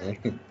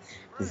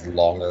his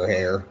longer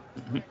hair.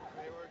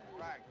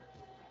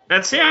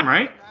 That's him,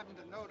 right?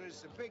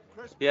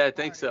 Yeah, I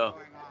think so.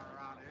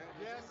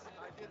 Yes,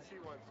 I did see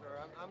one, sir.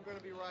 I'm going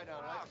to be right on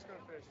it. I'm just going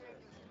to finish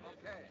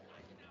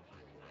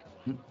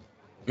this.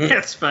 Okay.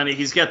 That's funny.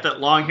 He's got that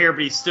long hair,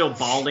 but he's still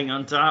balding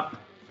on top.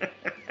 Merry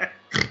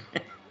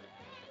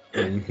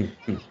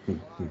Christmas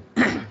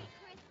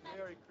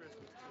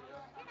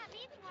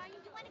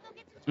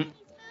to you.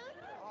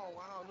 Oh,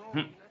 wow, no.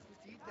 You're not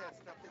supposed to eat that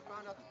stuff. They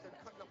found out that they're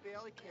cutting up the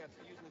alley cats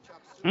for using the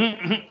chop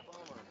suey.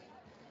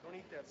 Don't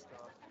eat that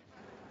stuff.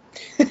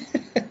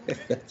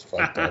 That's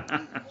fucked up.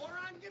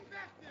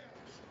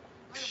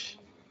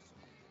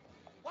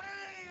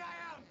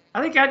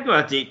 I think I'd go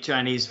out to eat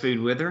Chinese food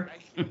with her.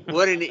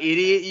 What an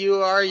idiot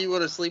you are! You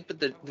want to sleep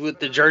with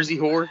the Jersey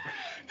whore?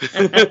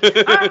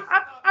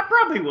 I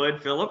probably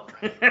would, Philip.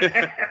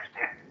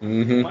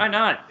 Mm-hmm. Why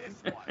not?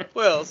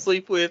 Well,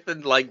 sleep with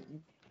and like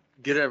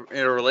get in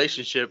a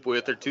relationship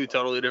with are two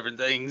totally different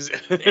things.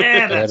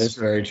 Yeah, that is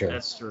true. very true.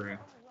 That's true.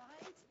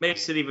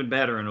 Makes it even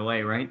better in a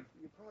way, right?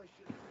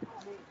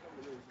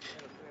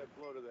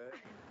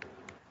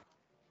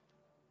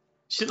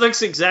 She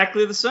looks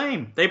exactly the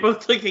same. They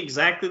both look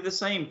exactly the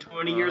same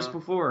 20 years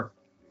before.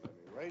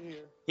 Right here.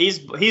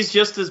 He's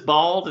just as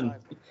bald, and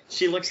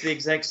she looks the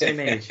exact same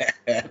age.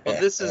 Well,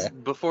 this is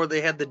before they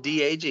had the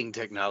de-aging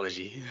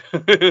technology.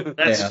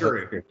 That's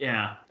true.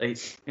 Yeah.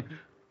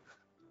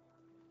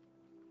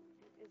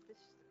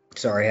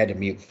 Sorry, I had to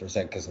mute for a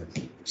second because I'm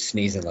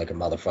sneezing like a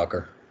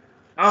motherfucker.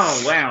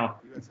 Oh, wow.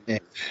 Yeah.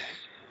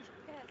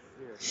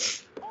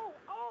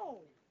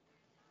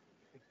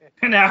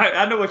 Now,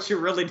 I know what you're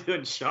really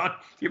doing, Sean.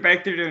 You're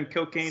back there doing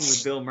cocaine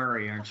with Bill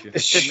Murray, aren't you?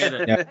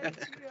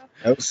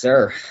 No,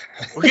 sir.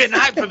 We're getting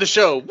hyped for the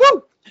show.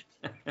 Woo!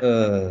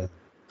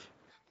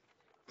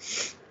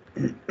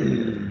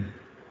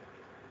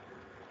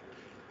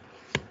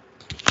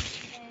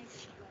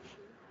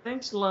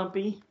 Thanks,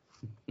 Lumpy.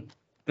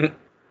 Merry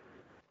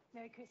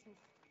Christmas.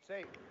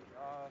 Say,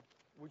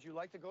 would you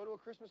like to go to a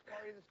Christmas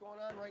party that's going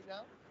on right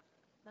now?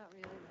 Not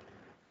really.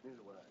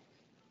 Neither would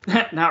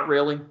I. Not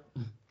really.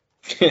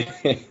 Do you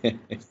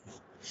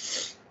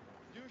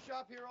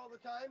shop here all the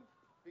time?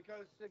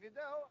 Because if you do,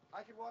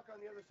 I could walk on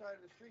the other side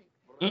of the street.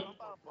 Mm-hmm.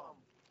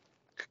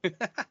 Would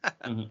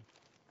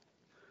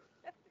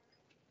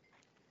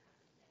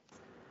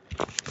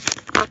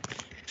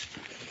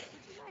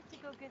you like to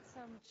go get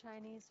some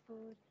Chinese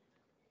food?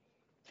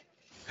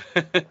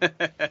 All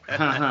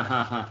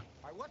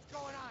right, what's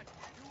going on?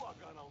 You are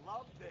gonna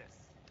love this.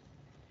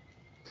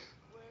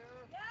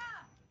 Claire? Yeah.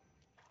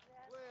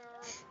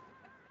 Claire?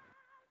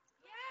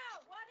 Yeah,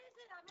 what is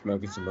it?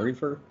 Smoking some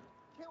reefer?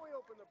 Can't we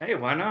open the Hey,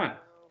 why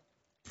not?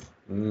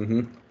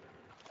 Mm-hmm.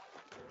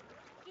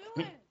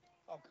 Doing?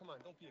 Oh, come on,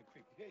 don't be a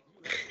creep.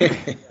 Hey,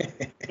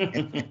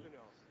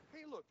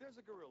 hey, look, there's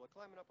a gorilla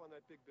climbing up on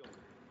that big building.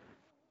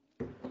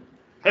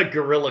 A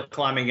gorilla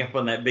climbing up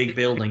on that big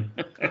building.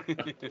 When can we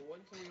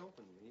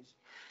open these?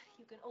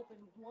 You can open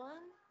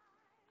one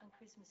on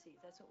Christmas Eve.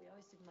 That's what we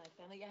always did in my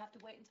family. You have to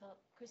wait until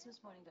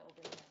Christmas morning to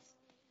open yours.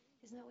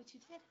 Isn't that what you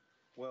did?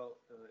 Well,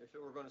 if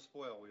it were going to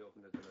spoil, we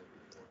opened it the night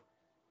before.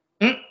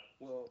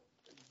 Well,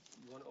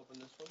 you want to open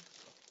this one?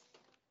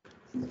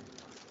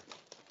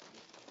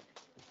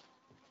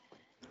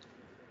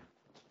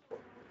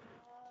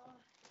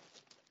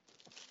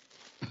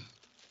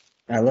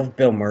 I love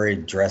Bill Murray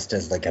dressed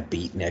as like a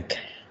beatnik.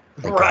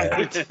 Like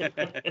Right.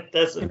 It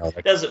doesn't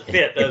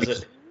fit, does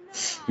it?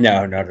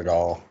 No, not at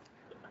all.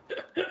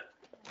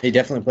 He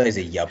definitely plays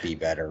a yuppie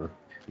better.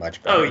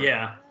 Much better. Oh,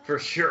 yeah, for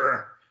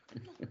sure. I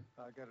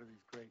got her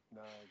these great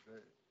knives.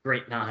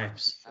 Great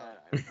knives.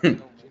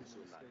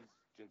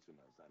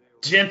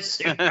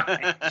 Ginseng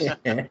Ginseng.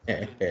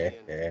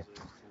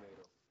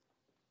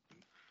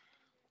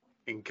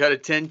 You can cut a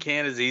tin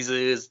can as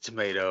easily as a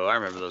tomato. I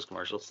remember those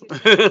commercials.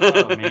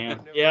 Oh, man.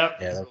 Yep.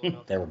 Yeah,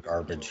 they were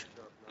garbage.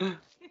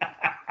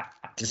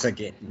 Just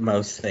like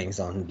most things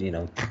on,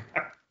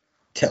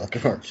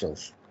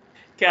 telecommercials.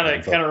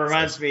 Kind of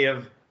reminds me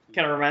of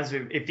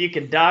if you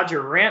can dodge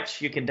a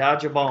wrench, you can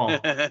dodge a ball.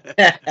 God,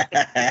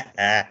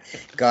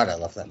 I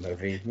love that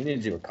movie. We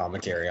need to do a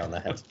commentary on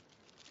that.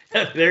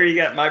 There you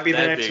go. Might be the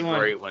That'd next be a one.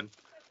 great one.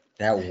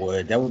 That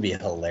would be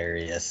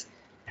hilarious.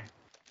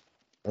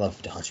 I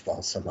love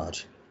dodgeball so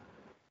much.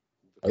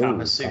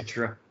 Kama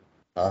Sutra.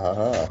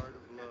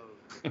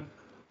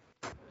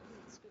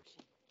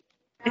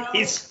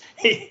 He's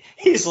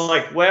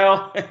like,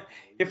 well,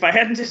 if I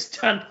hadn't just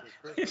done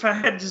an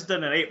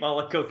 8-ball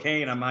of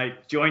cocaine, I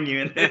might join you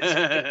in this.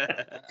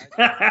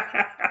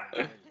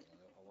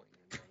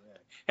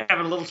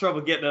 Having a little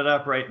trouble getting it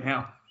up right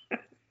now.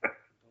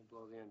 Don't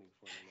blow the ending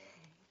for me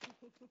now.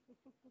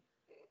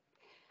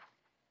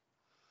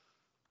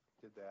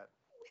 Did that.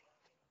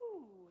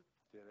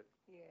 Did it.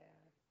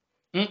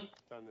 Yeah.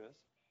 Done this.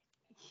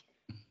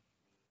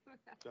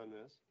 Done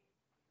this.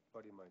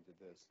 Buddy of mine did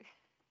this.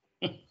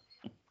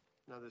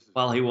 Now this is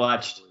While he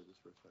watched. Believe this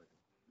for a second.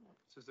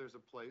 It says there's a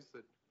place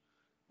that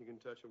you can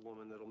touch a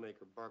woman that'll make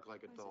her bark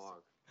like a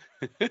dog.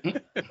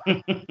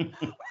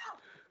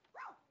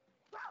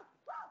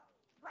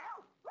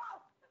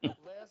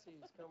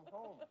 Lassie's come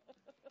home.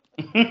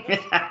 Go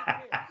get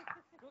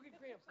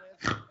cramps,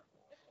 Lassie. I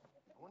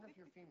wonder if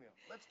you're female.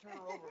 Let's turn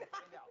her over and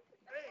find out.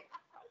 Hey!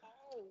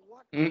 Oh,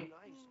 what a nice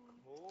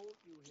coat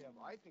you have.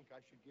 I think I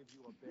should give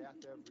you a bath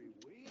every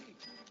week.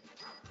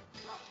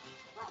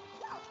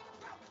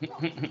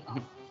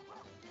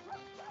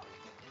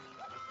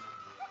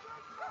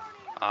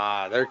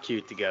 They're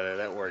cute together.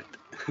 That worked.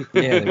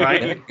 Yeah, they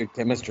Right? have good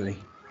chemistry.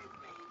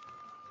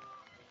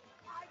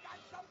 I got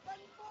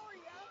something for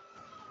you.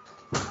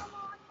 Come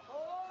on.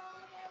 Oh,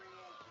 there he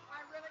is. I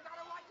really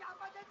gotta watch out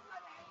for this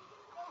one,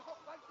 eh? Oh,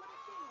 what could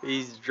it be?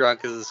 He's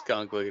drunk as a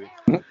skunk. Look at him.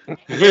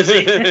 Is he?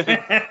 What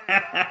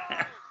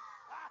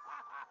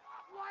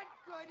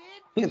could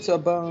it be? It's a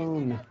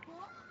bone.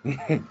 It's a bone. You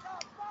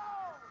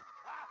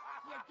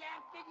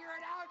can't figure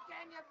it out,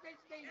 can you,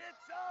 Bisbee?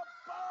 It's a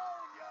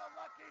bone, you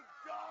lucky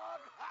dog.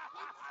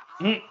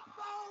 It's a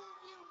bone,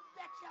 you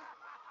betcha.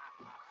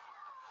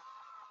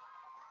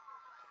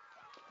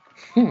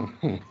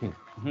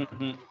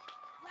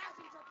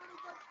 Lassie's a pretty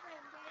good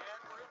friend, eh?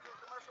 And we're into a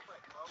commercial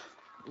break, folks.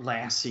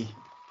 Lassie.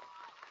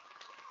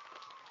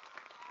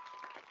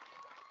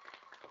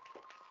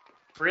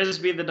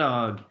 Frisbee the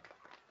dog.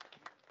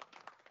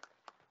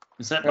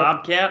 Is that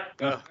Bobcat?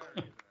 Oh,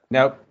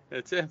 Nope.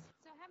 that's it.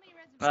 So how many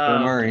reservations? Bill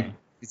Murray. Okay.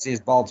 You see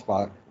his bald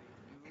spot.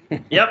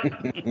 Yep.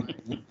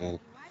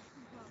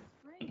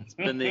 It's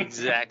been the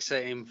exact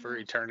same for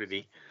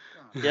eternity.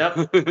 Yep.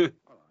 Well, I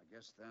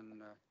guess then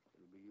it'll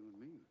be you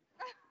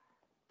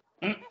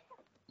and me.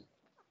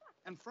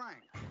 And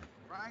Frank,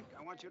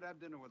 I want you to have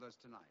dinner with us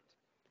tonight.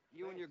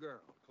 You and your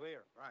girl.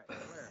 Clear. Right,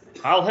 Claire.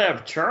 I'll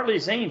have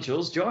Charlie's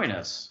Angels join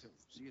us.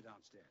 See you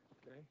downstairs.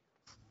 Okay.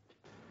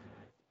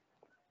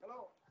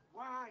 Hello.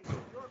 Why?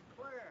 You're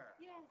Claire.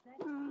 Yes,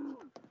 that's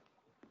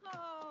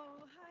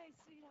Oh, hi,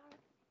 sweetheart.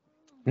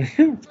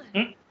 You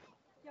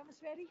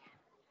almost ready?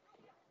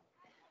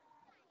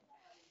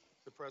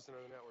 The president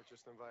of the network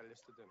just invited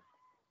us to dinner.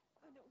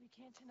 Oh, no, we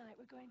can't tonight.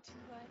 We're going to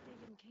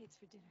David and Kate's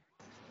for dinner.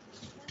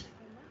 It's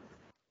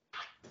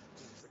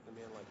like the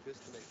man like this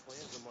to make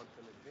plans a month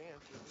in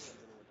advance. We'll have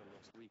dinner with him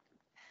next week.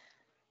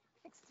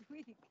 Next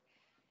week.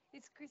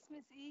 It's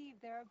Christmas Eve.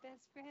 They're our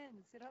best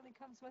friends. It only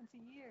comes once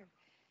a year.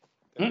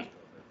 Thanks,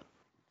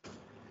 Joe.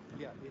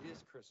 Yeah, it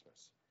is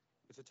Christmas.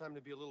 It's a time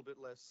to be a little bit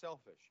less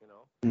selfish, you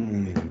know?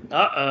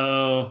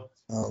 Uh-oh.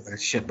 Oh, that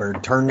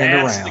shitbird turning it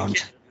That's the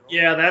around.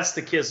 Yeah, that's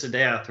the kiss of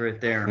death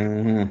right there.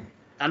 Mm-hmm.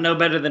 I know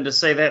better than to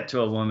say that to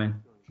a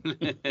woman.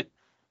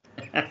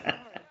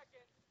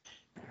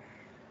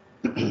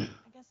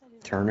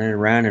 Turning it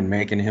around and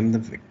making him the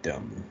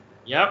victim.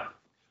 Yep.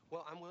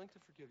 Well, I'm willing to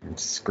forgive you. It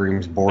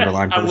screams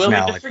borderline I'm willing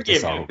to personality for the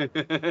forgive song.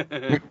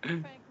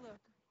 Frank, look.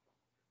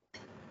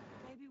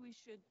 Maybe we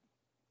should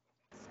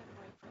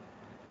separate for a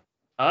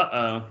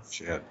while. Uh-oh.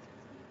 Shit.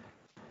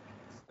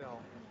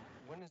 Stell,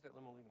 when is that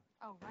limo leaving?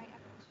 Oh, right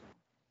after the show.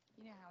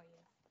 You know how he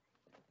is.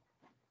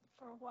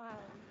 For a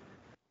while.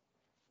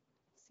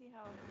 See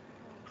how it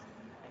goes.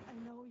 I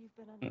know you've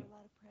been under a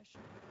lot of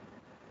pressure.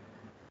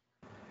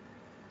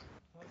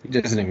 He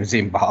doesn't even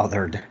seem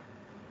bothered.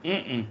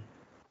 Mm-mm.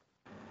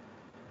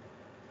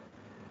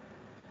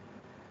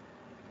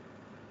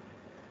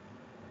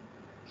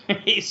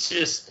 He's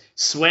just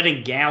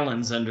sweating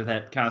gallons under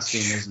that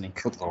costume, isn't he?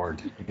 Good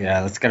lord.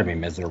 Yeah, that's gotta be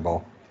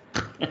miserable.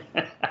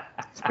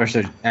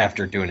 Especially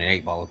after doing an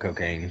 8-ball of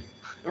cocaine.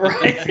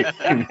 Right.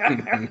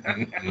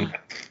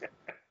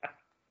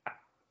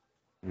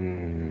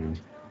 Mm.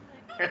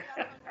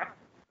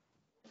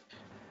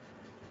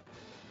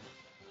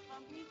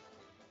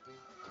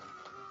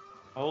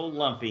 Old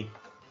Lumpy.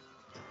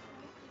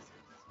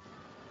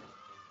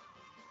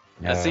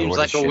 That seems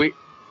like a weird.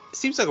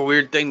 Seems like a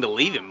weird thing to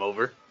leave him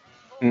over.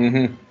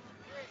 Mm-hmm.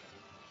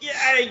 Yeah,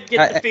 I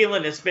get the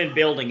feeling it's been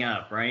building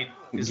up, right?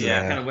 Is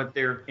Yeah. that kind of what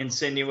they're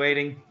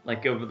insinuating,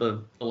 like over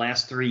the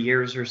last 3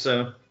 years or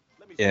so?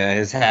 Yeah,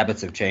 his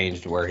habits have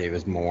changed where he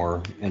was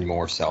more and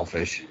more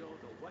selfish.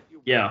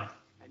 Yeah.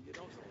 And you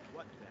don't know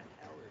what the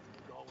hell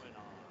is going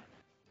on.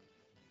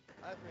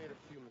 I've made a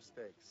few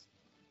mistakes.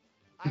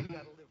 I've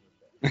got to live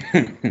with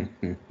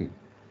that.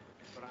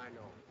 But I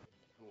know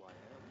who I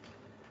am.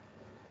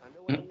 I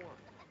know what I want.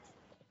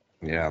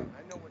 Yeah. I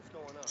know what's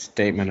going on.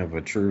 Statement of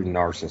a true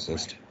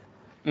narcissist.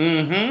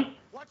 Mm-hmm.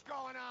 What's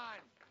going on?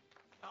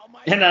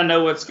 And I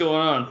know what's going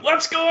on.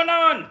 What's going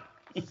on?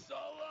 So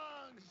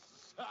long,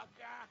 sucker.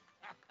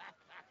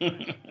 Hold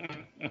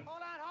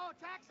on, hold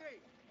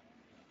taxi.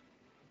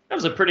 That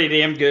was a pretty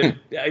damn good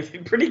ghost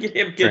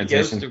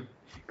Transition. of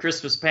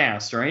Christmas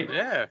Past, right?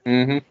 Yeah.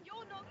 Mm-hmm.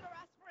 You'll know your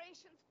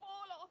aspirations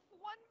fall off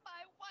one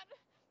by one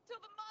till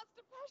the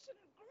monster passion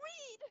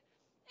greed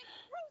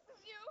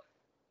engrosses you.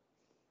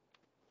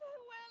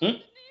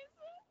 Farewell,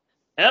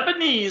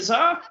 Ebenezer.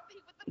 happy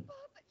with the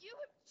path that you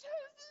have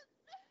chosen.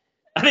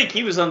 I think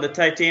he was on the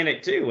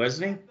Titanic too,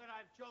 wasn't he? That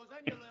I've chosen,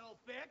 you little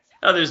bitch.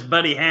 Oh, there's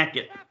Buddy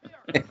Hackett.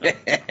 Crazy?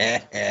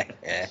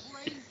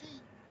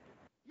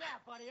 Yeah,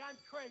 buddy, I'm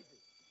crazy.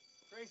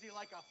 Crazy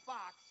like a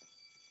fox.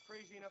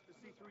 Crazy enough to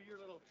see through your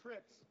little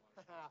tricks.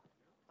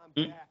 I'm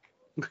back.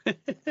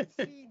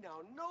 See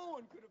now, no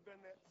one could have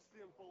been that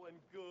simple and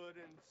good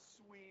and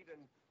sweet and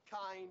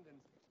kind and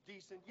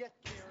decent, yet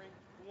caring,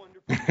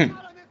 wonderful.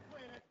 Not on this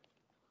planet.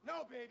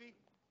 No, baby.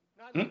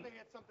 Not unless they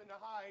had something to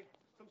hide,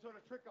 some sort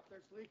of trick up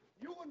their sleeve.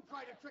 You wouldn't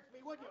try to trick me,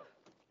 would you?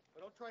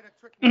 But don't try to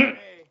trick me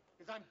today,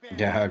 because I'm bad.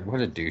 God,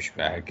 what a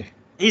douchebag.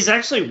 He's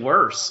actually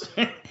worse,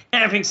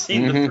 having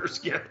seen the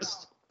first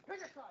Ghost.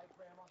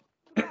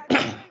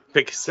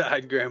 Pick a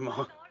side,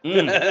 Grandma.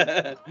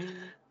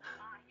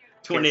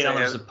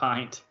 $20 a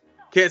pint.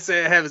 Can't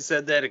say I haven't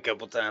said that a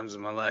couple times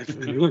in my life.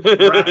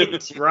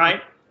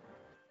 Right.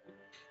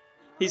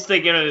 He's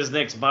thinking of his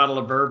next bottle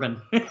of bourbon.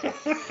 You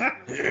left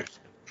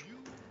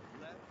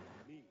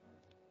me.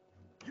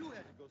 You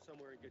had to go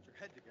somewhere and get your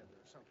head together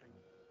or something.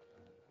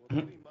 Well,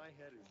 maybe my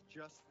head is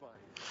just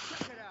fine.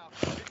 Check it out.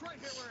 It's right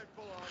here where it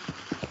belongs.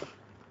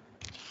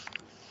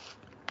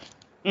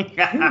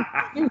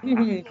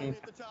 Lonely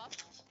at the top?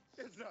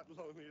 It's not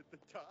lonely at the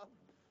top.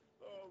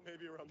 Oh,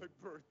 maybe around my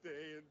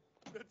birthday and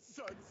at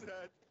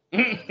sunset.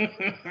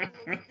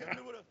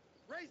 It would have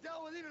raised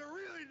hell with even a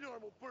really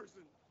normal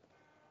person.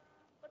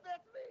 But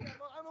that's me.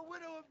 I'm a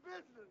widow of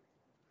business.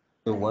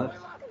 The what? I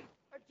love it.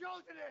 I've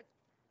chosen it.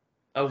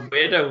 A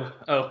widow.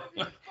 Oh,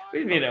 what do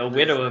you mean a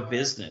widow of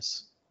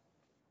business?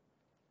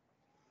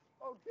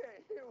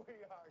 Okay, here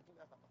we are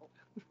now.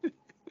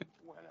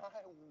 When I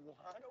want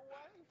a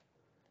wife,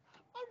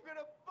 I'm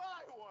gonna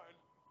buy one.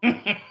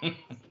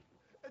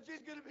 And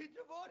she's gonna be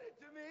devoted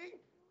to me,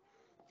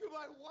 to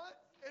my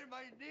wants and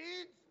my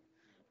needs.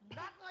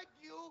 Not like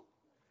you.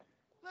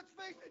 Let's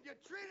face it, you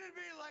treated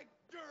me like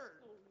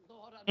dirt. Oh,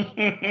 Lord,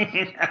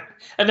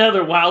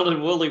 Another wild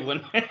and woolly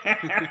one.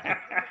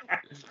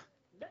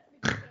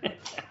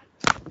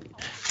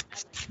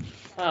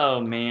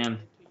 Oh man.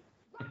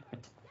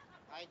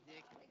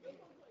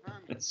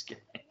 That's good.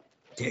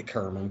 Dick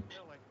Herman.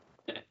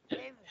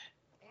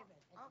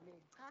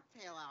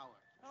 Cocktail hour.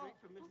 Drink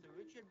for Mr.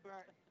 Richard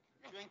Burton.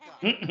 Drink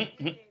up.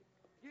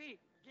 Drink,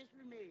 just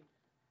for me.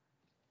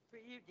 For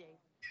you, Dave.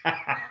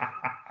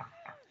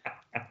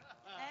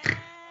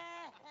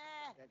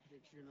 That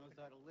dick sure knows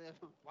how to live.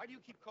 Why do you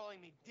keep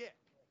calling me Dick?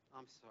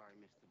 I'm sorry,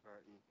 Mr.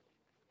 Burton.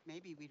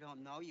 Maybe we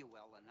don't know you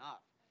well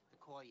enough to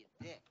call you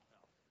Dick.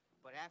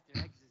 But after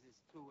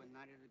Exorcist 2 and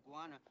Night of the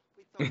Iguana,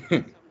 we thought you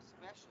did something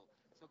special.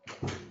 So can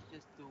you please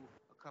just do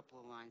a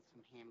couple of lines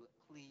from Hamlet,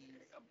 please?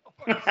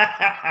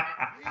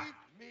 Leave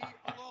me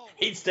alone.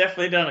 He's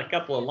definitely done a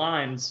couple of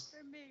lines. For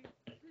me.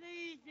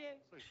 Please,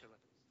 Dave.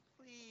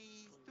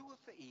 Please, do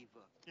it for Eva.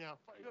 Yeah.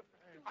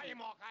 I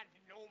am all kinds of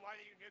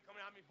nobody you're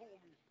coming at me for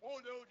me. Oh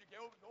no, you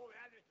go no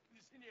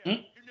listen here.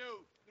 You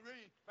know, the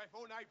really my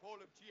phone I fall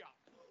of Chia.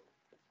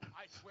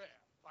 I swear,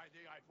 by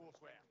the I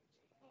forswear.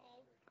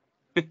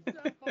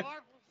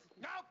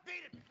 Now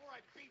beat it before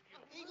I beat you.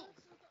 Eagles.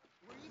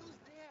 Were Eagles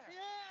there?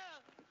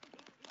 Yeah.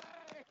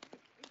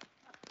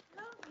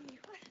 Lovely.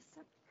 What a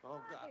surprise.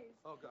 Oh God.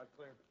 Oh God,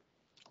 Claire.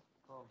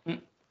 Oh,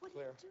 What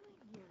Claire. are you doing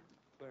here?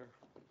 Claire.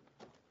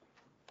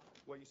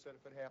 Well, you said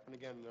if it happened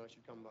again, I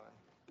should come by.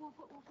 Well,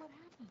 what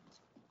happened?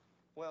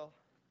 Well,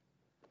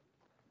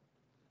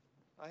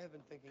 I have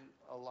been thinking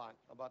a lot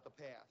about the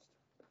past.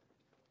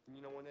 And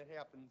you know, when that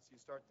happens, you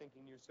start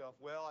thinking to yourself,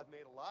 well, I've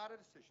made a lot of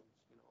decisions,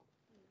 you know.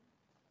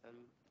 And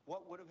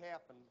what would have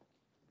happened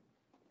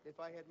if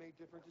I had made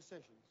different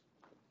decisions?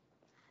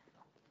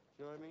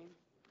 You know what I mean?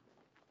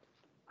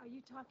 Are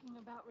you talking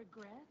about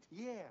regret?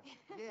 Yeah,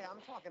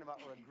 I'm talking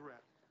about regret.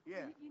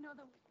 Yeah. You know,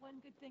 the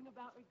one good thing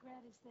about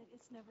regret is that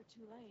it's never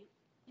too late.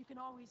 You can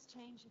always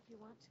change if you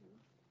want to.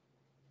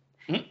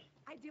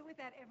 I deal with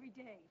that every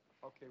day.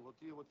 Okay, we'll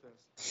deal with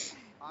this.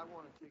 I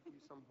want to take you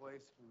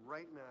someplace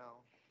right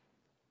now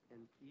and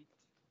eat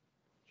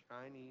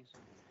Chinese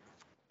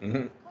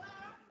food.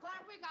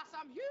 Clark, we got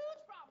some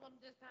huge problems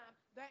this time.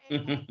 There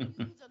ain't no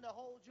fuse in the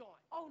whole joint.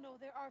 Oh, no,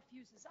 there are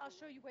fuses. I'll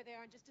show you where they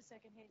are in just a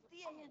second, Hazel.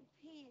 The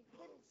A&P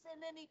didn't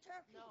send any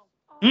turkeys. No.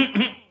 Oh,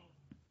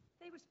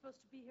 they were supposed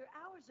to be here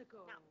hours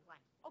ago. No,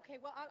 what? Okay,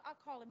 well, I'll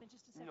call him in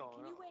just a second.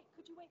 No, Can you no. wait?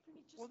 Could you wait for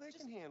me? Well, they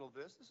can handle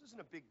this. This isn't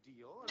a big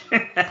deal.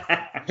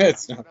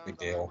 It's not a big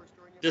deal.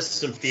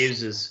 Just some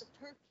fuses.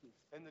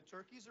 And the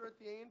turkeys are at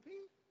the A&P?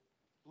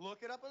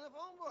 Look it up in the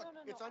phone book.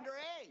 No, it's under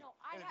A. No,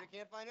 and if you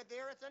can't find it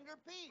there, it's under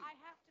P. I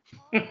have to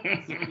call them.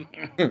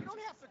 You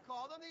don't have to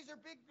call them. These are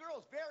big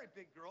girls, very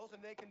big girls, and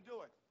they can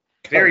do it.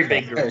 Very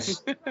big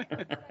girls. No,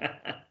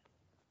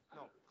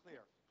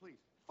 Claire, please,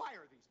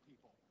 fire these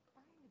people.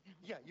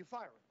 Yeah, you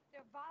fire them.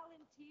 They're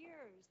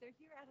volunteers. They're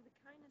here out of the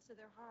kindness of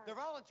their heart. They're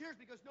volunteers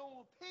because no one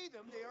will pay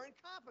them. They are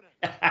incompetent.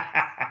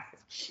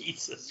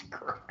 Jesus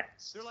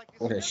Christ. They're like this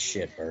What a every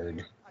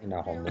shitbird in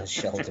a homeless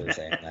shelter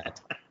saying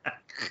that.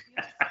 Just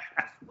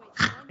wait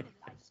 1 minute.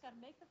 I just got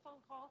to make the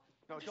phone call.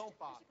 No, don't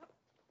bother.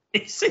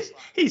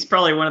 He's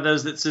probably one of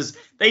those that says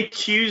they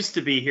choose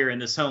to be here in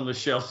this homeless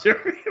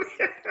shelter.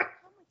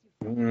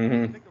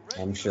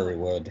 I'm sure he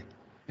would.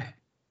 I'm going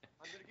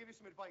to give you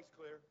some advice,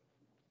 Claire.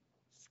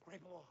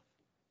 Scrape them off.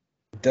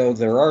 Though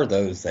there are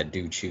those that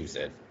do choose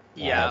it.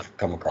 Yeah, I've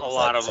come across a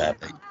lot that, of them.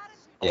 sadly.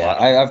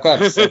 Yeah, I've got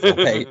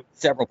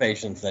several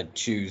patients that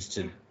choose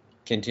to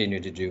continue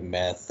to do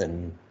meth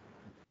and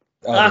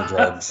other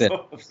drugs and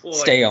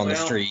stay on the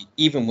street,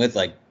 even with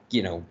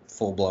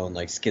full blown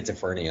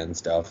schizophrenia and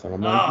stuff. And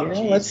I'm like,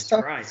 let's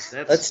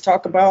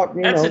talk about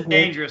that's a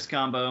dangerous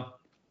combo.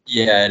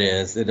 Yeah, it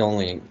is. It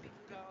only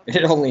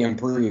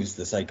improves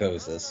the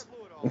psychosis.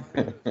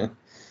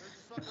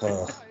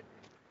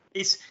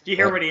 Do you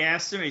hear what he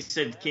asked him? He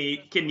said,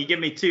 "Can you give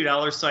me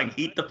 $2 so I can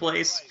heat the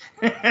place?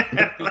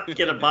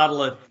 Get a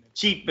bottle of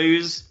cheap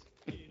booze."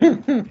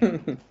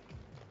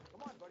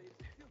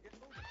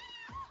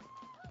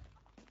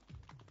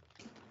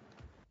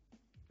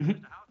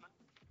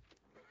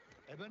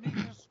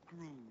 Ebenezer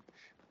Scrooge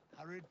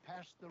hurried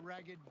past the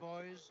ragged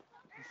boys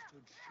who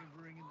stood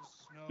shivering in the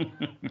snow,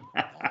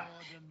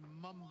 awed and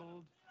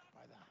mumbled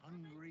by the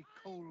hungry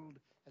cold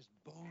as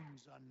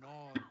bones are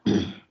gnawed by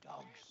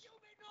dogs.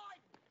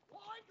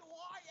 Why do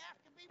I have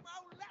to be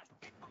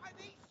molested by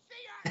these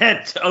sea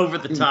That's over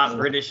the top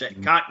British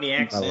Cockney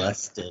accent.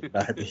 Molested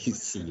by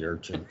these sea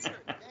urchins.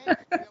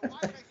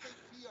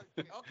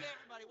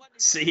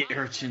 Sea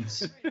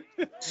urchins.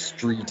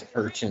 Street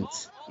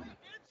urchins.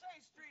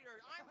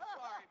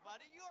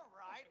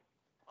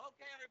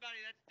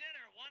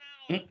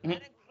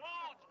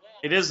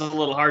 It is a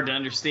little hard to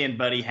understand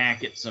Buddy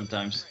Hackett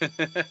sometimes.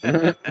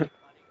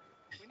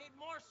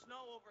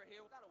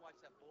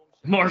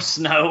 More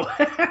snow.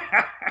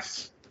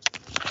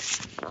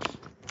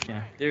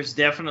 Yeah, there's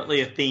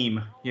definitely a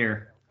theme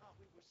here.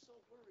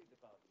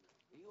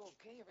 Are you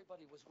okay?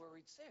 Everybody was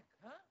worried sick,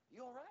 huh?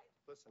 You all right?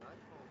 Listen, I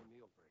call the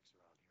meal breaks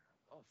around here.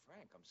 Oh,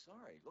 Frank, I'm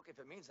sorry. Look, if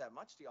it means that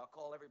much to you, I'll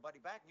call everybody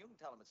back and you can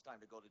tell them it's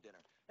time to go to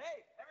dinner.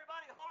 Hey,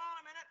 everybody, hold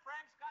on a minute.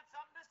 Frank's got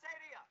something to say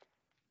to you.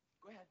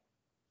 Go ahead.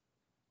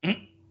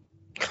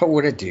 Oh,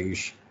 what a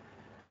douche.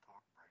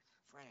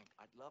 Frank,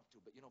 I'd love to,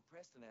 but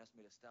Preston asked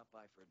me to stop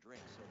by for a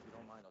drink, so if you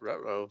don't mind,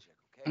 I'll take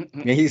a check,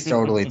 okay? Yeah, he's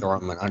totally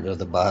throwing him under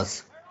the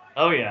bus.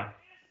 Oh yeah.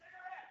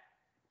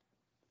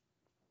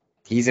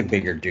 He's a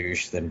bigger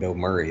douche than Bill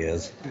Murray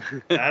is.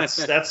 That's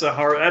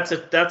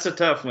a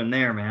tough one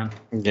there, man.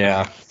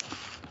 Yeah.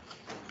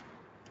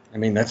 I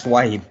mean, that's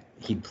why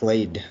he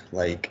played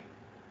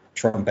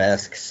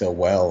Trump-esque so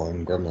well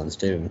in Gremlins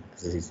 2.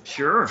 Because he's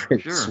sure.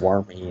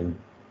 Swarmy and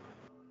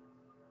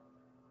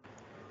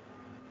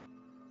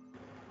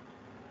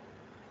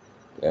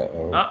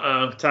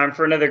Uh-oh. Time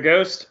for another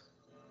ghost?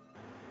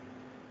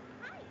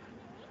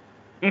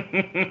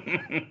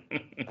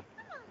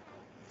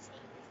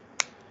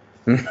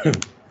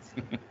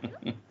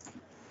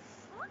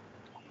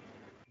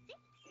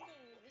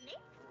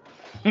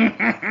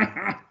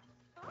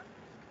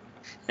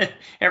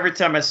 Every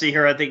time I see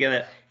her, I think of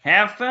that.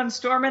 Have fun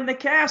storming the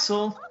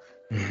castle.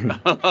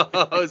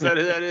 Oh, is that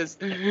who that is?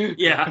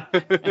 Yeah.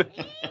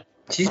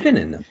 She's been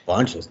in a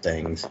bunch of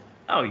things.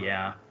 Oh,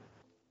 yeah.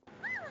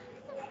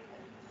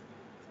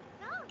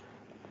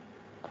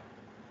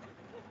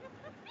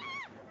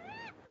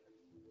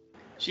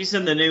 She's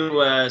in the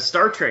new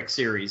Star Trek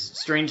series,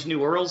 Strange New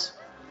Worlds,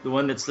 the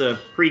one that's the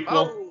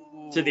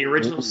prequel to the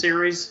original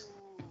series.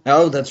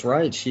 Oh, that's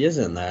right. She is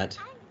in that.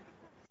 I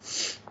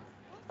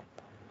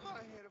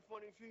had a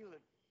funny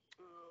feeling.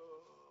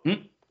 Hmm?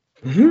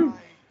 Why did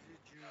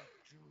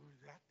you do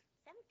that?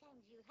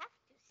 Sometimes you have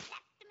to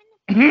slap them in the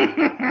face.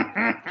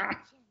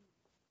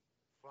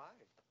 Fine.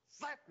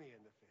 Slap me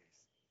in the face.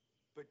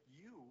 But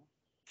you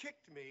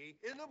kicked me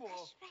in the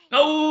balls.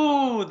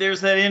 Oh,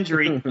 there's that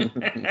injury.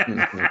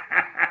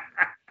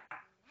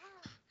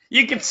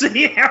 You can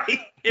see how it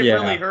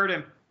really hurt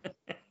him.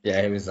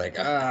 Yeah, he was like,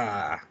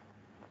 ah.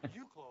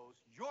 You close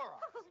your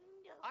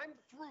eyes. I'm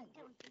through.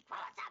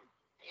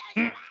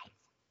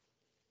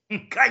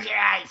 Close your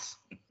eyes.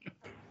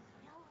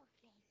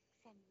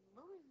 Snowflakes and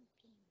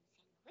moonbeams and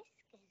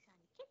whiskers on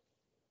tips.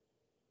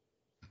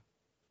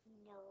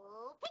 No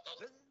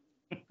picking.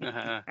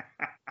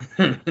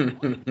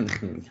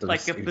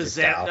 Like a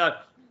possessed,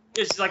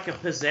 it's like a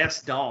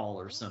possessed doll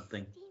or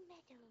something.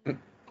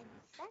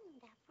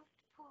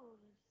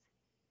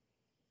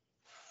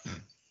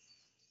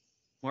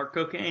 More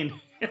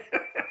cocaine.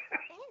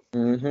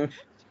 Mm-hmm.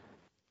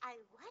 I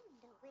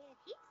wonder where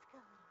he's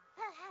going.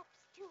 Perhaps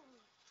to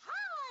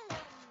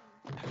Harlem.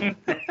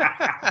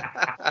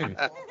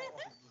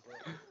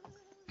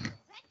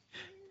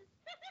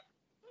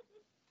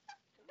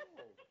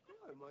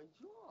 My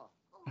jaw.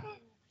 Oh,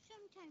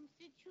 sometimes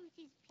the truth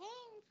is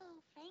painful.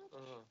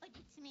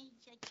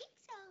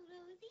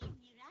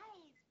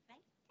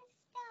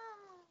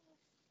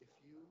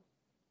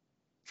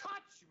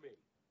 you me.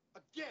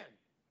 Again,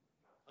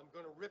 I'm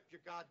gonna rip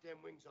your goddamn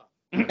wings off.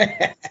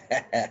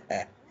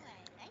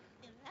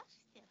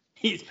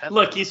 He's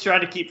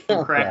trying to keep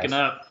from cracking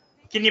up.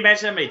 Can you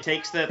imagine how many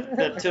takes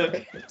that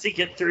took to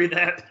get through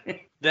that?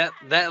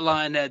 That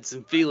line had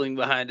some feeling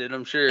behind it,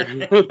 I'm sure.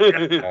 Merry Christmas,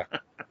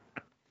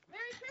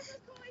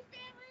 Coy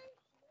family.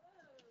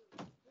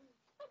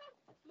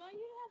 Ma,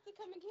 you don't have to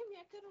come and get me.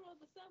 I could have rode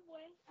the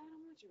subway. I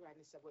don't want you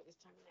riding the subway this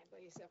time of night by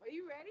yourself. Are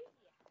you ready?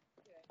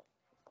 Yeah.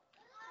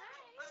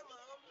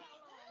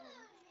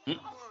 Good. Hi.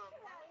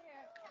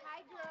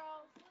 Hi,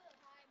 girls.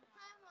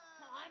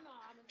 Hi, Mom.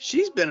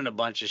 She's been in a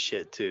bunch of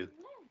shit too.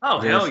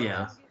 Oh, hell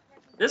yeah.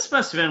 This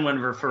must have been one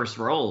of her first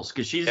roles,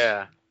 because she's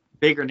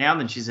bigger now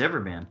than she's ever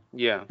been.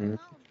 Yeah.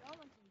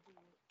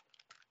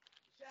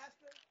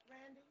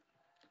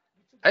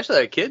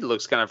 Actually, that kid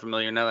looks kind of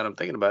familiar now that I'm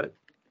thinking about it.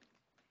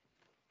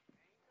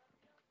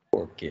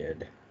 Poor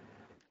kid.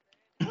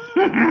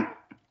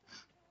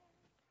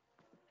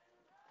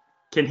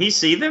 Can he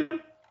see them?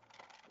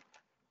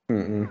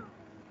 Mm-mm.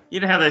 You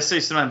know how they say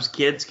sometimes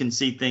kids can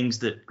see things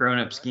that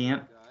grown-ups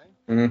can't?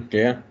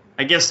 Yeah.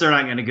 I guess they're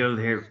not going to go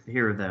there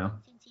here, though.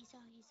 Since he saw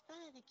his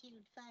father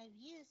killed 5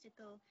 years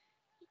ago,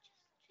 he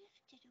just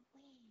drifted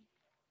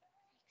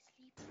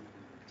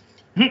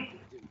away.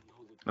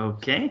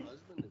 Okay. Oh,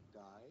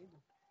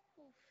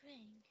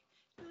 Frank,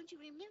 don't you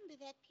remember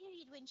that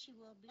period when she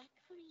wore black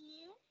for a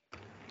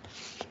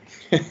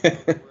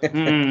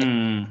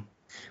year?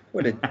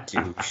 What a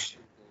douche.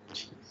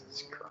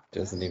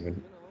 Doesn't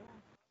even...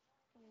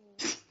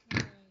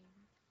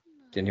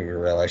 Didn't even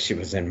realize she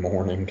was in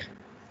mourning.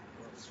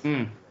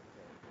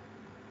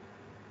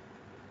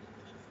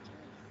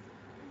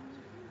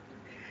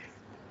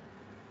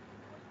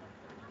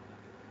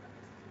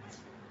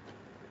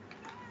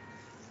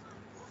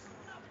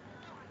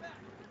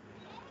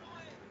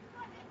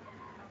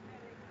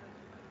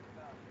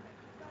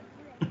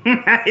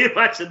 He's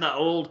watching the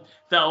old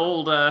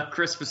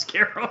Christmas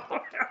Carol.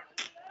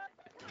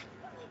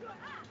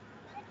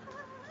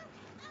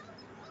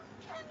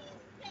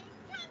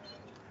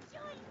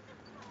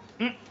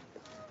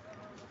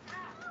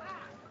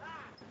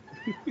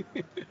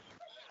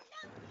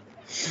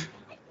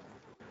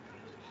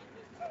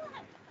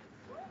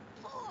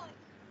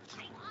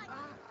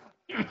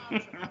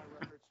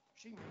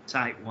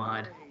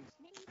 Tightwad.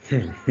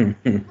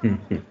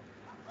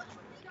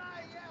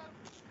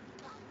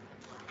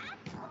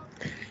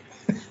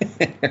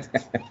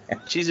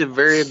 She's a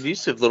very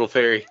abusive little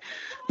fairy.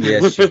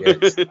 Yes, she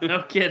is.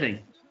 No kidding.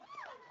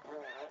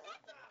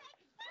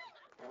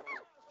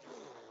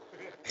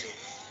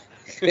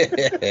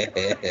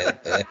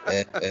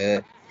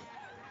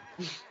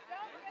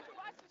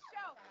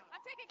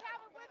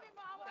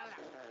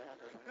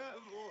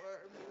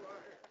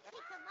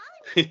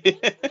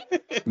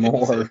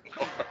 More.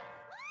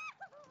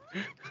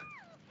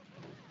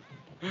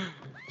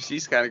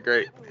 She's kind of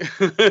great.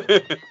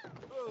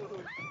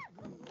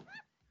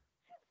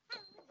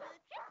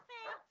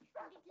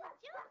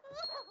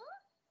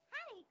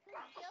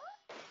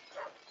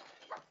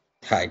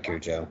 Hi,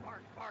 Cujo.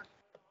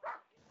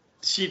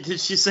 Did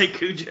she say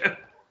Cujo?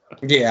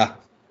 Yeah.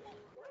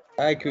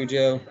 Hi,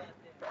 Cujo.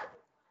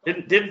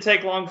 Didn't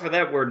take long for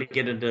that word to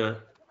get into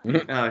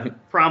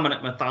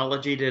prominent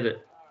mythology, did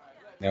it?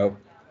 Nope.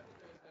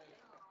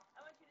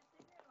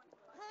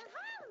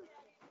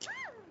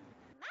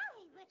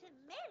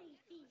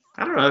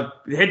 I don't know.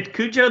 Had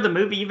Cujo the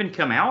movie even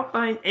come out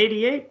by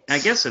 88? I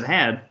guess it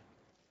had.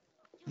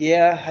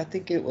 Yeah, I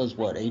think it was,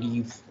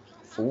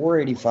 84,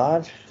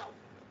 85?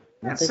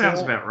 That sounds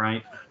about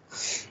right.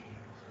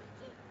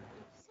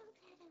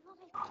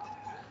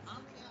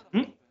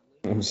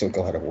 I'm so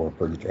glad I wore a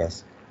pretty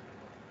dress.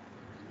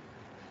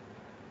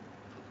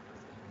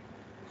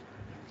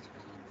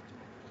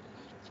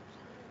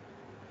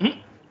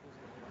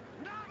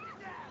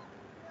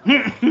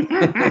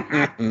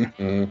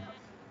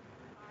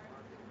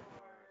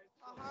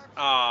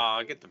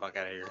 Oh, get the fuck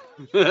out of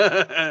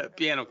here.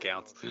 Piano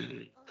counts.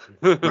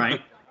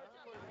 Right.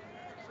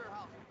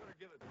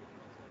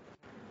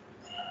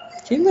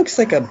 He looks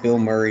like a Bill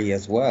Murray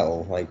as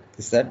well. Like,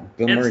 is that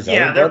Bill Murray's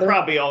older brother?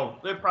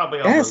 They're probably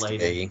all Has to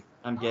related. be.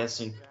 I'm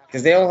guessing.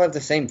 Because they all have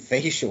the same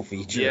facial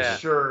features. Yeah.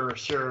 Sure.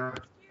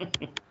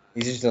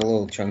 He's just a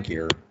little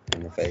chunkier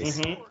in the face.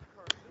 Mm-hmm.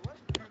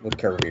 With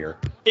curvier.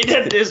 He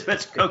doesn't do as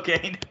much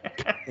cocaine.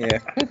 Yeah.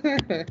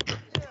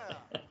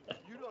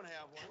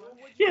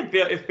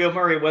 Yeah, if Bill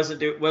Murray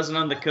wasn't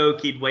on the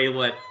coke, he'd weigh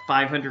what,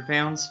 500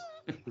 pounds?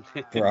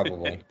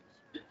 Probably.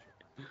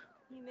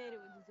 He made it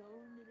with his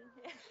own little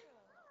head.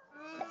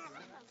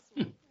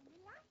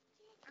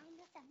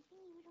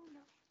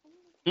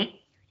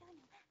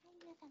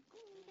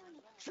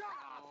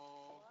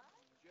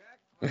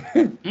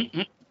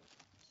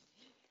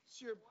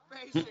 It's your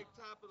basic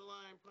top of the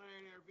line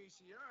Pioneer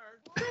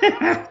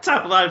VCR.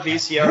 Top of the line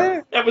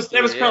VCR. That was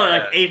probably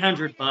like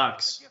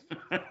 $800.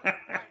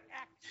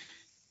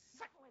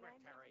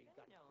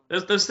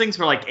 Those things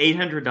were like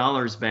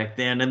 $800 back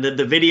then, and the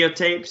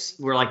videotapes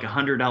were like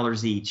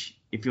 $100 each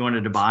if you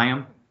wanted to buy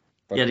them.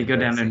 You had to go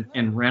down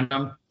and rent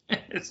them.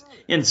 It's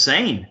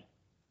insane.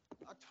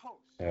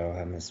 Oh,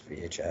 I miss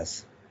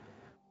VHS.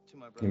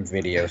 In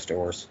video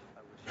stores.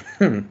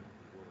 You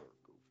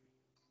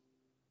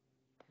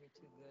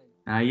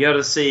got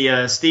to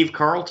see Steve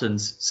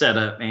Carlton's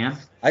setup, man.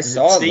 I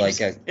saw Steve's-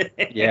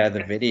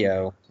 the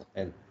video.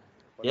 And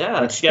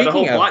Yeah, which, it's got a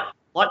whole speaking of-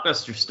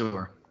 Blockbuster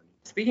store.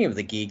 Speaking of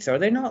the geeks, are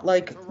they not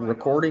like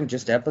recording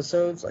just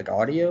episodes, like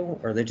audio?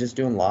 Or are they just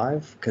doing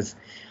live? Because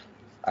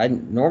I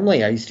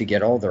used to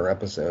get all their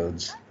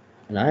episodes,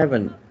 and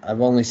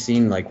I've only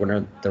seen like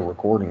when they're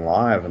recording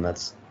live, and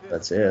that's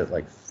it,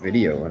 like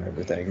video and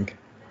everything.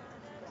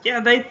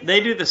 Yeah,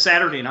 they do the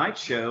Saturday night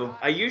show.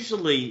 I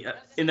usually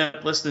end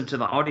up listening to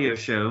the audio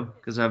show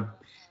because I've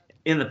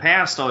in the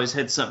past always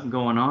had something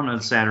going on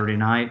Saturday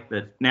night.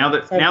 But now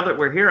that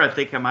we're here, I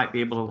think I might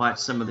be able to watch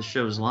some of the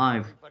shows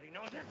live.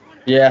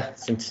 Yeah,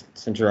 since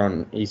you're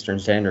on Eastern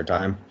Standard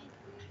Time.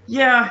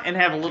 Yeah, and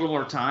have a little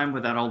more time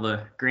without all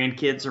the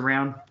grandkids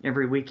around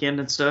every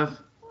weekend and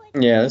stuff.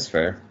 Yeah, that's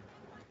fair.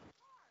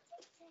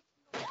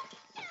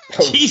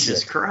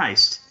 Jesus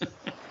Christ.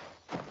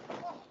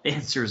 The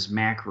answer is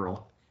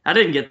mackerel. I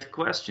didn't get the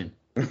question.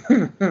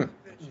 The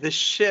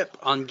ship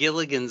on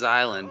Gilligan's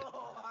Island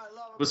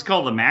was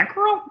called the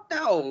Mackerel?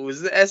 No, it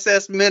was the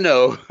SS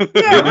Minnow.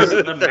 Yeah, it was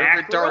the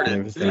Mackerel.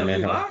 It was the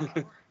Minnow.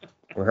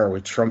 We're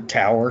with Trump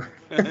Tower.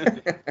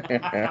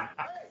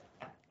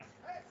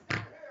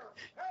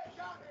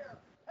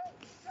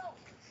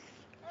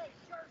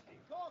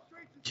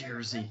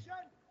 Jersey.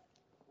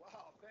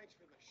 Wow, thanks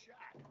for the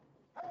shot.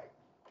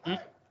 Hey!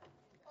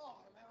 Oh,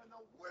 I'm having the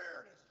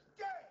weirdest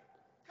day.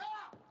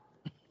 Cop!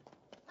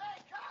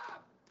 Hey,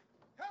 cop!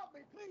 Help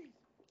me, please.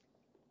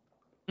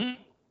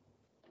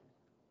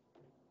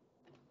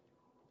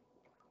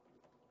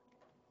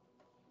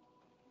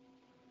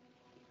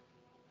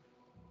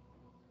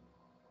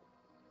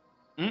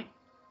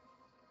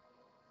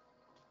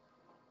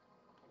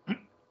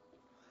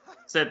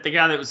 Is that the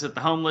guy that was at the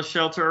homeless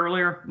shelter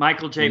earlier?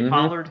 Michael J.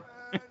 Pollard?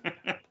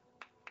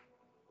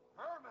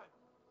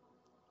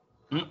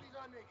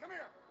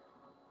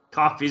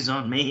 Coffee's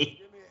on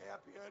me. Give me a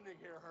happy ending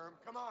here, Herm.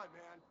 Come on,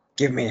 man.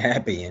 Give me a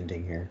happy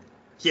ending here.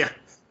 Yeah.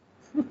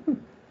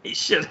 He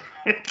should have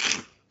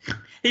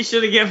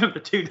given him the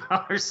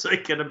 $2 so he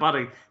could have bought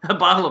a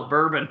bottle of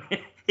bourbon.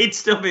 He'd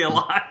still be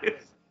alive.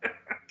 It's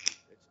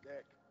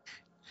Dick.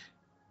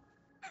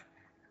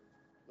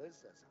 Liz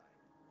says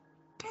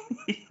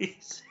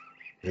hi.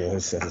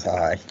 Liz says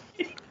hi.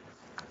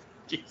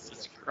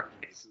 Jesus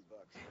Christ.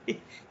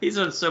 He's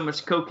on so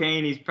much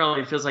cocaine, he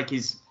probably feels like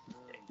he's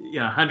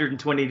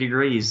 120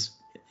 degrees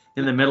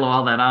in the middle of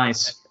all that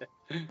ice.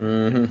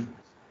 Mm-hmm.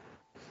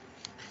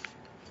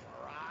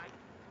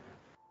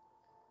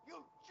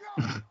 You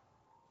jerk!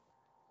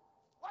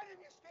 Why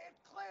didn't you stay at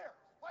Claire?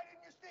 Why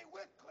didn't you stay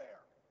with Claire?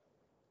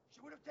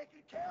 She would have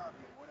taken care of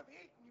you. You would have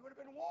eaten. You would have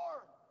been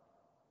warm.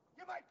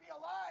 You might be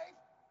alive.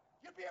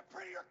 You'd be a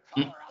prettier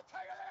color, I'll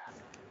tell you that.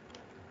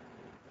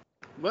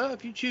 Well,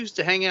 if you choose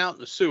to hang out in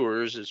the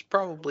sewers, it's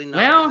probably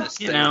not the best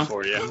thing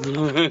for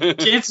you.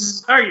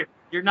 Chances are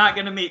you're not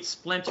going to meet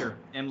Splinter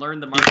and learn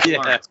the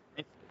martial arts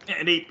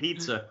and eat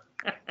pizza.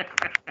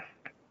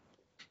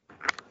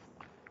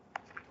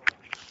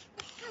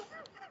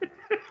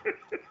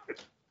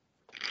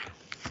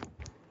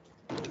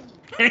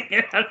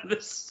 Hanging out of the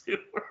sewer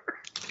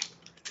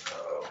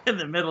in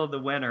the middle of the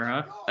winter,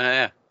 huh?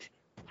 Yeah.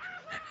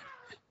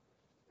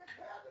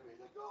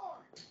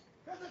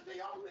 Because it's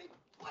the only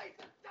place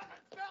that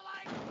doesn't smell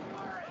like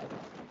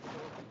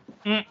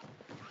urine.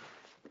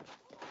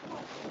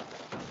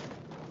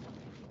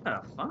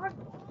 The fuck?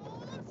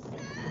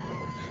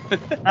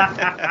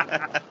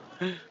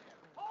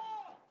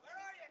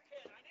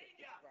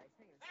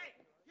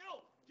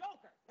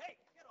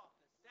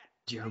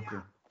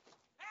 Joker.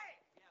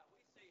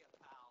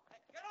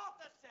 Get off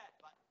the set,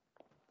 but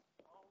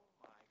oh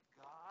my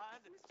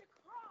God, Mr.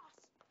 Cross.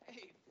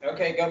 Hey.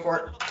 Okay, go for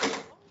it.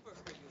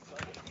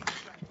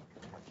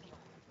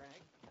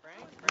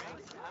 Frank,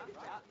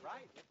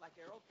 right, just like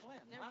Errol Flynn.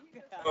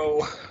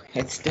 Oh,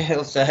 it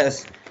still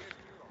says.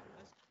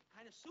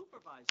 Kind of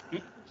supervisor. You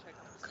can check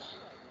on the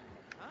satellite.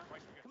 Huh?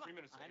 Come on. I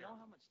know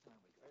how much time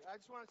we got. I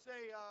just want to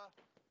say,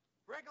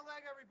 break a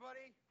leg,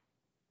 everybody.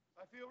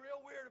 I feel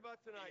real weird about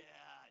tonight.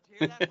 Yeah, did you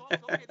hear that, folks?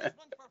 Okay, this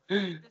one's for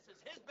Frank. This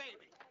is his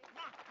baby.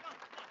 Come on.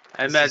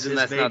 I imagine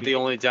that's not the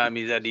only time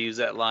he's had to use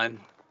that line.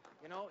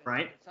 You know,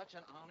 right? It's such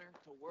an honor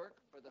to work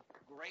for the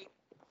great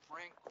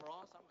Frank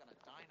Cross. I'm going to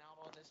dine out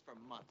on this for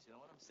months. You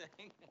know what I'm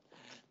saying?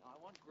 Now, I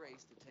want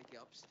Grace to take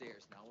you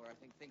upstairs now, where I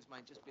think things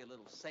might just be a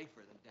little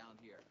safer than down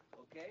here.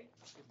 Okay?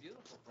 You're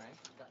beautiful, Frank.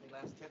 You got any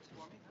last tips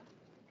for me, huh?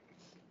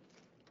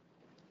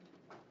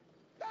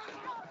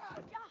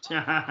 Go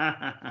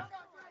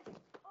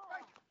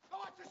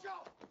watch the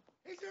show.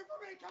 He's here for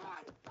me. Come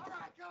on. All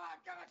right, come on.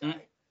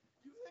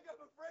 You think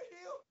I'm afraid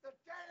of you? The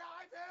day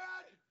I've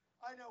had?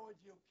 I know what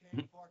you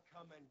came for.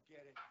 Come and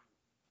get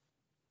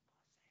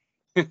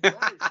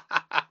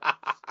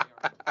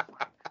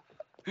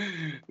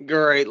it.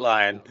 Great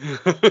line.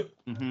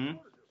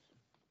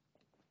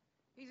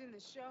 He's in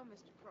the show,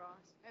 Mr.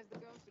 Cross, as the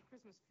ghost of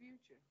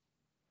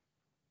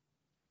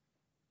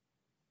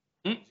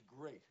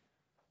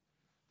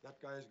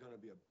guy is going to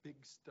be a big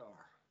star. All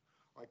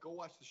right, go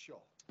watch the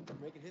show. We're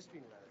making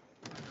history tonight.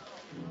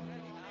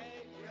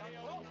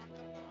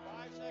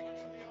 5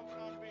 seconds to the open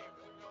on beam.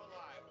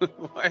 We'll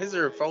go live. Why is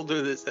there a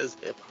folder that says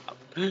hip hop?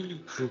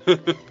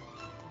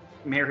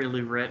 Mary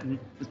Lou Retton.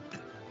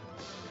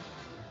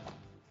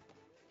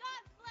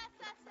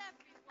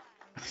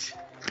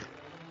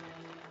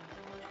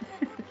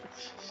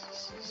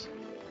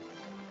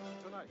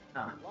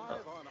 Oh,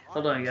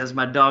 hold on, guys.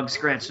 My dog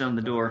scratched on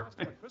the door.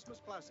 Christmas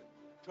classic,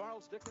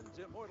 Charles Dickens'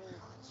 immortal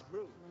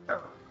Scrooge.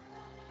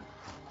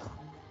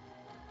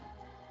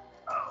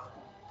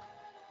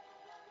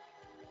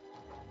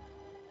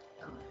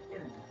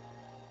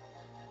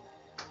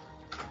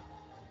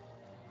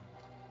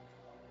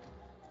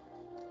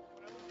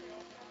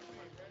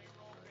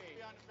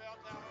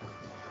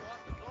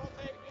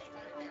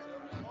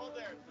 Hold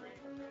there. 3.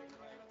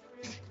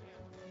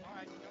 All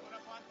right, coming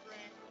up on 3.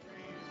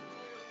 3,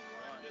 2,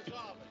 1,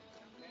 dissolve it.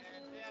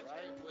 And that's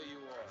right where you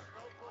are.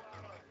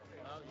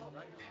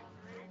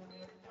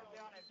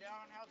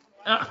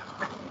 Oh,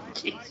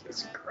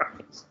 Jesus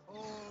Christ.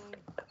 Old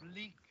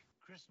bleak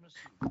Christmas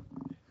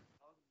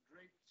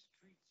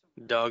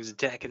Eve. Dog's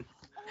attacking.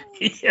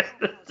 Yeah,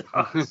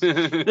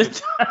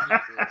 the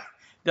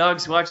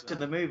dogs watching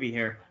the movie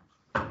here.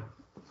 Old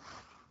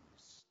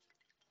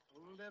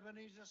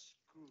Ebenezer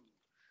Scrooge.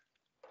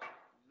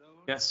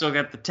 Still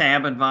got the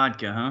tab and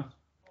vodka, huh?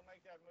 We'll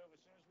make that move as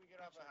soon as we get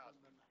off the house.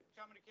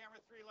 Coming to camera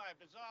 3 live.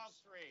 Dissolve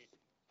 3.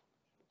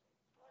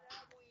 What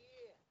have we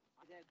here?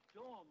 That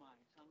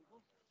dormice,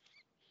 Uncle.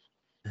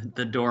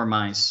 The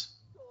dormice.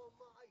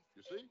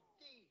 You see?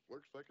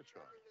 Works like a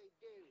charm.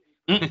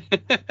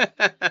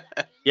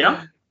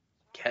 Yeah.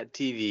 Cat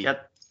TV.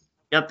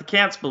 Got the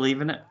cats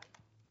believing it.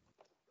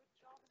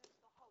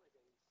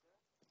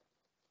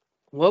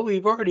 Well,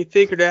 we've already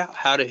figured out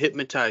how to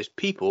hypnotize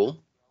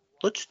people.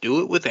 Let's do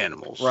it with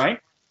animals.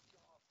 Right?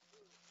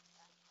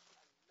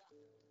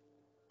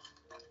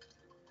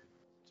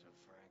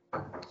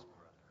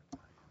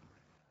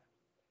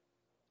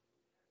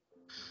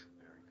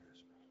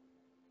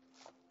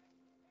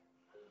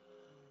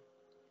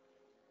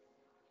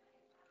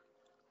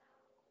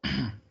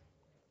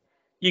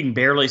 You can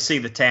barely see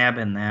the tab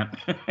in that.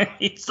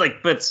 It's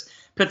like puts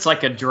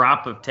like a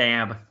drop of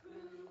tab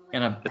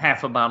in a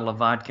half a bottle of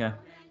vodka.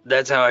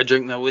 That's how I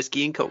drink my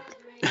whiskey and Coke.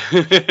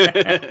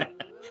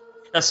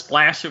 A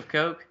splash of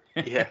Coke.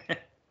 Yeah. This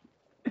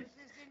is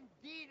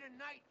indeed a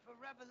night for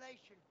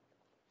revelation.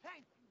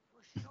 Thank you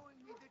for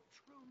showing me the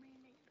true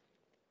meaning.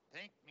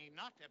 Thank me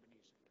not,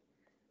 Ebenezer.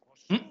 For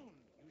soon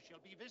you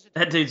shall be visited.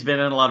 That dude's been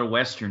in a lot of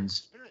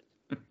westerns. Spirit,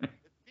 the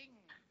thing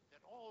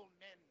that all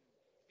men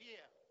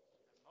fear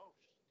the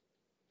most,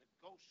 the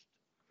ghost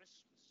of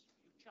Christmas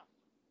future.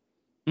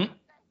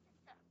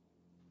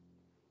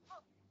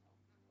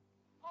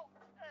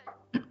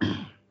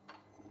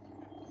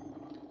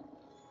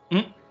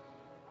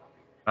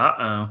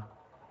 Uh-oh.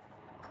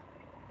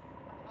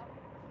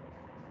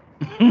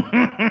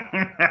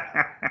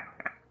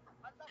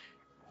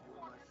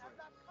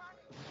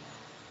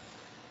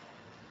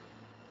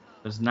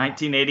 Those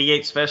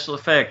 1988 special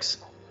effects.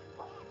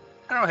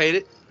 I don't hate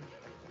it.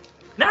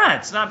 Nah,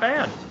 it's not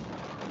bad.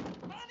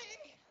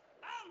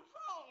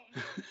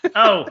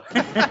 Oh,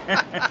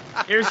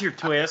 here's your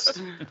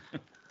twist.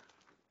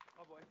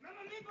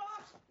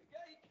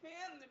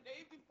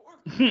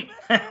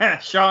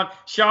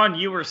 Sean,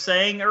 you were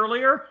saying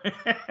earlier?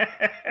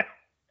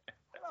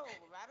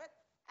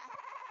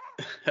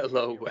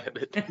 Hello,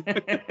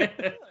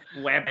 Wabbit.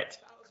 Wabbit.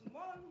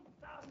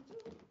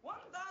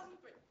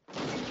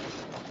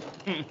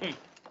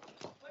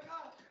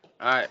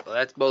 All right, well,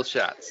 that's both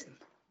shots.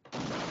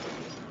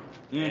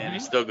 And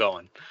he's still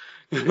going.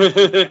 Can't you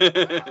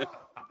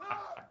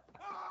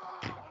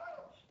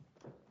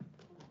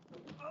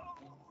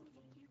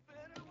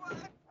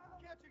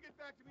get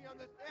back to me on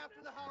this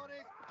after the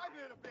holidays? I've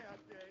had a bad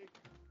day.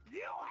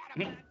 You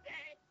had a bad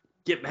day?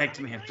 Get back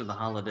to me after the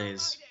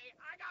holidays.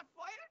 I got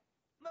fired.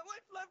 My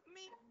wife left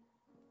me.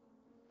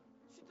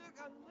 She took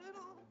a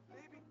little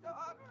baby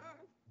daughter.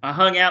 I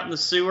hung out in the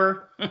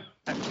sewer.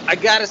 I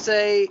gotta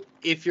say,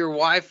 if your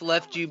wife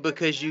left you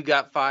because you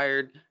got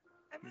fired,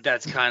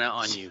 that's kind of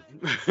on you.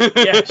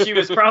 Yeah, she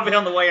was probably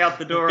on the way out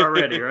the door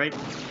already, right?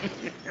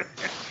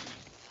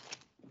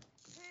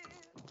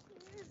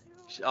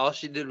 All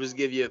she did was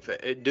give you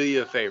do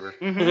you a favor.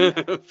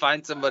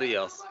 Find somebody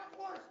else.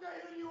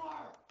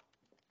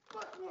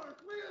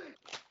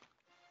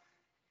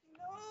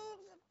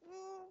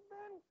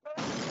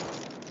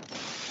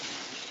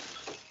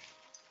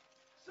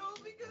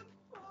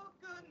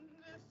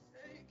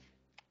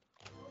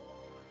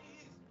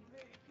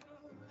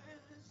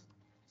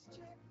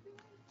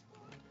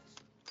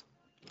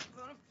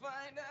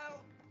 Find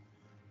out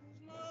who's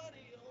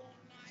naughty all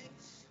night.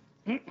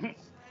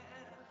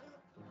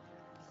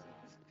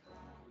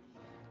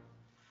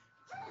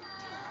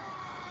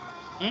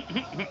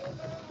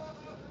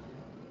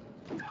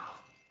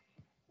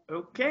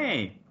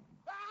 Okay.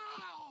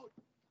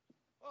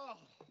 Oh,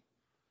 it's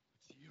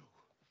you,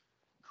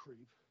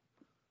 creep.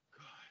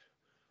 God,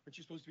 I Aren't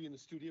you supposed to be in the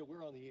studio?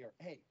 We're on the air.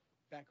 Hey,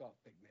 back off,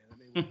 big man.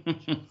 That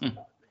may work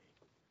with the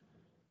chicks.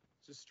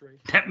 Is this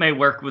straight? That may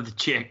work with the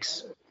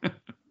chicks.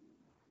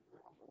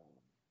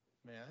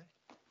 May I?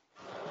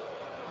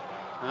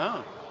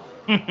 Oh.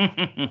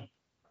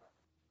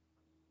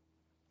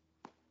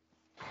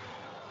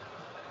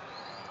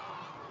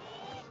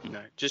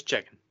 No, just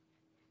checking.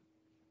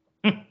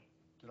 Did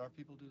our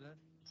people do that?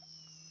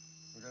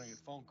 We're gonna get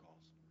phone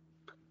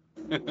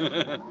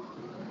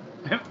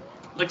calls.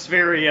 Looks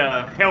very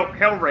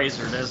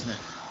Hellraiser, doesn't it?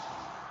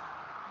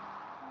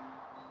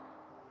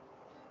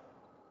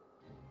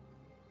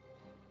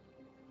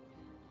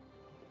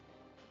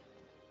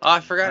 Oh, I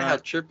forgot how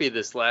trippy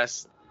this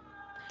last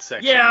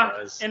section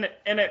was. and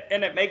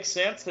it makes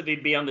sense that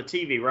he'd be on the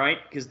TV, right?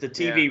 Because the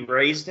TV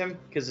raised him,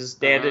 because his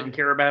dad didn't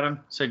care about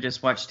him, so he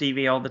just watched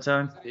TV all the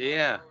time.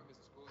 Yeah.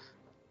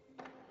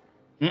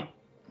 I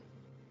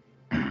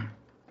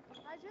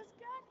just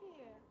got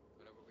here.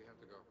 Whenever we have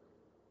to go.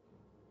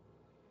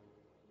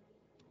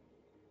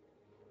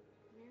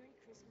 Merry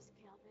Christmas,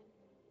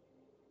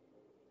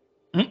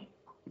 Calvin.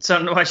 So I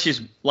don't know why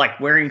she's like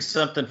wearing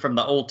something from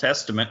the Old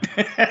Testament.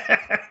 They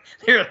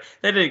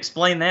didn't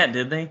explain that,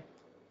 did they? Now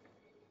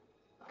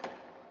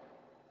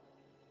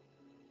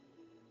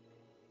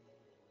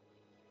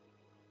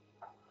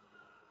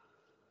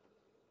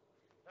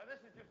this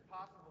is just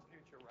possible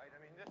future, right? I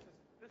mean,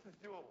 this is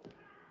doable.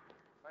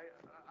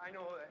 I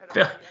know ahead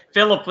of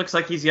Philip looks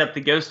like he's got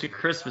the Ghost of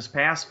Christmas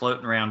Past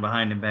floating around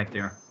behind him back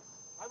there.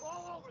 I'm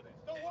all over this.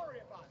 Don't worry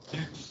about it.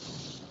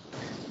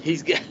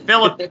 He's got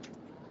Philip.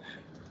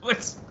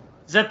 Is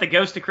that the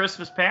Ghost of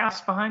Christmas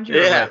Past behind you?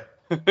 Yeah.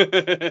 Will you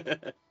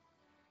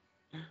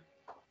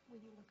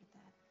look at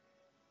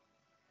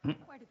that?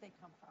 Where did they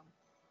come from?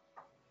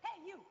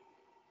 Hey, you!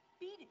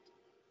 Beat it!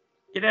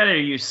 Get out of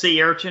here, you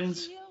sea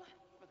urchins.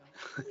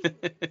 Look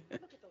at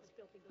those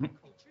filthy little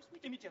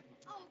creatures.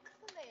 Oh,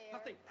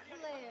 Claire.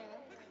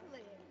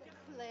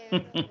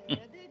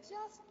 They're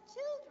just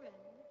children.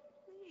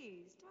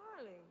 Please,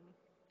 darling,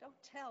 don't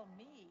tell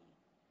me.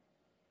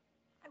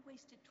 I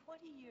wasted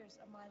 20 years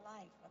of my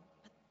life on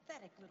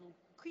pathetic little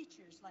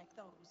creatures like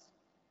those.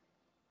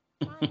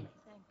 Finally,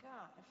 thank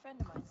God, a friend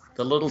of mine said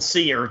The little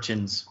sea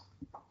urchins.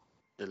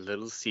 The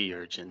little sea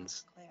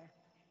urchins. Claire,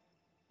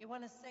 you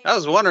want to say I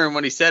was wondering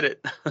when he said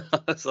it. I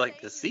was like,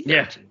 the sea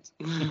urchins.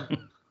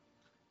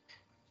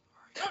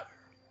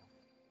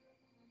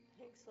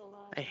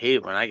 I hate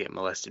it when I get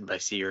molested by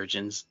sea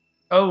urchins.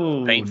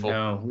 Oh, Painful.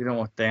 no, we don't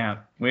want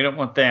that. We don't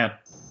want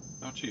that.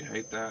 Don't you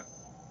hate that?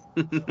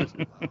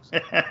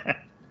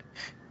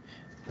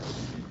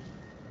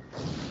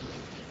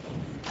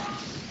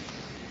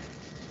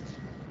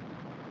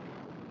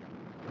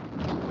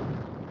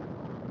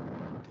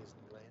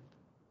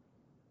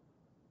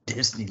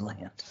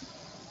 Disneyland.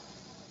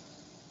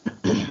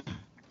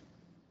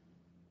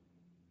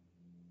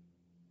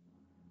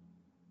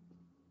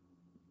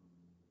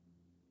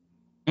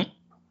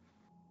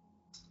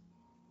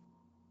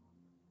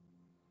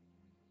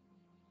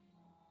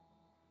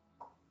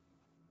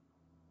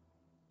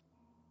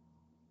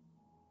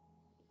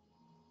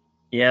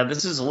 Yeah,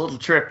 this is a little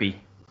trippy.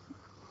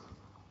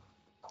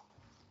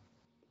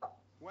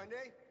 Wendy?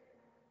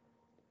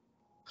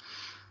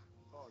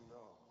 Oh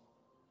no.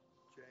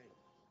 James.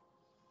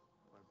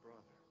 My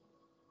brother.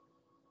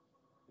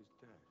 He's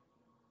dead.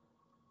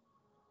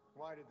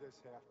 Why did this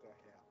have to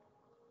happen?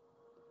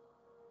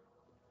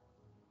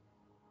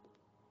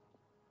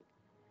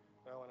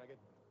 Well, when I get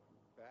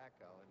back,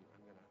 I'm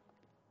gonna...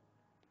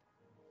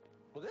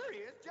 Well, there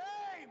he is, James!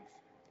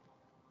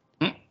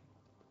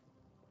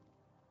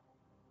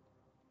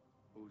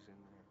 Who's in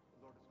there?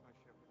 Lord is my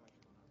shepherd, I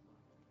shall not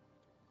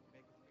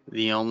want.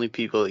 The only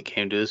people that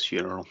came to his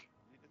funeral.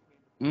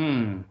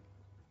 Mm.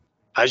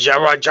 A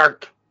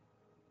jerk.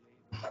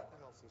 What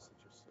else is it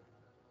you say?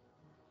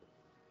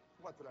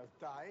 What, that I've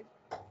died?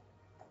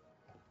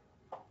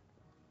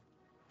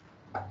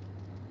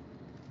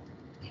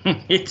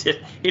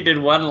 He did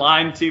one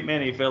line too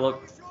many,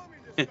 Philip.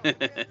 Why the hell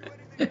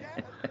did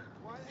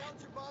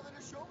you bother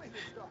to show me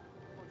this stuff?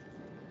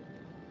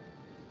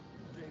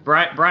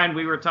 Brian,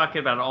 we were talking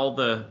about all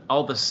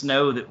the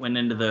snow that went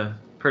into the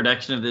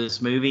production of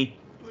this movie.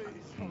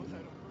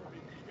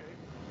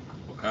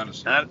 What kind of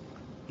stuff?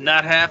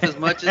 Not half as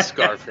much as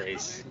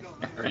Scarface.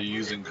 Are you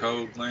using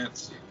code,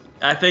 Lance?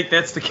 I think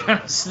that's the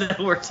kind of snow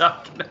we're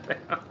talking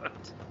about.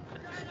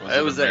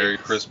 Was it a Merry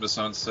Christmas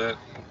on set?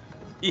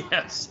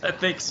 Yes, I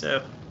think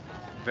so.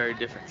 Very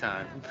different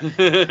time.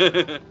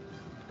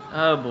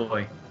 Oh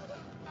boy.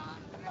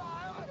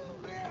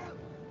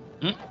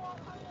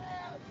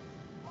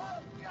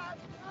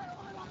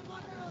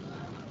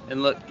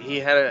 And look, he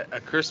had a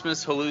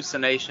Christmas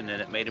hallucination and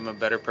it made him a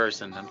better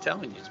person. I'm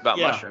telling you, it's about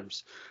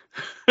mushrooms.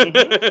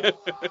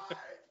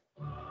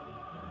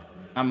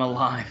 I'm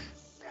alive.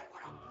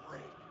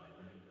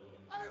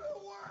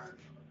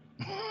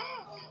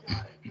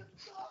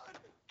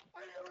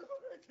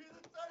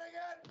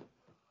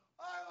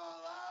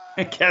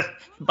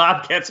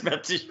 Bobcat's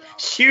about to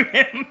shoot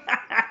him.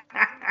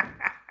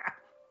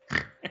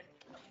 I'm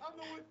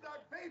the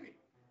Woodstock baby.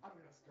 I'm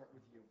gonna start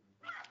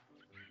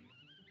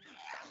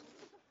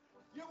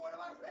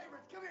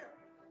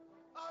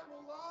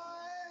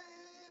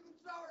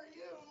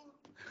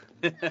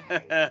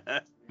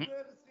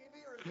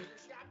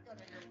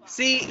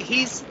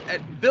See,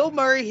 Bill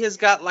Murray has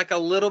got like a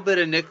little bit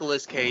of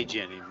Nicolas Cage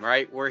in him,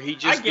 right? Where he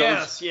just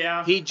goes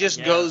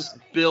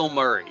Bill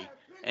Murray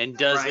and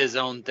does his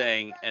own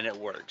thing, and it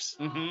works.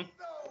 You know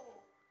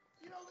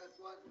this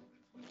one?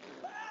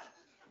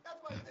 That's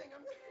my thing.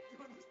 I'm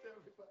doing this to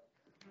everybody.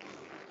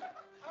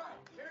 All right,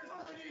 here's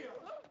the deal.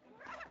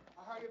 I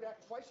hire you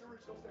back twice your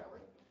original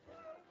salary.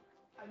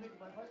 I make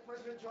you my vice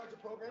president in charge of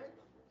programming,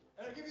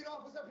 and I give you an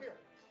office up here.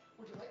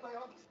 Would you like my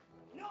office?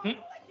 No, I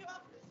don't like your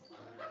office.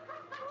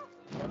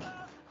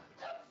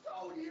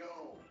 So do you.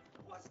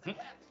 What's the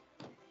catch?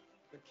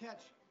 The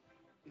catch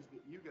is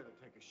that you gotta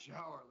take a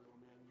shower, little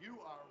man. You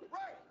are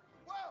right.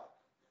 Well,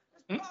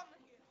 There's a problem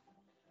here.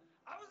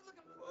 I was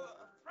looking for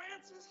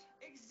Francis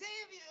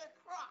Xavier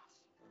Cross.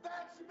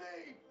 That's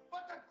me.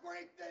 But the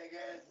great thing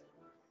is,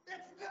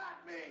 it's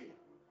not me.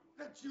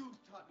 The Jews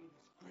taught me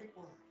this great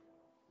word.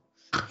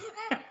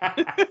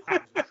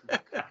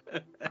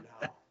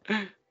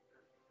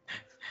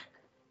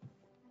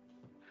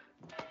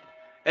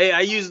 Hey,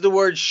 I used the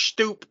word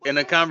stoop in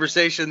a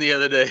conversation the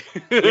other day.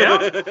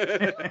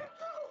 Yeah.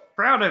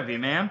 Proud of you,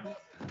 man.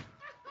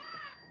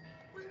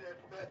 We didn't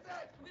miss it.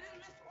 We didn't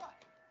miss what?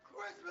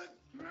 Christmas.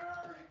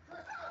 Merry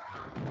Christmas.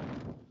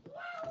 Woo!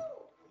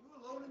 Are you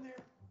alone in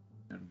there?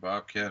 And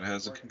Bobcat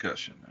has a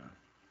concussion now.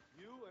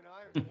 You and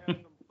I are gonna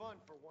have some fun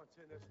for once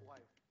in this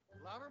life.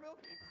 Loudermilk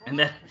And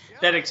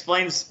that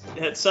explains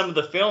some of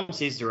the films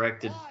he's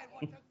directed.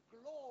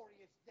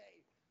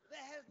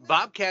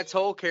 Bobcat's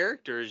whole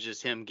character is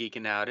just him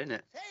geeking out, isn't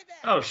it?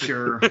 Oh,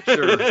 sure.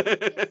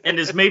 And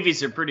his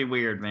movies are pretty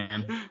weird,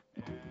 man. Take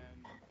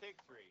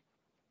 3.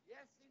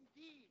 Yes,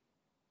 indeed.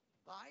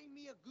 Buy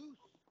me a goose.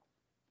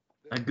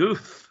 A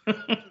goof.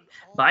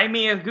 Buy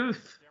me a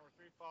goof. Camera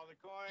 3, follow the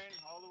coin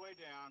all the way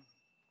down.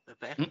 The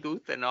best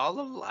goof in all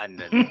of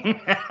London.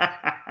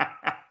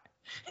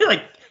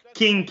 Like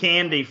King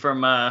Candy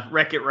from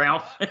Wreck-It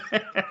Ralph.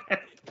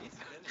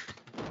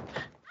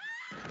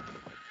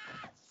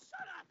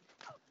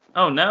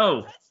 Oh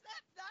no!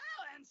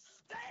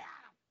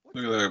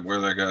 Look at that,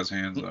 where that guy's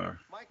hands are.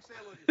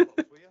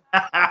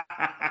 I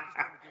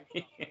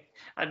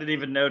didn't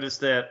even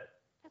notice that.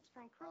 That's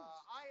Frank Cruz.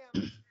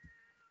 Is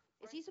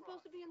he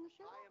supposed to be in the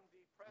show?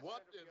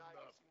 What in the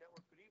network?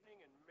 Good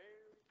evening and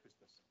Merry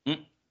Christmas.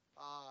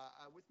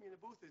 With me in the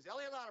booth is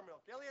Elliot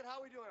Loudermilk. Elliot, how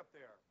are we doing up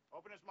there?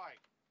 Open his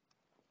mic.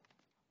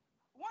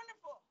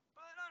 Wonderful,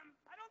 but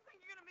I don't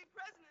think you're gonna be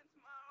president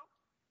tomorrow.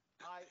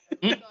 I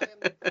am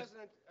the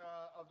president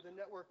of the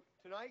network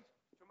tonight.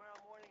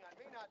 Tomorrow morning I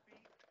may not be.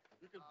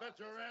 You can bet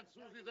your Aunt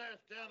Susie's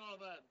ass down on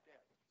that.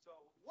 So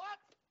what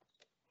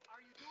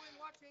are you doing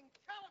watching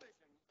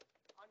television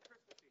on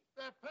Christmas Eve?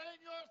 They're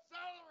paying your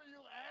salary, you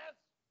ass.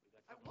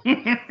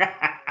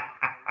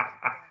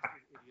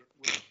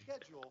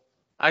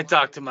 I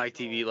talk to my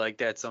TV like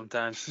that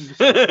sometimes.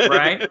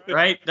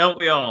 Right? Don't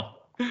we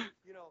all?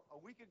 You know, a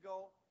week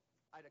ago,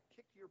 I'd have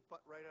kicked your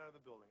butt right out of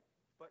the building.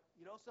 But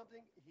you know something?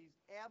 He's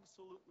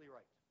absolutely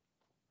right.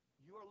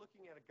 You are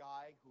looking at a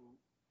guy who...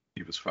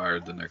 He was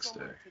fired the next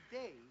day.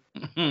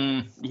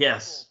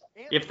 Yes,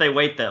 if they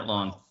wait that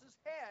long.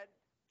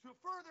 To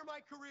further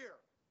my career.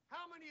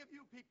 How many of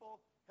you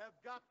people have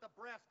got the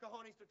brass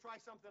cojones to try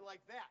something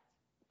like that?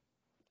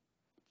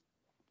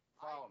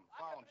 Follow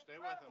him. Stay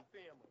with him.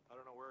 Family. I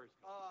don't know where he's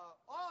going.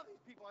 All of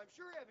these people, I'm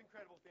sure, have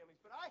incredible families,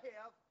 but I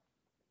have.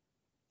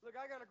 Look,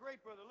 I got a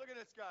great brother. Look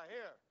at this guy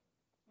here.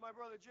 My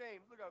brother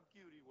James. Look how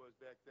cute he was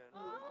back then.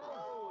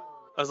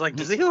 I was like,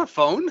 does he have a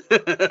phone?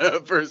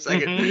 For a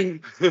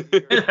second.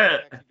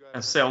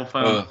 A cell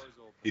phone.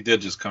 He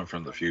did just come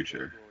from the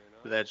future.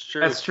 That's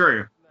true. That's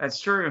true. That's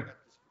true.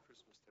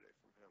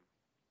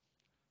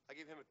 I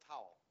gave him a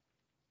towel.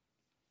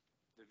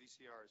 The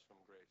VCR is from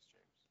Graves,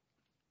 James.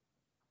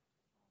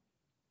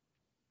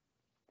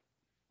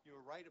 You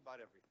were right about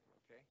everything,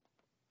 okay?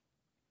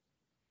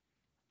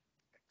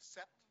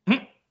 Except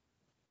the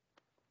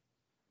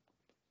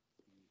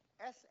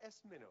SS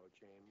Minnow,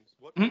 James.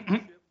 What was the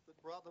ship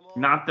that brought them all?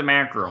 Not the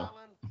mackerel.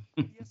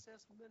 The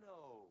SS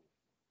Minnow.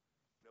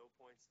 No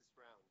points this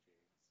round,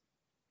 James.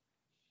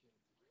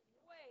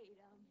 Wait a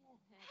minute.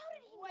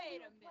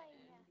 Wait a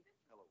minute.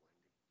 Hello,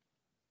 Wendy.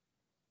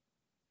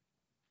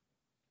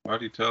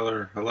 Why'd you tell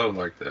her hello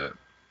like that?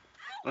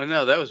 I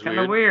know, that was Kind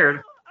of weird.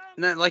 weird.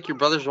 Isn't that like your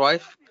brother's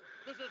wife?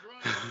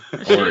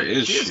 Or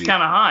is she? She's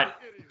kind of hot.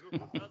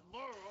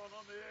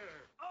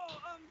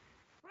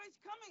 Bryce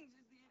Cummings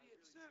is the idiot,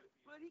 sir,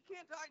 but he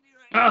can't talk to you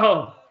right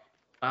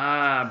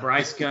now.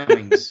 Bryce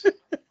Cummings.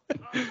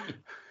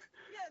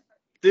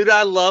 Dude,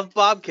 I love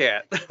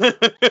Bobcat. A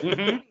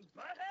butthead?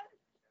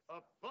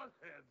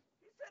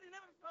 He said he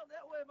never felt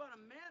that way about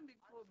a man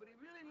before, but he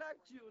really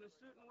liked you in a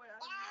certain way.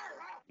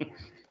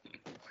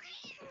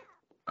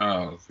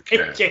 Oh, the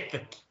cat. Whoa,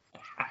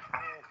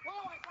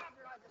 I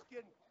stopped her. I'm just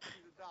kidding.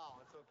 She's a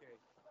doll. It's okay.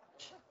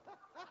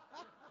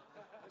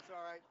 It's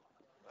all right.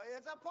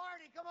 It's a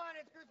party. Come on,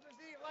 it's Christmas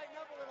Eve. Lighten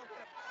up a little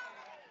bit.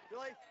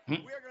 Billy,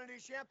 we are going to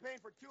need champagne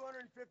for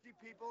 250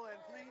 people,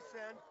 and please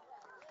send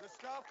the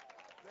stuff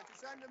That you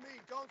send to me.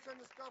 Don't send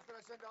the stuff that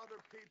I send to other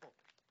people.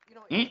 You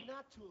know, Hmm? it's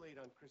not too late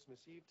on Christmas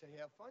Eve to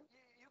have fun.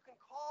 You can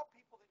call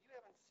people that you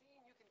haven't seen.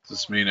 You can Does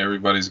this mean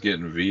everybody's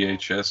getting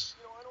VHS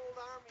an old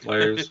army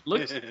players?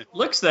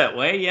 Looks that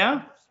way, yeah.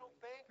 personal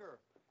banker.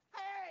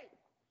 Hey!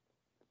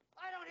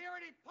 I don't hear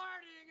any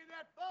partying in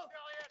that boat,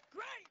 Elliot.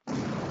 Great! You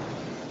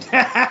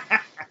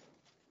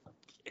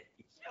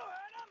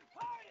heard him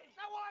party.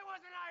 Now why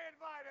wasn't I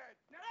invited?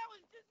 Now that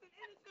was just an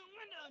innocent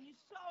window, and you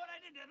saw what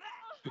I did to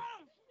that.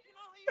 You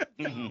know, you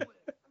deal with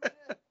it. I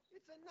mean,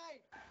 it's a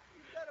night.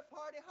 You've got to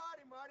party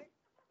hardy, Marty.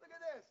 Look at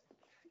this.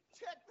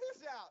 Check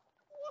this out.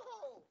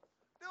 Whoa!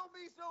 Don't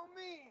be so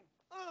mean.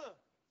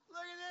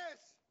 Look at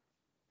this.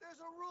 There's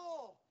a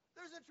rule.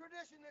 There's a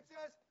tradition that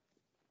says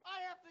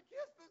I have to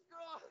kiss this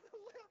girl on the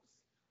lips.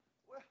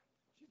 Well,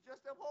 she's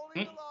just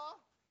upholding the law.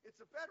 It's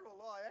a federal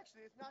law,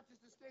 actually. It's not just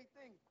a state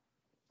thing.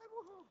 And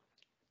woohoo.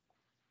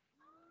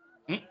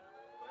 Hey,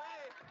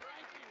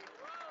 Frankie.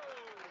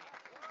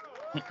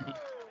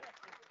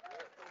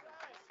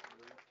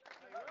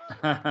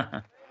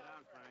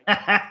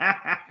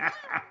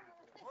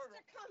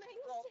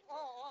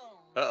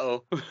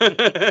 Uh-oh.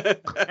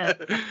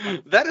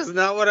 That is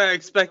not what I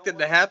expected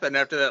to happen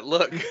after that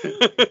look.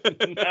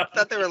 I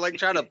thought they were like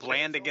trying to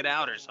plan to get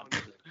out or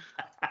something.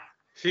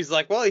 She's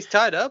like, well, he's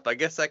tied up. I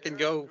guess I can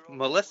go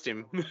molest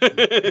him.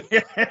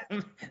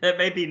 That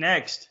may be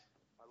next.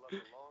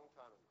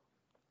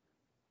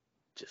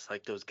 Just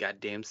like those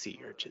goddamn sea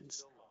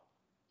urchins.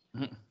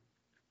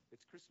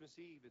 It's Christmas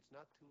Eve. It's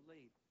not too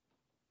late.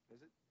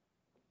 Is it?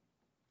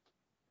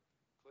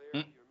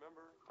 Claire, you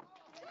remember?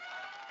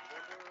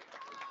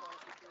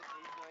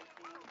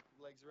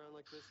 Legs around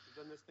like this. You've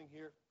done this thing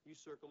here. You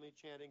circle me,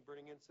 chanting,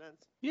 burning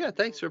incense. Yeah,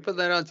 thanks for putting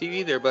that on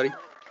TV there, buddy.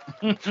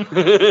 Tonight,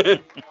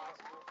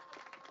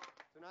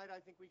 I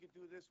think we could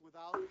do this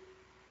without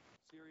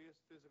serious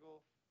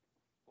physical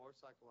or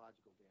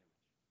psychological damage.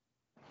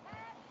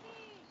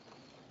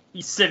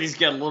 He said he's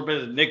got a little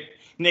bit of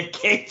Nick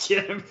Cage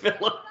in him,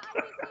 Philip.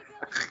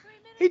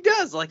 He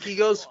does. Like, he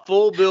goes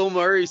full Bill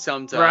Murray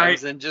sometimes,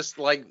 right, and just,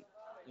 like,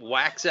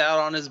 whacks out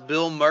on his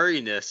Bill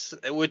Murray-ness,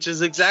 which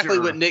is exactly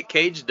what Nick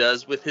Cage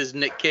does with his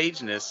Nick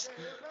Cage-ness.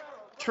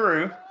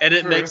 True. And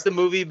it makes the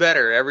movie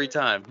better every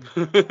time.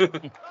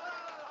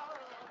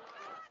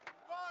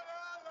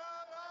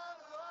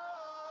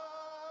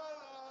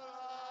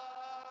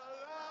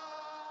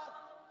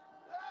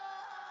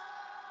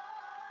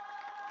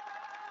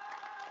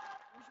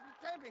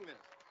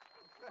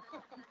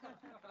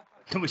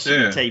 We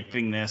should be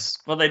taping this.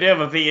 Well, they do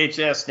have a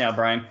VHS now,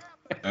 Brian.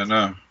 I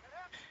know.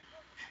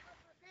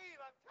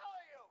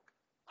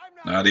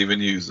 Not even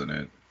using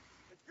it.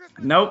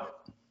 Nope.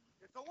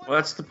 Well,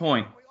 that's the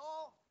point. We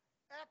all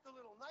act a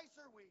little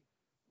nicer. We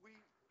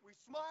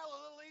smile a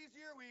little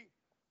easier. We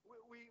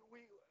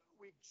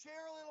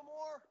share a little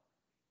more.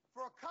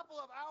 For a couple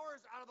of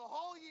hours out of the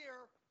whole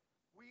year,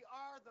 we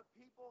are the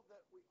people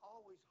that we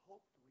always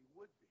hoped we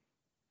would be.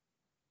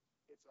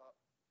 It's a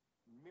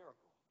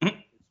miracle.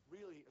 It's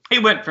really He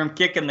went from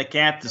kicking the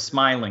cat to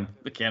smiling.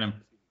 Look at him.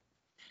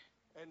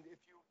 And if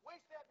you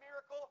waste that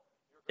miracle,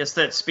 Guess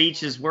that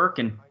speech is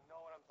working. I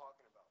know what I'm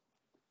talking about.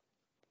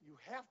 You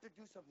have to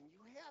do something.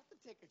 You have to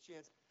take a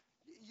chance.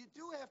 You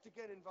do have to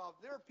get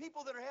involved. There are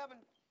people that are having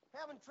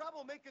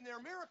trouble making their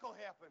miracle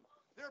happen.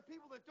 There are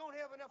people that don't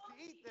have enough to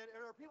eat.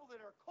 There are people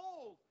that are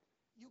cold.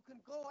 You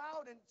can go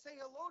out and say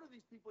hello to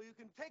these people. You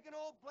can take an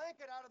old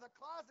blanket out of the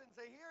closet and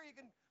say, here. You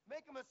can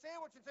make them a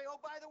sandwich and say,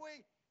 oh, by the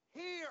way,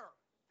 here.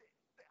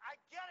 I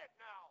get it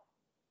now.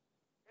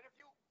 And if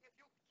you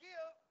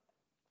give,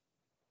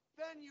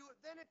 then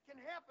it can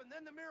happen.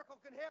 Then the miracle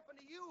can happen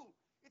to you.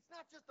 It's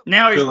not just a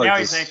Now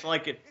he's acting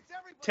like a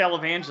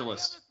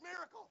televangelist.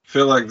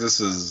 Feel like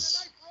this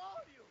is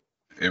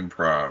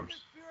improv.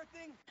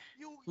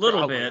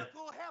 Little bit.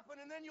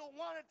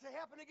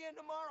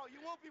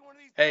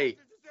 Hey,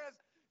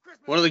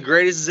 one of the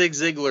greatest Zig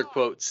Ziglar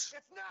quotes.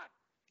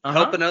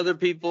 Help enough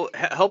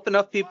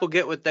people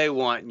get what they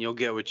want, and you'll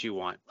get what you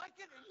want.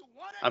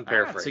 I'm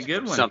paraphrasing. It's a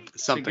good one.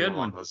 Something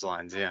along those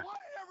lines, yeah.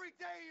 Every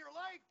day of your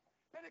life,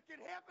 and it can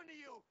happen to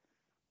you.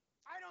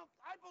 I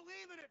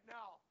believe in it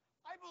now.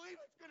 I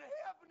believe it's going to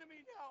happen to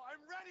me now.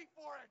 I'm ready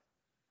for it.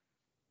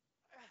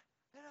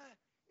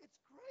 It's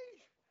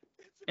great.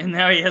 And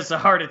now he has a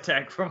heart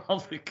attack from all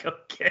the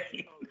cocaine. I'm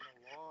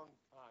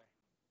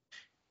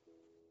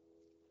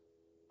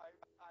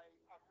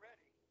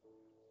ready.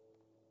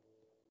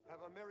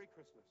 Have a Merry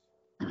Christmas.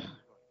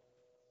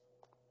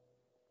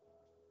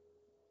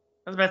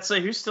 I was about to say,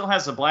 who still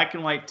has a black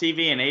and white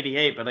TV in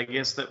 '88? But I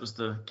guess that was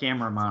the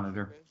camera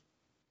monitor.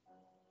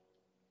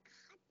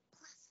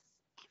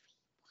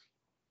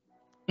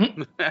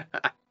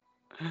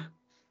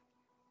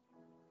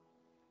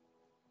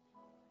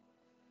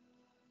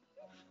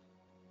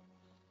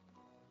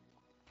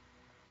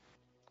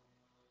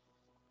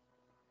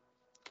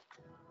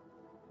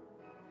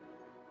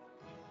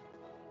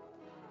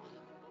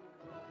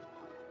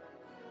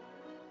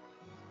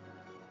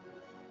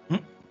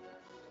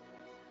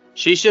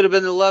 She should have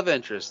been the love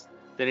interest.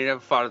 Then he'd have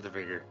a father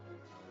figure.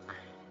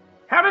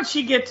 How did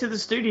she get to the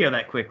studio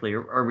that quickly,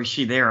 or was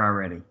she there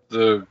already?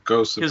 The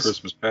Ghost of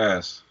Christmas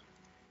Past.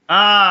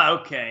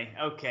 Ah, okay.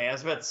 I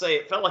was about to say,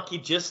 it felt like he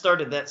just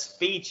started that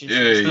speech and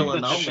she was still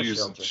in the homeless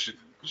shelter.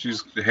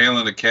 She's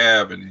hailing a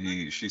cab,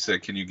 and she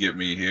said, "Can you get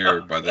me here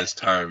by this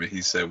time?" And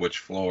he said, "Which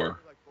floor?"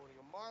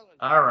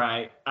 All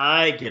right,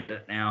 I get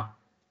it now.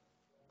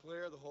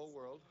 Clear the whole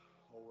world.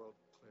 Whole world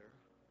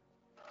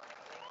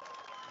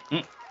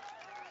clear.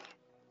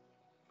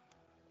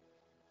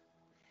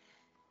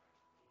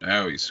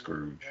 Now he's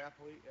Scrooge.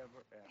 Happily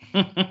ever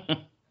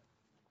after.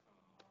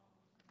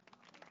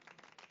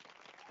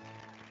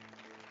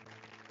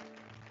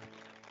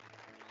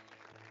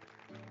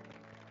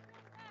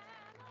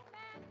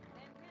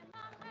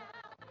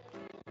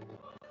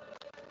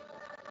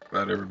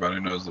 Glad everybody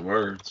knows the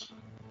words.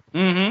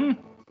 Mm-hmm.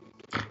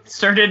 It's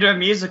turned into a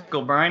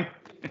musical, Brian.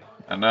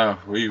 I know.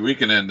 We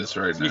can end this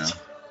right now.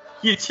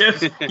 You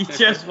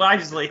chose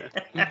wisely.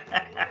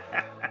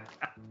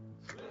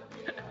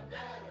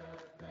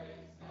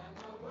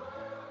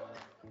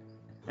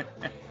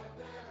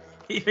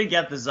 Even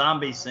got the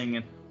zombie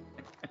singing.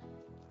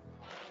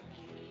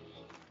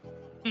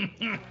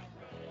 The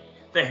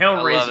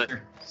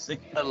Hellraiser.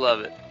 I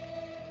love it.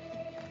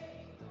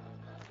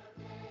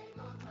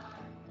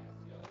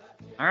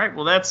 All right,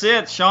 well that's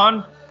it,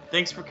 Sean.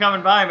 Thanks for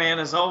coming by, man.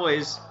 As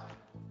always.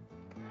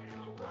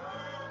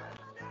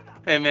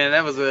 Hey man,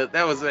 that was a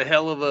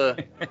hell of a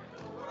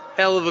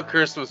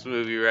Christmas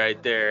movie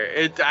right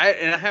there. I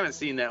haven't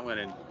seen that one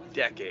in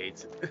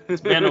decades.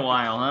 It's been a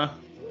while, huh?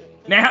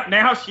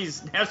 Now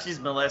she's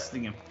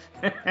molesting him.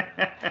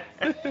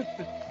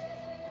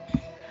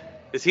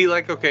 Is he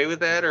like okay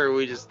with that, or are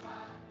we just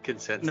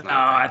consent? No,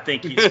 I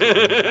think he's cool.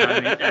 I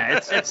mean,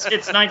 it's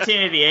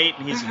 1988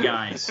 and he's a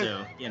guy,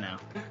 so you know.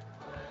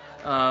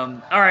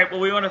 All right, well,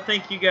 we want to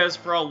thank you guys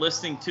for all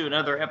listening to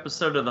another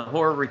episode of The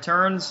Horror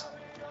Returns.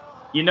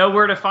 You know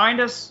where to find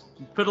us.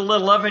 Put a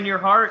little love in your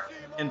heart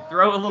and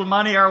throw a little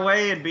money our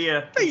way and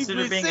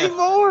consider being a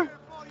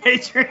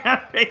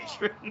Patreon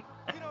patron.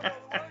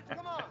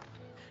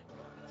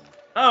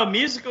 Oh,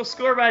 musical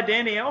score by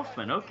Danny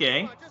Elfman.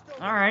 Okay,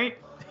 all right.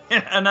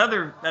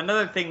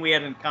 another thing we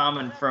had in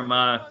common from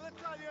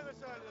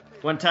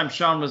one time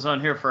Sean was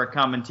on here for a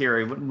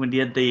commentary when we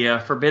did the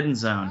Forbidden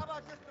Zone.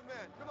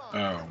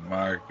 Oh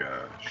my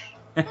gosh.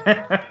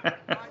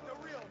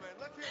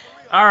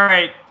 All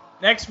right,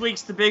 next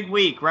week's the big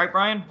week, right,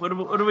 Brian?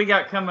 What do we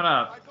got coming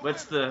up?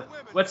 What's the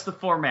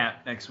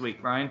format next week,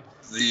 Brian?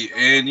 The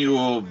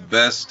annual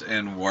best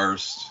and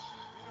worst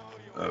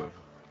of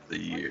the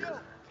year.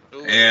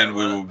 Ooh, and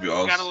we will be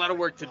also got a lot of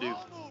work to do.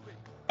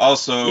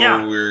 Also,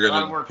 yeah, we're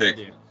gonna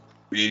pick.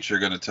 We each are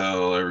gonna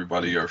tell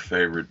everybody our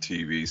favorite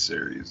TV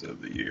series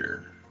of the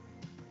year.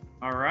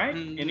 All right.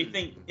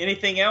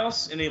 Anything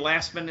else? Any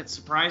last minute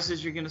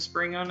surprises you're gonna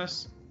spring on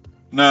us?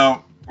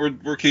 No,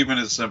 we're keeping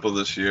it simple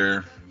this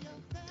year.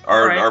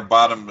 Our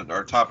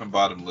top and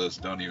bottom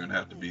list don't even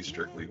have to be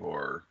strictly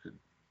horror.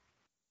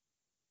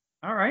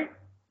 All right.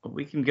 Well,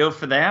 we can go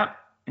for that.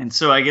 And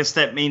so I guess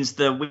that means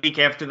the week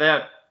after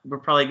that we're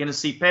probably gonna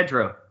see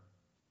Pedro.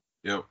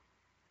 Yep.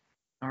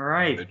 All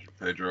right.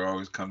 Pedro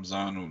always comes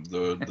on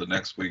the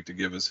next week to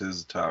give us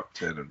his top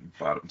 10 and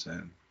bottom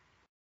 10.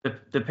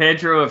 The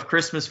Pedro of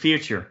Christmas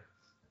future.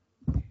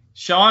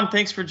 Sean,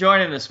 thanks for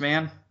joining us,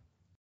 man.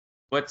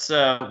 What's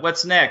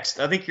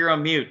next? I think you're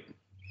on mute.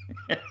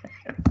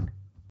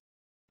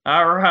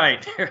 All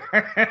right. All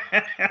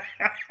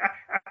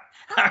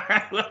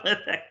right. Well,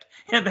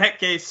 in that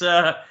case,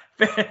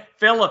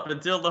 Philip,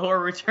 until the horror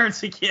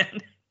returns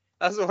again.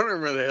 I was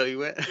wondering where the hell you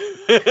went.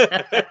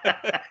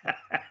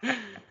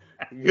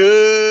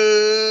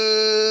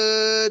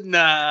 Good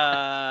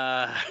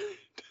night.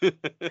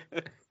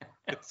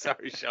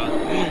 Sorry, Sean.